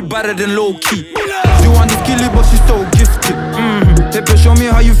hammer, me better than low key. She want the kill it, but she so gifted. Pepe, show me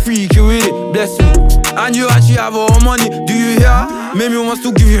how you freak, you with it, bless me. And you actually have all money, do you hear? Maybe wants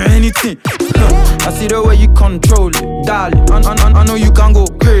to give you anything. I see the way you control it, darling. I know you can go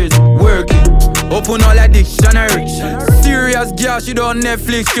crazy, work it. Open all that dictionary. Serious girl, she don't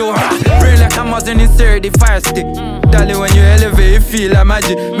Netflix, yo. Brain like Amazon insert the fire stick. Darling, when you elevate, you feel like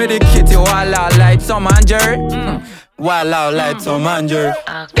magic. Made it kitty wild out like Tom and Jerry. Wild out like Tom and Jerry.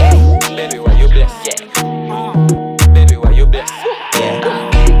 Baby, why you blessed? Yeah. Baby, why you blessed? Yeah.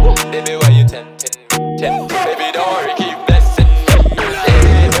 Baby, why you tempting me? Baby, don't worry, keep blessing me.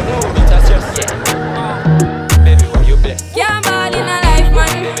 Baby, move it, that's just yeah. Baby, why you blessed? Can't ball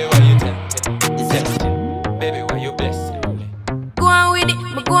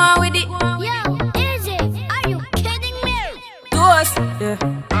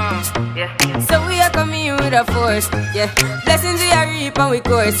Yeah. So we are coming with a force, yeah. Blessings we are reap and we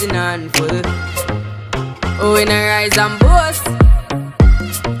coursing on full. Oh, we not rise and boast.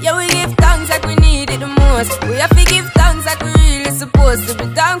 Yeah, we give thanks like we need it the most. We have to give thanks like we really supposed to be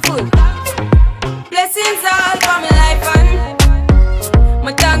thankful. Blessings all for my life and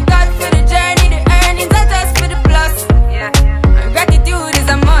my thank God for the journey, the earnings are just for the plus. Yeah, and gratitude is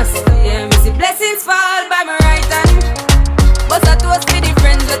a must. Yeah, me see blessings fall by my right hand. But I toast for the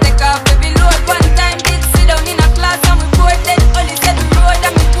friends we take off every load. One time did sit down in a class and we bored. Then only said the road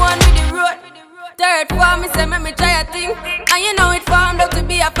and me go on with the road. Third form, me say make me try a thing. And you know it formed out to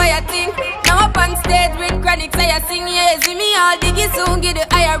be a fire thing. Now up on stage with chronic, say I sing. Yeah, see me all diggy soon, get the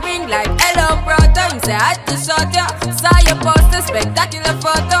higher ring. Like hello brother, him say I had to shot ya. Saw your poster, spectacular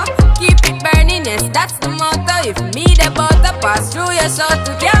photo. Keep it burning, yes, that's the motto. If me the butter pass through your shot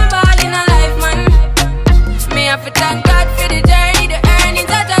to get all in a life, man. Me have to thank God for the journey, the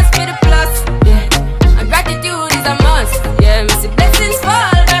earnings are just for the plus. Yeah, and gratitude is a must. Yeah, me see blessings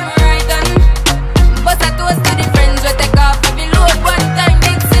fall by my right hand. But I toast to the friends we take off every load. One time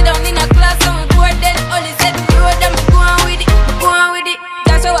they sit down in a class and we bored. Then only said the road and we go on with it, go on with it.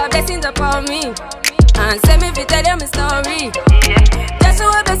 Just show our blessings upon me and send me to tell them a story. Just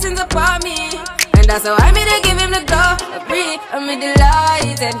show our blessings upon me. And that's how I made to give him the glory. I'm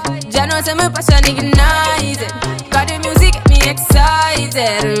delighted. Jah knows say my passion ignited. Got the music get me excited.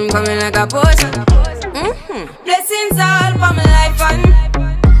 I'm coming like a potion. Blessings all for my life and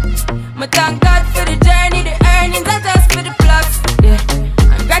my thank God for the journey, the earnings are just for the plus. Yeah,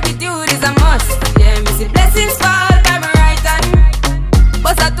 and gratitude is a must. Yeah, me see blessings fall by my right hand.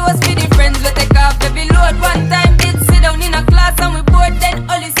 But I toast for the friends we take off every load. One time did sit down in a class and we bored. Then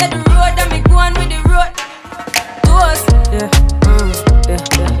only said the road and me go on with the road. Toast, yeah, yeah,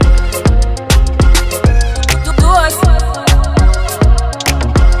 yeah. Toast.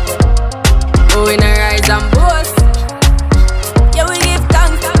 Oh, we not rise and boast. Yeah, we give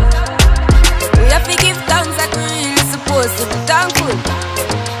thanks. We have to give thanks like we really supposed to be thankful.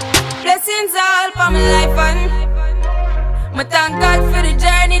 Blessings all for my life and my thank God for the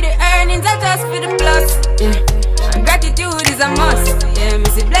journey, the earnings are just for the plus. Yeah, and gratitude is a must. Yeah, me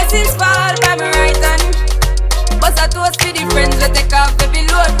see blessings fall by my right hand. But I toast to the friends we take off every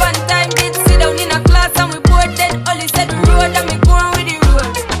load. One time did sit down in a class and we bored. Then only said the road and me go on with the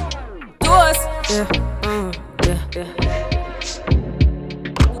road. Toast, yeah, yeah, yeah.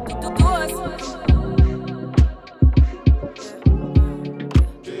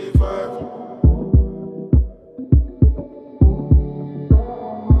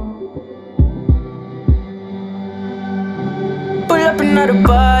 Pull up another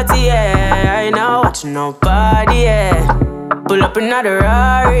party, yeah. I ain't not watching nobody, yeah. Pull up another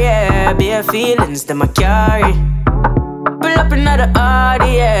Rari, yeah. Bare feelings that I carry. Pull up another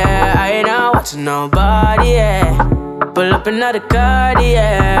Audi, yeah. I ain't not watching nobody, yeah. Pull up another car,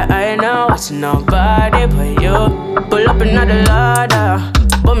 yeah. I ain't not watching nobody but you. Pull up another Lada,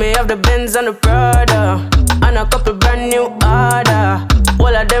 but me have the Benz and the Prada, and a couple brand new order.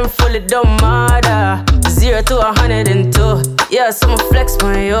 All of them fully don't matter. 0 to 102. Yeah, so I'ma flex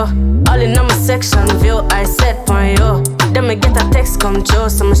on you. All in on my section view, I set on you. Then me get a text come true,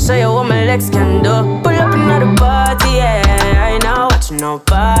 so I'ma show you what my legs can do. Pull up another party, yeah. I ain't not watching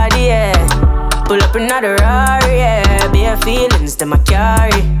nobody, yeah. Pull up another Rari, yeah. Bare feelings that I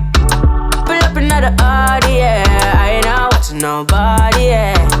carry. Pull up another Audi, yeah. I ain't not watching nobody,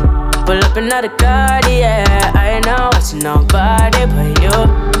 yeah. Pull up another car, yeah. I ain't not watching nobody but you.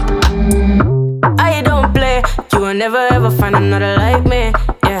 I don't play, you will never ever find another like me,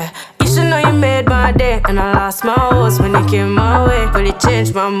 yeah. You should know you made my day, and I lost my horse when you came my way, but it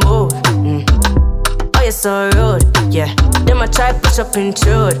changed my mood. Oh, you're so rude, yeah. Them I try push up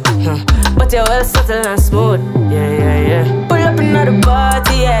intrude, but you're well subtle and smooth, yeah, yeah, yeah. Pull up another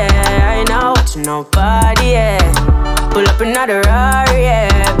party, yeah. I ain't not watching nobody, yeah. Pull up another Rari,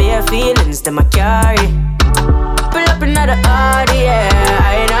 yeah. Bare feelings that I carry. Pull up another Audi, yeah.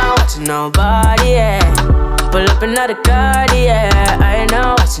 I ain't not watching nobody, yeah. Pull up another car, yeah. I ain't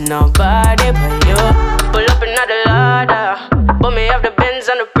not watching nobody but you. Pull up another Lada, but me have the Benz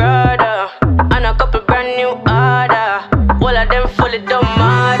and the Prada, and a couple brand new order. All of them fully don't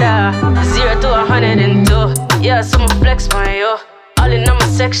matter. 0 to 102. Yeah, so I'ma flex on you. All in on my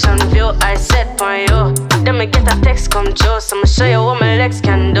section view, I set on you. Then me get a text come true, so I'ma show you what my legs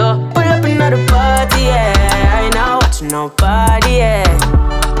can do. Pull up another party, yeah. I ain't not watching nobody, yeah.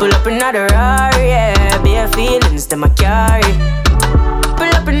 Pull up another Rari, yeah. Bare feelings that I carry.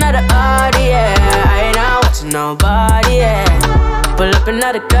 Pull up another Audi, yeah. I ain't not watching nobody, yeah. Pull up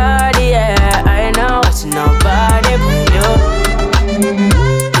another car, yeah. I ain't not watching nobody but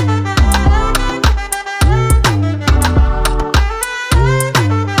you.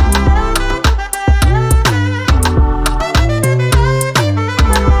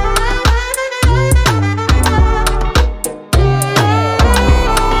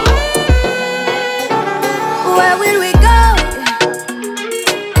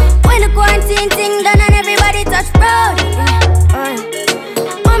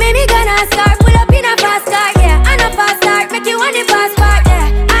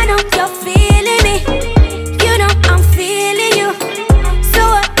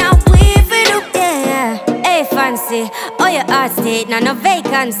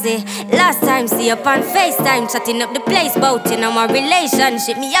 time see. Last time see up on FaceTime, chatting up the place, bout in our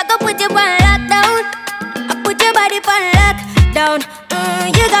relationship. Me I go put you on lockdown. I put your body on lockdown.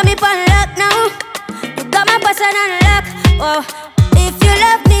 You got me on lock now. You got my passion on lock. Oh, if you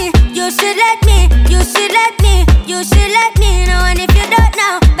love me, you should let me. You should let me. You should let me know. And if you don't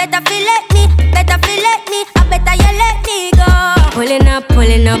know, better feel let me. Better feel let me. I better you let me go. Pulling up,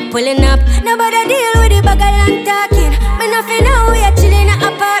 pulling up, pulling up. Nobody deal with the bag of long talking. Me nothing know we are chilling in an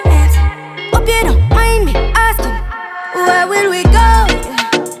apartment. Hope you don't mind me asking, where will we go?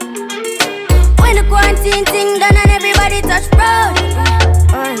 When the quarantine thing done and everybody touch road.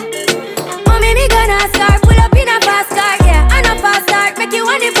 Mommy, me gonna start. Pull up in a fast car, yeah. I know fast start. Make you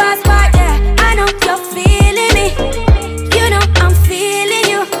want the fast part, yeah. I know you're feeling me. You know I'm feeling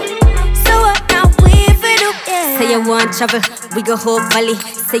you. So what now we for do, yeah. Say you want travel, we go Hope Valley.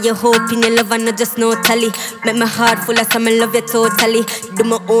 Say you hope in your love and not just no tally. Make my heart full of some love you totally. Do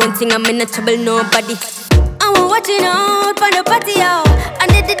my own thing, I'm in no trouble nobody. I'm watching out on the patio. And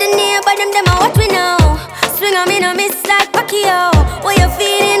they didn't hear by them I watch me now. Swing on me no miss like Pacquiao. What you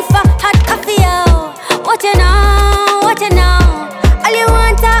feeling for hot coffee, yo? What you know, what you know. All you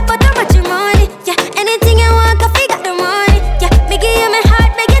want talk but how much your money. Yeah, anything you want, coffee got the money. Yeah, me give you my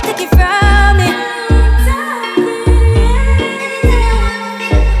heart, make you take it from me.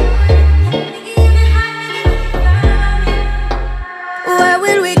 Where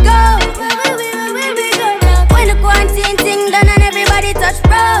will we go? When the quarantine thing done and everybody touch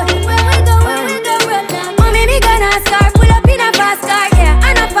road. Where we go, now? Mommy, me gonna start. Pull up in a fast car, yeah.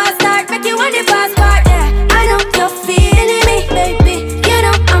 I know fast start, make you want the fast part, yeah. I know you're feeling me, baby. You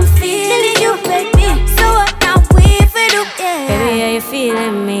know I'm feeling you, baby. So what now we for do, yeah. Baby, are you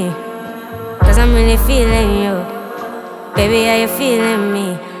feeling me? Cause I'm really feeling you. Baby, are you feeling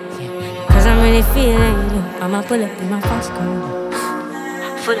me? Cause I'm really feeling you. I'ma pull up in my fast car.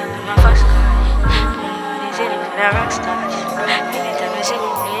 Pull up in my fast car. That rock stars. Anytime I see you,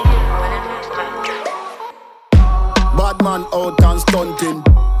 Bad man out and stunting.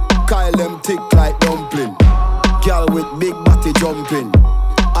 Kyle them thick like dumpling. Girl with big body jumping.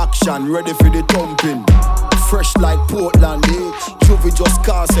 Action ready for the thumping. Fresh like Portland, eh? Juvie just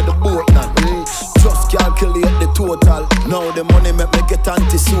cast at the boatland, eh? Just calculate the total. Now the money make me get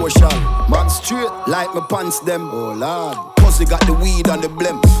antisocial. Man straight like my pants them. Oh lord, pussy got the weed and the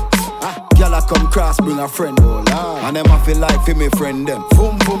blems. Girl I come cross, bring a friend, oh lord. And them I feel like for me friend them.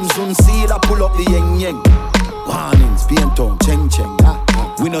 Boom boom soon see I pull up the yeng yeng. Warnings, paint on, cheng cheng.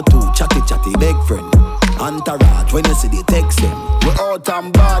 We no too chatty chatty, big friend. Entourage, when you see the text them. We out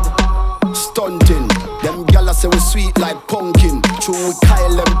and bad, stunting. Them gyal say we sweet like pumpkin. True we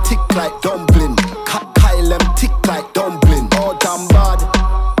Kyle them thick like dumpling. Kyle them thick like dumpling. Out and bad,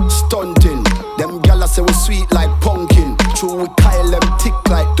 stunting. Them gyal say we sweet like pumpkin. True we Kyle them thick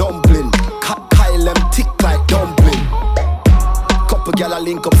like dumpling. Kyle them thick like dumpling. Couple gyal a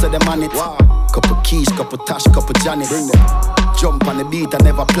link up, say them on it. Wow. Couple keys, couple Tash, couple Janet. Bring them. Jump on the beat, I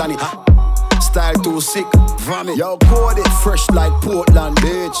never plan it. Style too sick, vomit. Yo, code it fresh like Portland,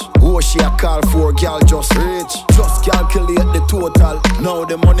 bitch. Oh, she a call for girl just rich. Just calculate the total. Now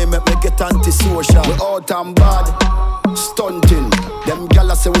the money make me get antisocial. We out and bad, stunting. Them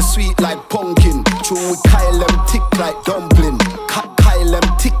gyal say we sweet like pumpkin. True we Kyle them thick like dumpling. Kyle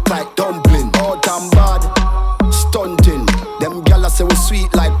them thick like dumpling. Out and bad, stunting. Them gyal say we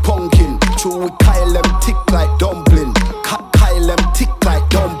sweet like pumpkin. True we Kyle them thick like dumpling. Kyle them thick like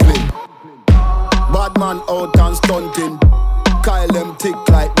dumpling. Bad man out and stunting. Kyle them thick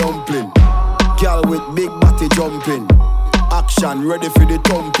like dumpling. Girl with big body jumping. Action ready for the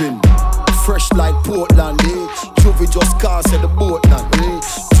thumping. Fresh like Portland, eh? Juvie just cast at the boatland, eh?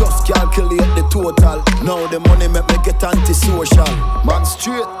 Just calculate the total. Now the money make me get antisocial. Man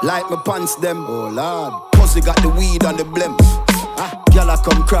straight like my pants them. Oh lord, pussy got the weed and the blems. Girl I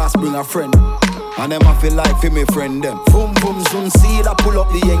come cross, bring a friend. And them I feel like for me friend them. Boom boom soon see I pull up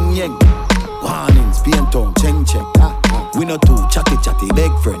the yeng yeng. Warnings, paint on, cheng cheng. We no too chatty chatty,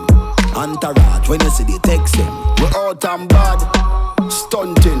 big friend. Entourage, when you see the text them. We out and bad,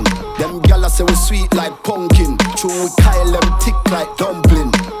 stunting. Them gyal say we sweet like pumpkin. True we Kyle them thick like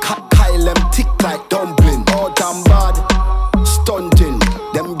dumpling. Kyle them thick like dumpling. Out and bad, stunting.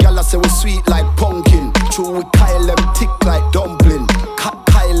 Them gyal say we sweet like pumpkin. True we Kyle them thick like dumpling.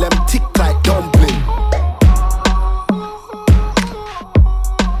 Kyle them thick like dumpling.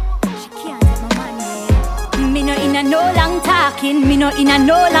 Me no in a no long talking, me no in a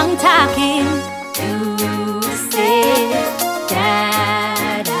no long talking. You say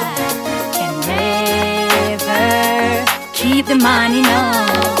that I can never keep the money,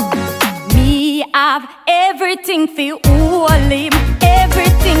 no. Me have everything for all him,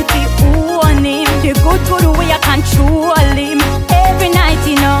 everything. everything fi own him. The good way I control him. Every night,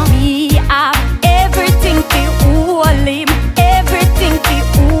 you know, me have everything fi own him. Everything fi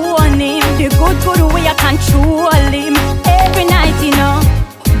own him. The good way I control him. Every night, you know.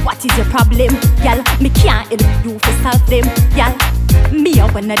 What is your problem, y'all? Me can't help you to solve them, y'all. Me a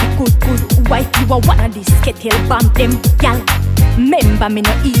one of the good wife. You a one of the skettle bomb them, y'all. Remember me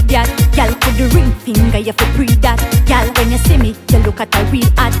no idiot, y'all. Put the ring finger, you fi pre that, y'all. When you see me, you look at a real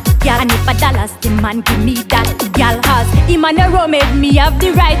ad, y'all. And if $1, the man give me that, y'all. Cause him and the made me have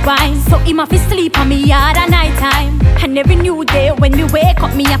the right wine. So him have to sleep on me hard at night time. And every new day when me wake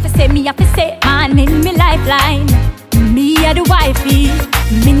up, me have to say, man in me lifeline. Me a the wifey,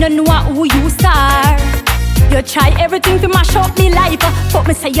 me no know who you are. You try everything to mash up me life, but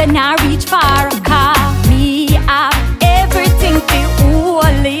me say you not reach far. Cause me have everything to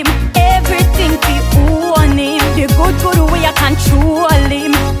own him. Everything to own him. The good way I control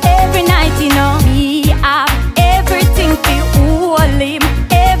him. Every night, you know, me have everything to own him.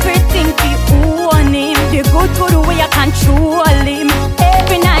 Everything to own him. The good way I control him.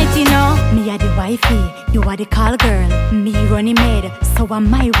 Every night, you know, me a the wifey, you are the call girl. Me running mad, so I'm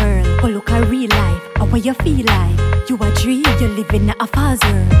my world. But look at real life, how what you feel like. You a dream, you live in a false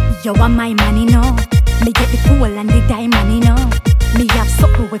world. You are my money, no. Me get the gold and the diamond, you know. Me have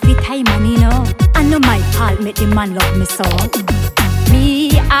something with the time, you know. I know my fault make the man love me so. Me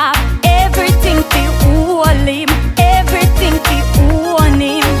have everything to own him. Everything to own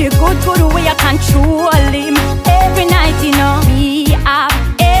him. The good way I control him. Every night, you know. Me have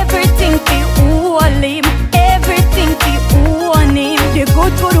everything to own him. Everything to own him. The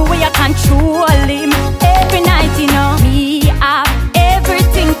good way I control him. Every night, you know. Me have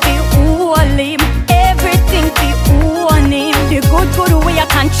everything to own him. Everything to own him. The good way I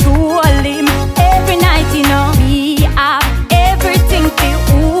control him. Every night, you know. Me have everything to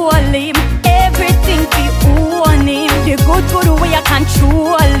own him. Everything to own him. The good way I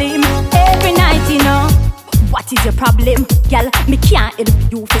control him. Every night, you know. What is your problem, y'all? Me can't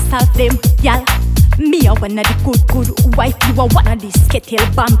help you to solve them, y'all. Me a one of the good wife. You a one of the skettle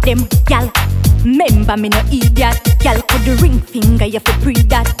bomb them, y'all. Remember me no idiot, y'all. Put the ring finger, you fi pre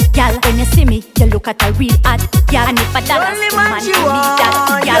that, y'all. When you see me, you look at a real ad, y'all. And if $1, the man give me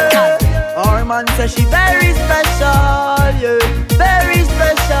that, y'all. Our man says she very special, yeah, very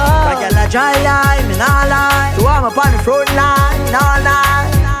special. That girl a dry line, me nah lie. So I'm up on the front line, all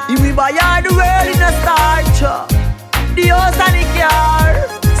night. If we buy all the world in a starch, the house and the car.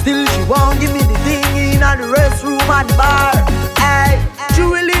 Still she won't give me the thing in the restroom and the bar. Hey, she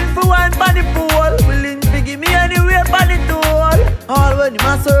willing for one for the pool, willing to give me anywhere for the tool. All when him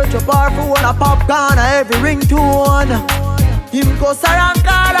a search up her for one a popcorn a every ringtone. Him cuss her and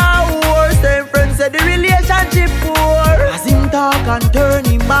call her whore. Same friends say the relationship poor. As him talk and turn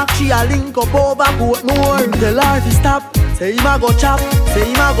him back, she a link up over Portmore. Him tell her to stop, say him a go chop, say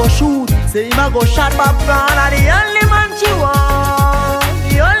him a go shoot, say him a go shot popcorn. And the only man she want,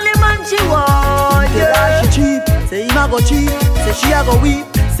 the only man she want. Tell her she cheap, say him a go cheap, say she a go weep,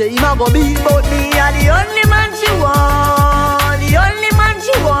 say him a go beat. But me a the only man she want, the only man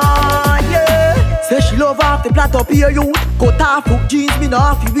she want, yeah. Say she love off the plot up here youth. Cut off hook jeans, me no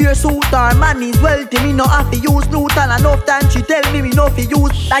have to wear suit. Her man is wealthy, me no have to use loot. And enough time she tell me no fi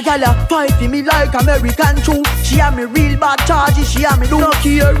use. That girl a fight for me like American true. She have me real bad charges, she have me do. No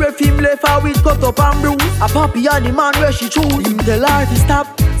care if him left her with cut up and bruise. A puppy and the man where she choose. Him tell her to stop,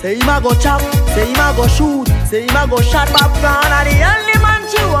 say him a go chop, say him a go shoot, say him a go shot popcorn. And the only man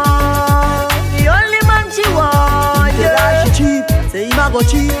she want, the only man she want, yeah. Tell her she cheap, say him a go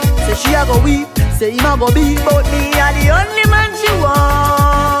cheap, say she a go weep, say him a go beat. But me a the only man she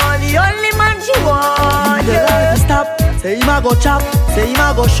want, the only man she want, yeah. Tell her to stop, say him a go chop, say him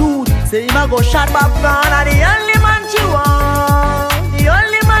a go shoot, say him a go shot popcorn. And the only man she want, the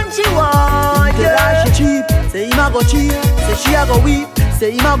only man she want, yeah. Tell her she cheap, say him a go cheap, say she a go weep,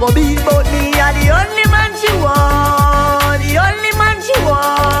 say him a go beat. But me a the only man she want, the only man she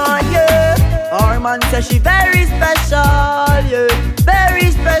want, yeah. Our man says she very special, yeah,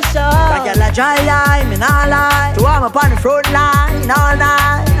 very special. That girl a dry line, me nah lie. So I'm up on the front line all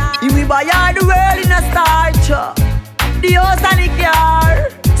night. If we buy all the world in a starch, the house and the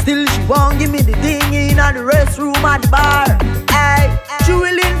car. Still she won't give me the thing in the restroom and the bar. Hey, she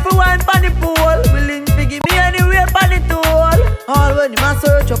willing for one for the pool, willing to give me anywhere for the tool. All when him a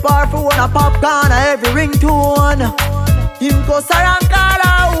search up her for one a popcorn a every ringtone. Him cuss her and call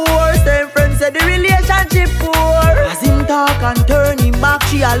her whore. Same friends say the relationship poor. As him talk and turn him back,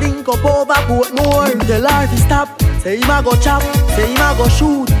 she a link up over Portmore. Him tell her to stop, say him a go chop, say him a go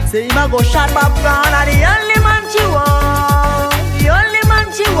shoot, say him a go shot popcorn. And the only man she want, the only man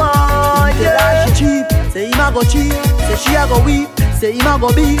she want. Yeah, she cheap. Say him a go cheap. Say she a go weep. Say him a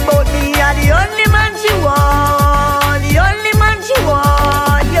go beat. But me a the only man she want. The only man she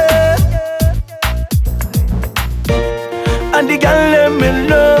want. Yeah. And the girl them will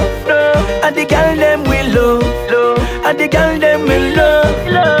love, love. And the girl them will love, love. And the girl them will love,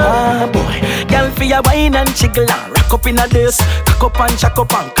 love. Ah boy, girl for your wine and jiggle and rock up in a this, cock up and jack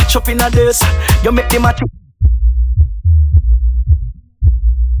up and catch up in a this. You make them a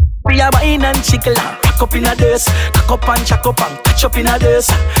for your wine and jiggle and rock up in a this, cock up and jack up and catch up in a this.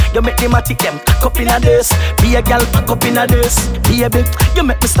 You make them a tick them cock up in a this. Be a girl pack up in a this. Baby, you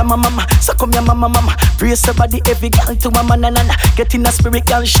make me stand my mama. So come your mama, mama. Brace your body, every girl to mama, na na na. Get in a spirit,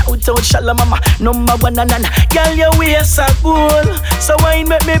 girl, shout out, shala mama. Number one, na na na. Girl, your waist are cool, so wine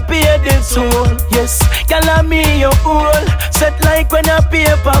make me pay the toll. Yes, girl, I'm me your owl. Set like when a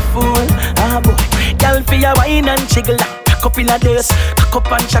paper fool. Ah boy, girl, for your wine and jiggle. Cock up in a this, cock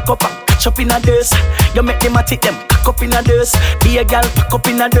up and jack up and catch up in a this. You make them a tick them, cock up in a this. Be a girl, pack up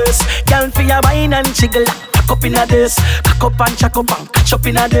in a this. Girl, for your wine and jiggle. Cock up in a this, cock up and jack up and catch up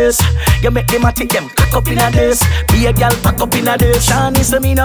in a this. You make them a tick them, cock up in a this. Be a girl, pack up in a this. Shani say me no